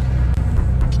these.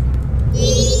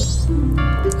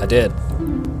 I did.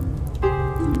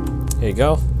 Here you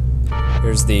go.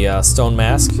 Here's the stone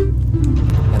mask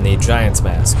and the giant's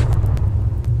mask.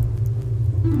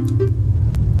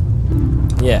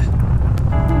 Yeah.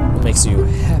 What makes you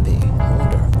happy? I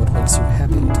wonder, what makes you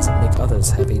happy? Does it make others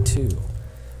happy too?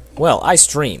 Well, I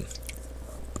stream.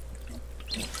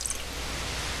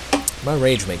 My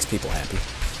rage makes people happy.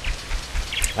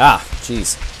 Ah,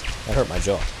 jeez. That hurt my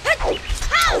jaw.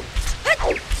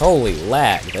 Holy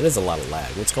lag. That is a lot of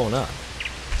lag. What's going on?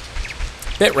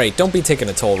 Bitrate, don't be taking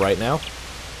a toll right now.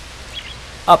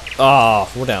 Up.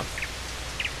 Oh, we're down.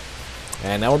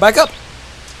 And now we're back up.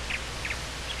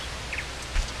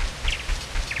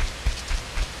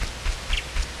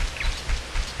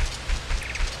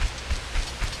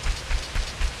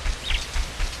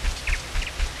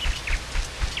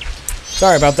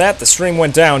 Sorry about that. The stream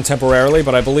went down temporarily,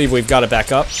 but I believe we've got it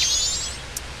back up.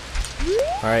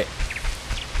 Alright.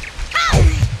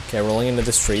 Okay, rolling into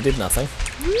this tree did nothing.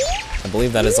 I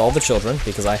believe that is all the children,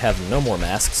 because I have no more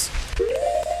masks.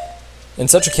 In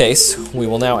such a case, we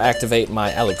will now activate my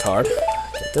Alucard.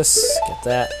 Get this, get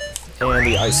that, and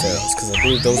the ice arrows, because I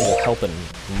believe those will help in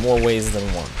more ways than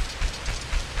one.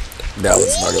 Now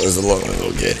let's not go as long as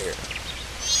we'll get here.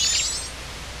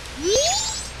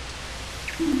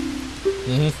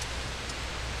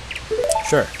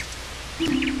 Sure.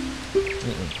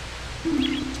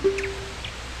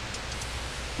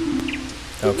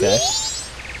 Okay.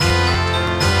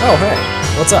 Oh, hey.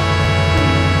 What's up?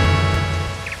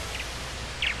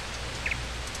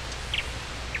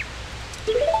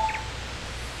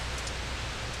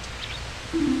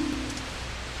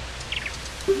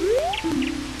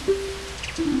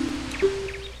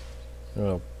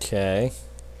 Okay.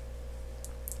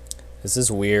 This is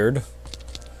weird.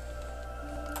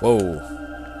 Whoa.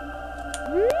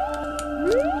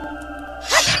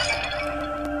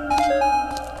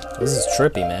 This is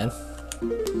trippy, man.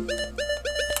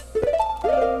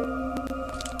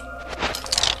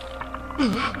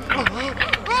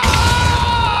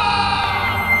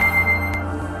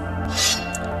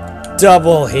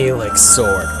 Double helix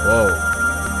sword. Whoa.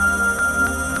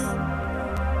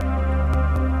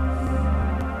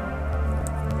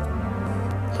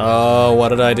 Oh, what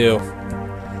did I do?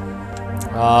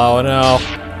 Oh no.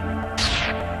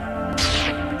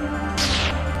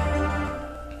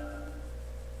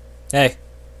 Hey.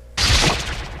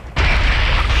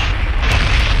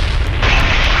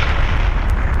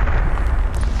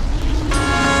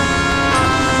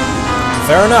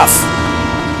 Fair enough.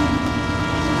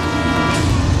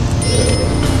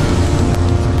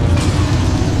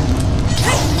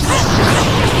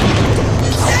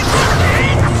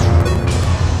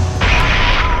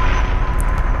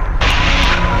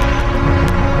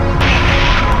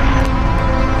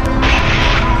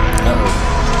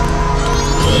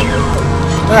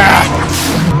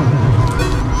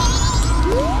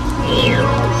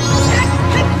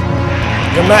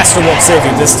 Your master won't save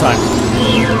you this time.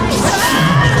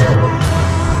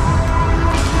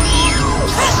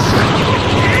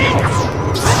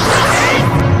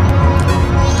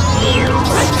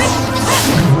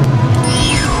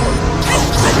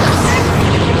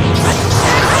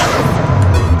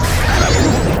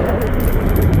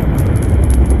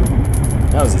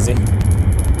 That was easy.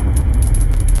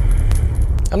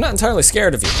 I'm not entirely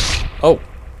scared of you. Oh.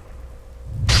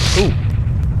 Ooh.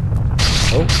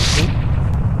 Oh. Ooh.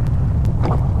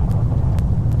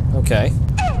 Okay.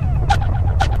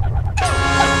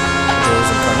 There's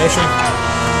incarnation.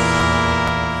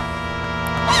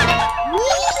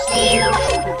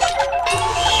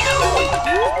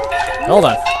 Hold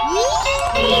on.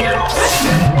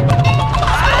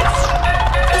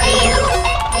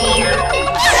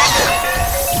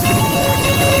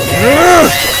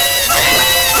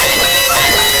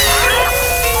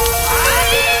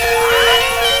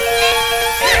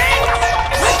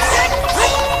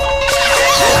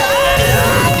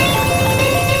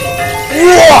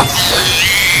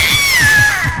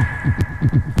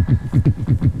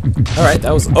 Alright,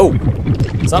 that was... Oh!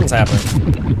 Something's happening.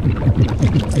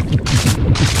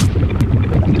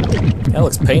 That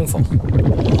looks painful.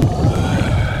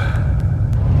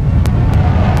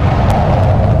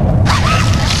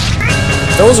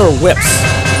 Those are whips.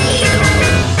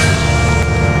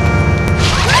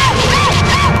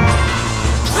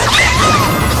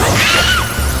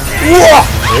 Whoa!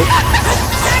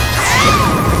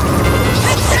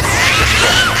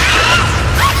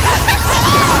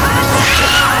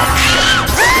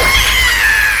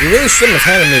 You really shouldn't have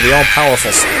handed me the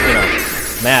all-powerful, you know,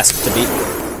 mask to beat.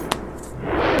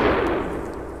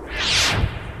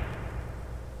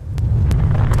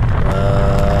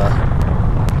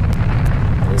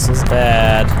 This is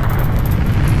bad.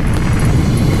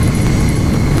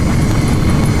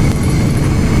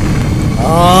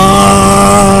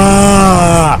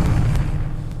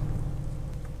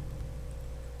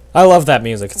 I love that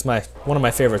music. It's one of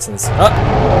my favorites in this.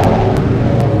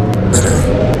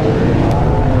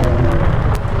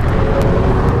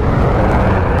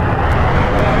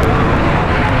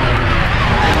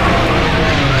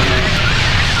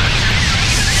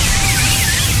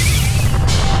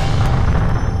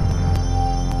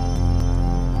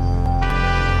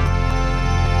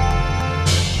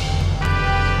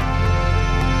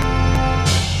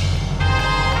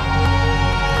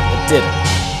 Did it.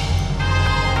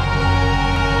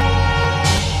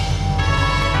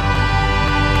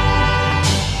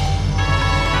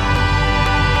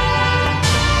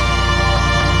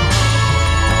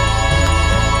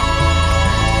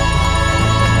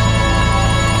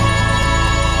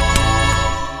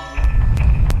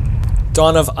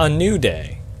 Dawn of a new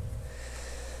day.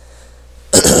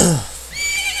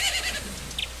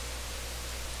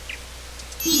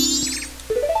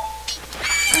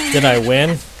 Did I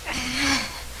win?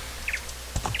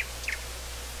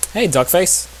 Hey,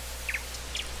 Duckface.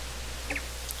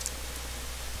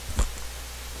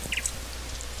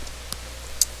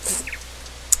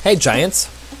 Hey, Giants.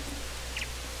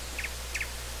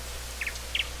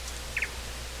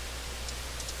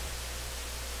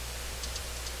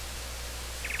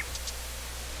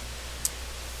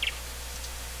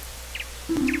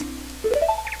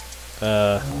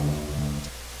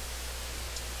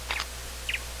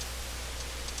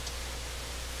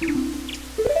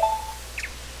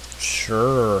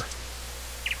 Sure.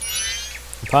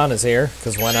 Pond is here,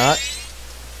 because why not?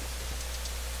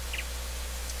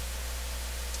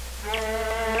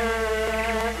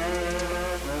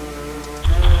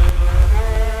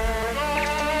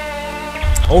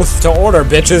 Oath to order,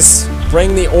 bitches.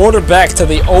 Bring the order back to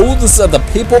the oaths of the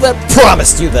people that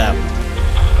promised you them.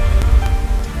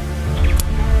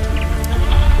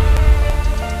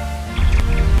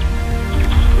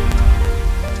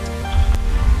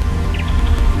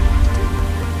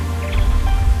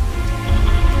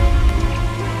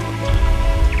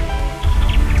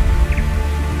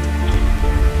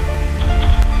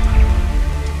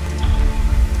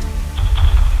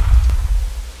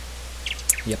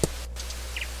 Yep.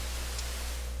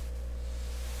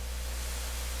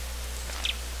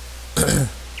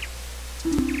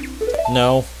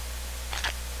 No.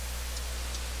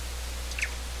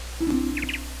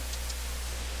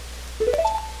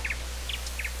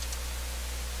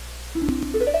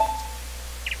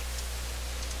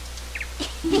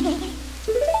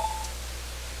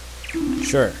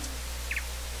 Sure.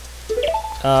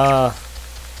 Well,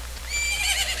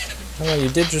 you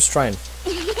did just try and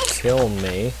kill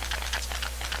me.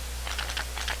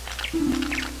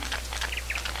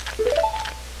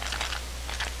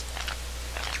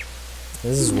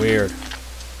 This is weird.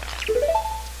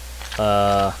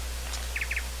 Oh,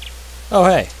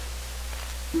 hey.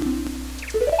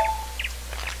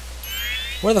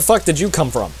 Where the fuck did you come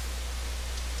from?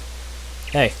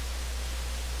 Hey.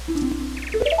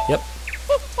 Yep.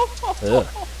 Ugh.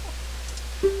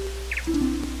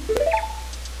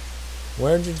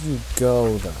 Where did you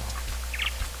go, though?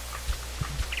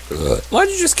 Why'd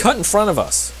you just cut in front of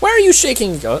us? Why are you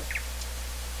shaking?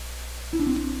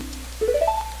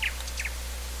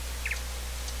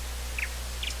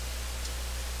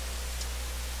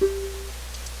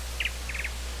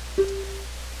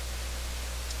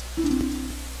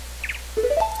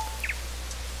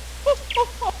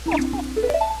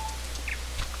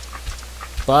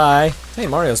 Bye. Hey,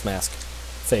 Mario's mask.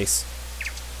 Face.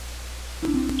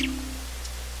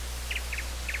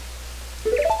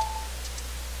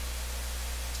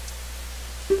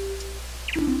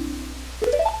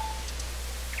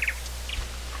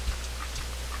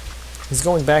 He's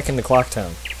going back into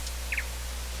Clocktown.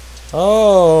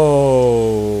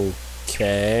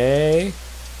 Okay.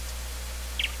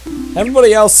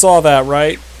 Everybody else saw that,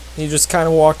 right? He just kind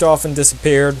of walked off and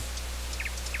disappeared.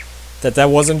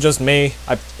 That wasn't just me.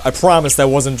 I promise that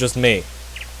wasn't just me.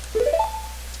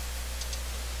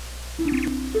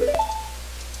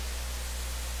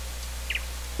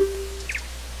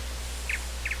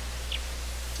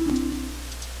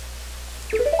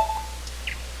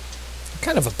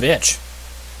 Kind of a bitch.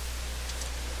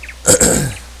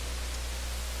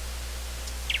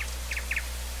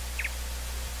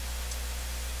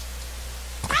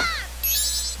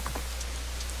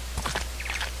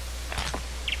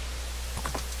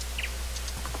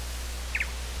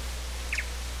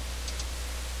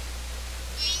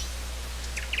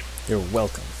 You're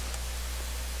welcome.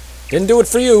 Didn't do it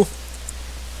for you.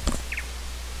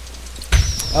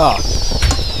 Oh.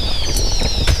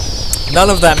 None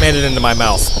of that made it into my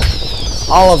mouth.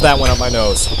 All of that went up my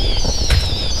nose.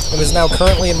 It is now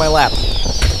currently in my lap.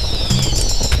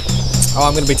 Oh,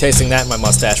 I'm going to be tasting that in my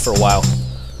mustache for a while.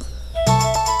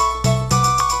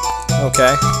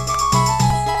 Okay.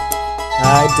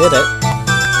 I did it.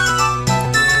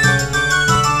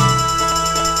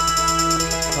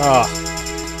 Oh.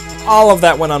 All of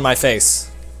that went on my face.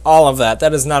 All of that.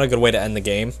 That is not a good way to end the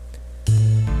game.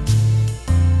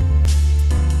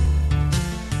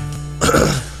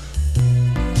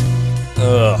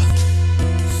 Ugh.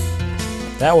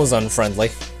 That was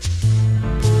unfriendly.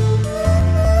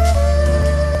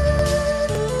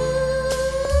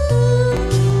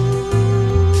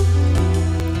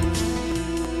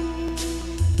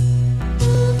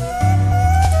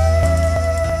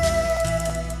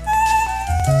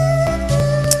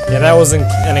 Yeah, that was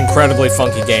an incredibly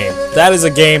funky game. That is a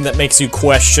game that makes you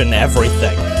question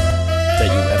everything that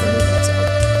you ever knew about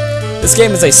Zelda. This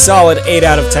game is a solid 8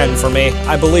 out of 10 for me.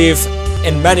 I believe,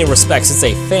 in many respects, it's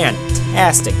a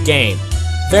fantastic game.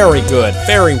 Very good,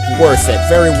 very worth it,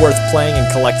 very worth playing and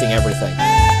collecting everything.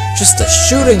 Just the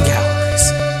shooting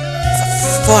galleries. The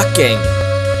fucking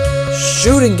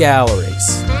shooting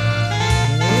galleries.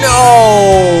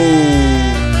 No!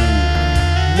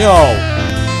 No!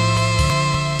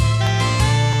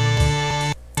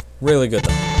 Really good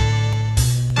though.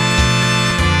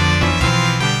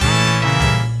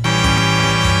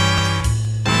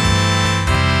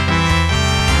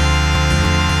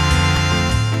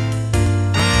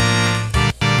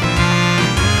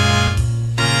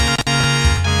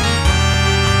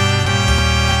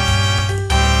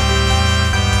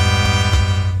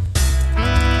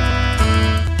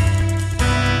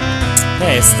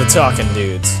 Hey, it's the talking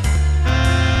dudes.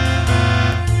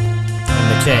 And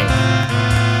the king.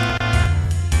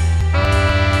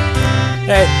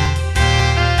 Hey.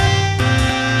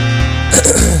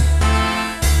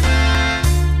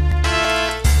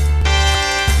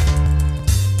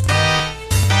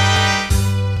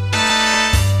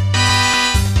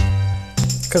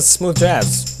 Cause smooth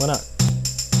jazz. Why not?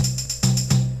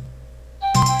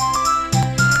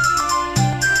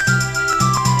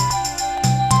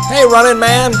 Hey, running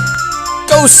man!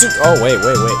 Go suit. Oh wait.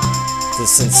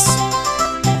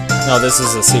 This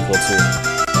is a sequel to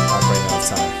Ocarina of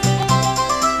Time.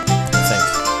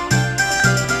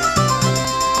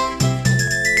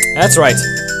 That's right.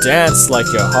 Dance like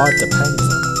your heart depends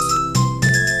on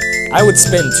it. I would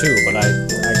spin too, but I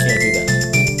can't do that.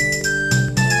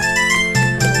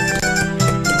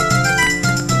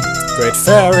 Great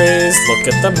fairies, look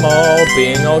at them all,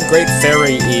 being all great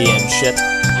fairy-y and shit.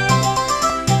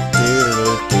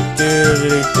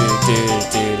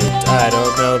 I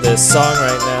don't know this song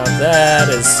right now. That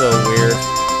is so weird.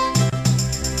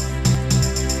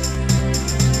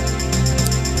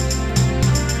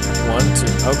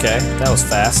 Okay, that was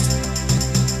fast.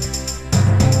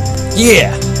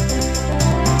 Yeah!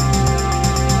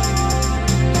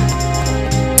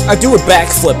 I do a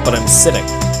backflip, but I'm sitting.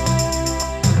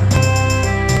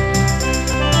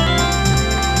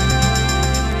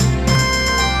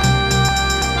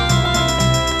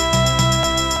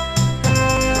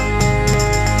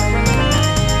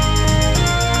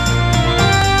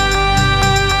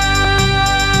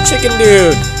 Chicken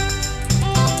dude!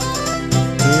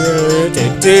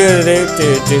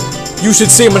 You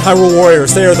should see them in Hyrule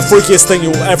Warriors. They are the freakiest thing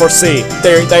you will ever see.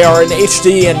 They are in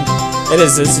HD, and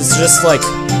it's just like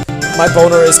my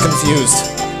boner is confused.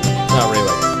 Not really.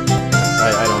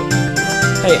 I don't.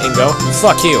 Hey, Ingo,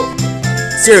 fuck you.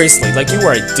 Seriously, like you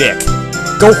are a dick.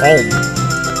 Go home.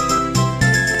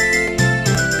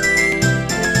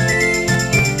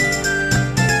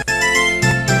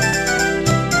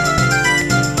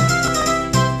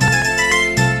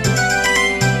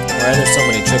 Why are there so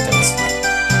many chickens?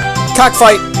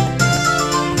 Cockfight!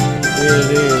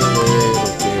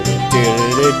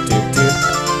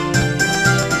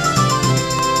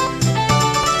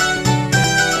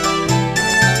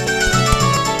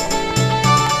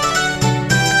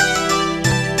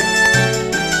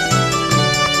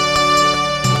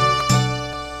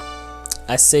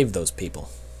 I saved those people.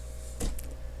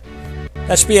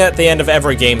 That should be at the end of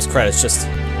every game's credits, just,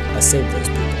 I saved those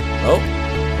people. Oh,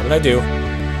 what did I do?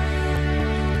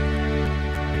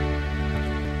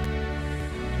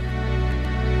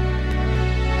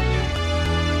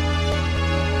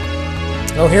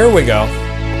 Oh, here we go.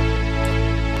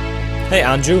 Hey,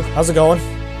 Anju, how's it going?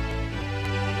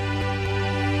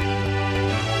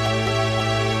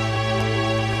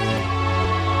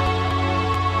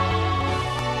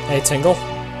 Hey, Tingle. Okay.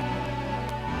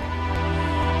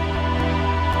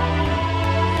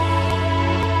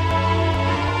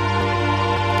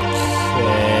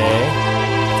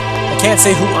 I can't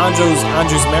say who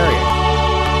Anju's marrying.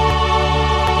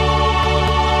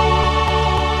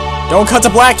 Don't cut to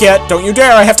black yet. Don't you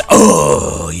dare. I have to.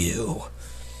 Oh, you.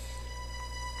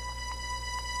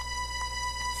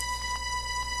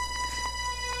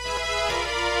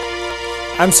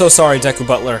 I'm so sorry, Deku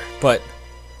Butler, but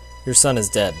your son is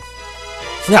dead.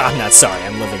 No, I'm not sorry.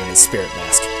 I'm living in the spirit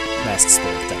mask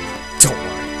spirit thing. Don't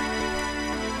worry.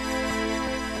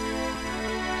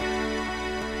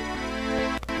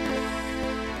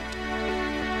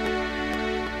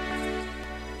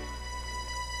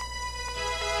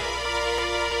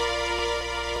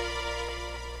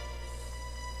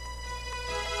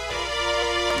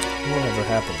 Whatever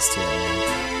happens to you.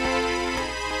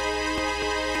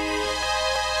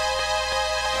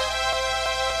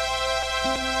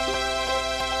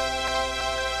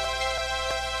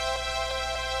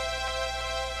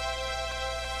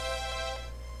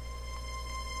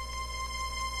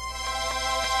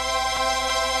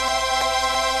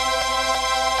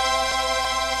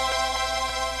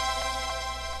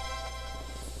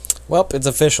 Well, it's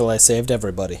official. I saved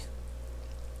everybody.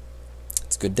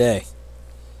 It's a good day.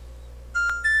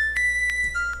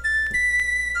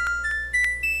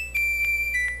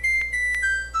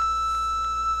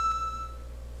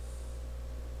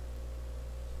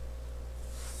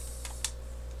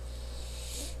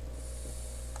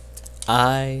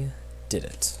 I did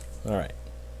it. Alright.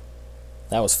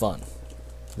 That was fun.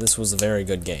 This was a very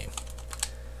good game.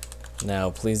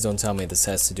 Now, please don't tell me this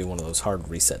has to do one of those hard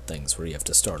reset things where you have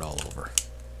to start all over.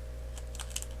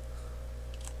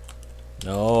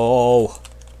 No.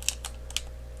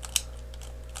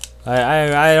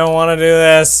 I don't want to do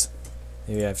this.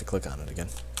 Maybe I have to click on it again.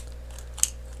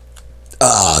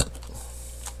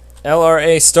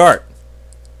 LRA start.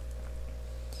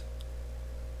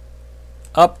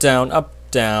 Up, down.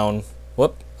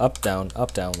 Whoop. Up, down,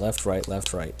 left,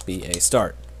 right, BA,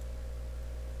 start.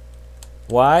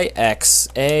 Y, X,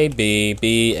 A, B,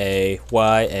 B, A,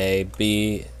 Y, A,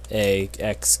 B, A,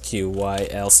 X, Q, Y,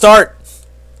 L, start!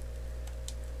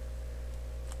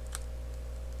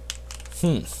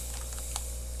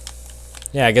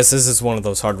 Yeah, I guess this is one of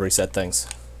those hard reset things.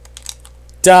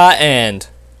 And.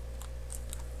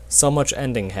 So much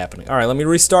ending happening. Alright, let me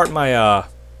restart my,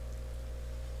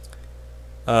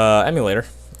 emulator.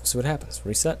 See what happens.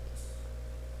 Reset.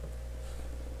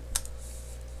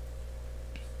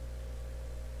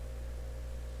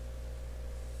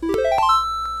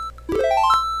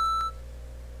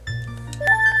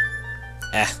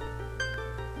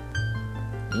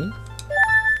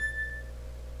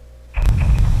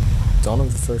 Dawn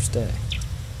of the first day.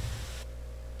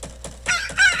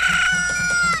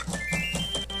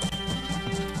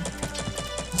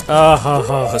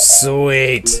 Oh,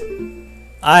 sweet.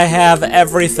 I have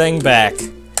everything back.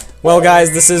 Well,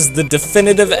 guys, this is the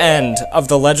definitive end of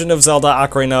The Legend of Zelda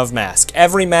Ocarina of Mask.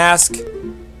 Every mask,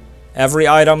 every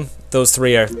item, those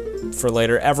three are for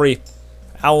later, every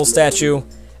owl statue,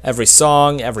 every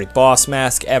song, every boss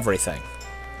mask, everything.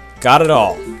 Got it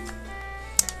all.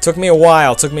 Took me a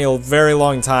while, took me a very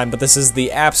long time, but this is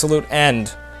the absolute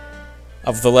end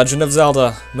of The Legend of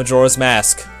Zelda Majora's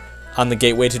Mask on the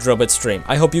Gateway to Drobit stream.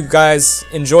 I hope you guys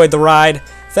enjoyed the ride.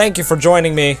 Thank you for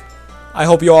joining me. I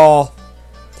hope you all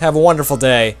have a wonderful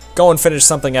day. Go and finish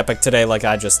something epic today like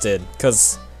I just did,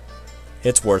 because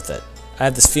it's worth it. I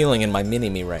have this feeling in my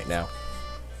mini-me right now.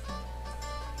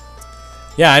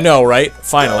 Yeah, I know, right?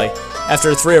 Finally.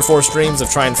 After 3 or 4 streams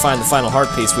of trying to find the final heart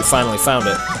piece, we finally found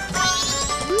it.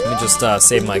 Let me just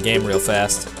save my game real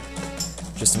fast,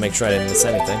 just to make sure I didn't miss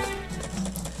anything.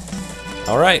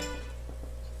 Alright.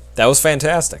 That was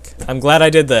fantastic. I'm glad I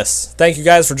did this. Thank you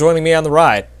guys for joining me on the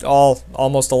ride.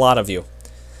 Almost a lot of you.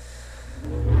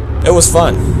 It was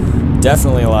fun.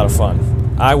 Definitely a lot of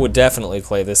fun. I would definitely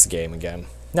play this game again.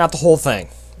 Not the whole thing.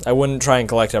 I wouldn't try and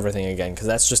collect everything again, because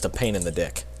that's just a pain in the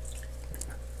dick.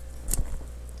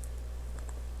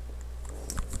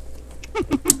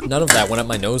 None of that went up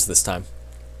my nose this time.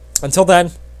 Until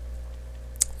then,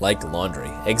 like laundry.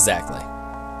 Exactly.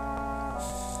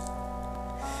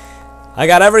 I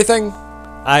got everything.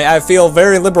 I feel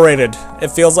very liberated.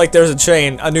 It feels like there's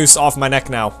a noose off my neck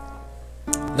now.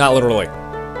 Not literally.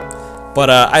 But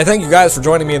I thank you guys for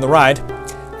joining me in the ride.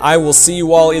 I will see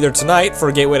you all either tonight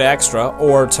for Gateway to Extra,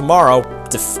 or tomorrow,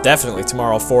 definitely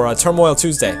tomorrow, for Turmoil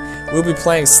Tuesday. We'll be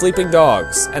playing Sleeping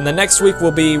Dogs, and the next week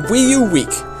will be Wii U week.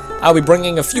 I'll be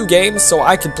bringing a few games so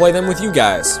I can play them with you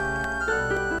guys.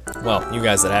 Well, you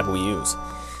guys that have Wii U's.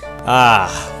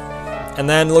 And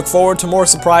then look forward to more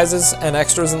surprises and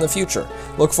extras in the future.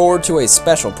 Look forward to a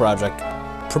special project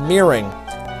premiering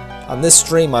on this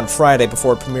stream on Friday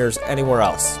before it premieres anywhere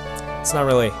else. It's not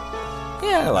really...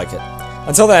 yeah, I like it.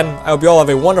 Until then, I hope you all have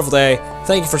a wonderful day.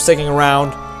 Thank you for sticking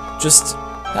around. Just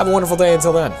have a wonderful day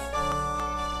until then.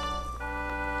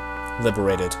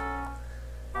 Liberated.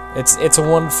 It's a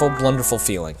wonderful, wonderful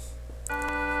feeling.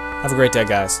 Have a great day,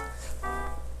 guys.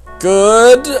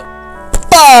 Goodbye!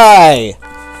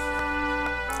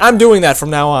 I'm doing that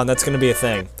from now on. That's going to be a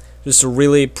thing. Just a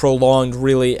really prolonged,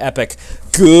 really epic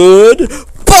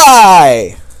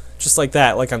goodbye! Just like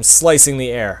that, like I'm slicing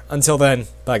the air. Until then,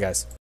 bye, guys.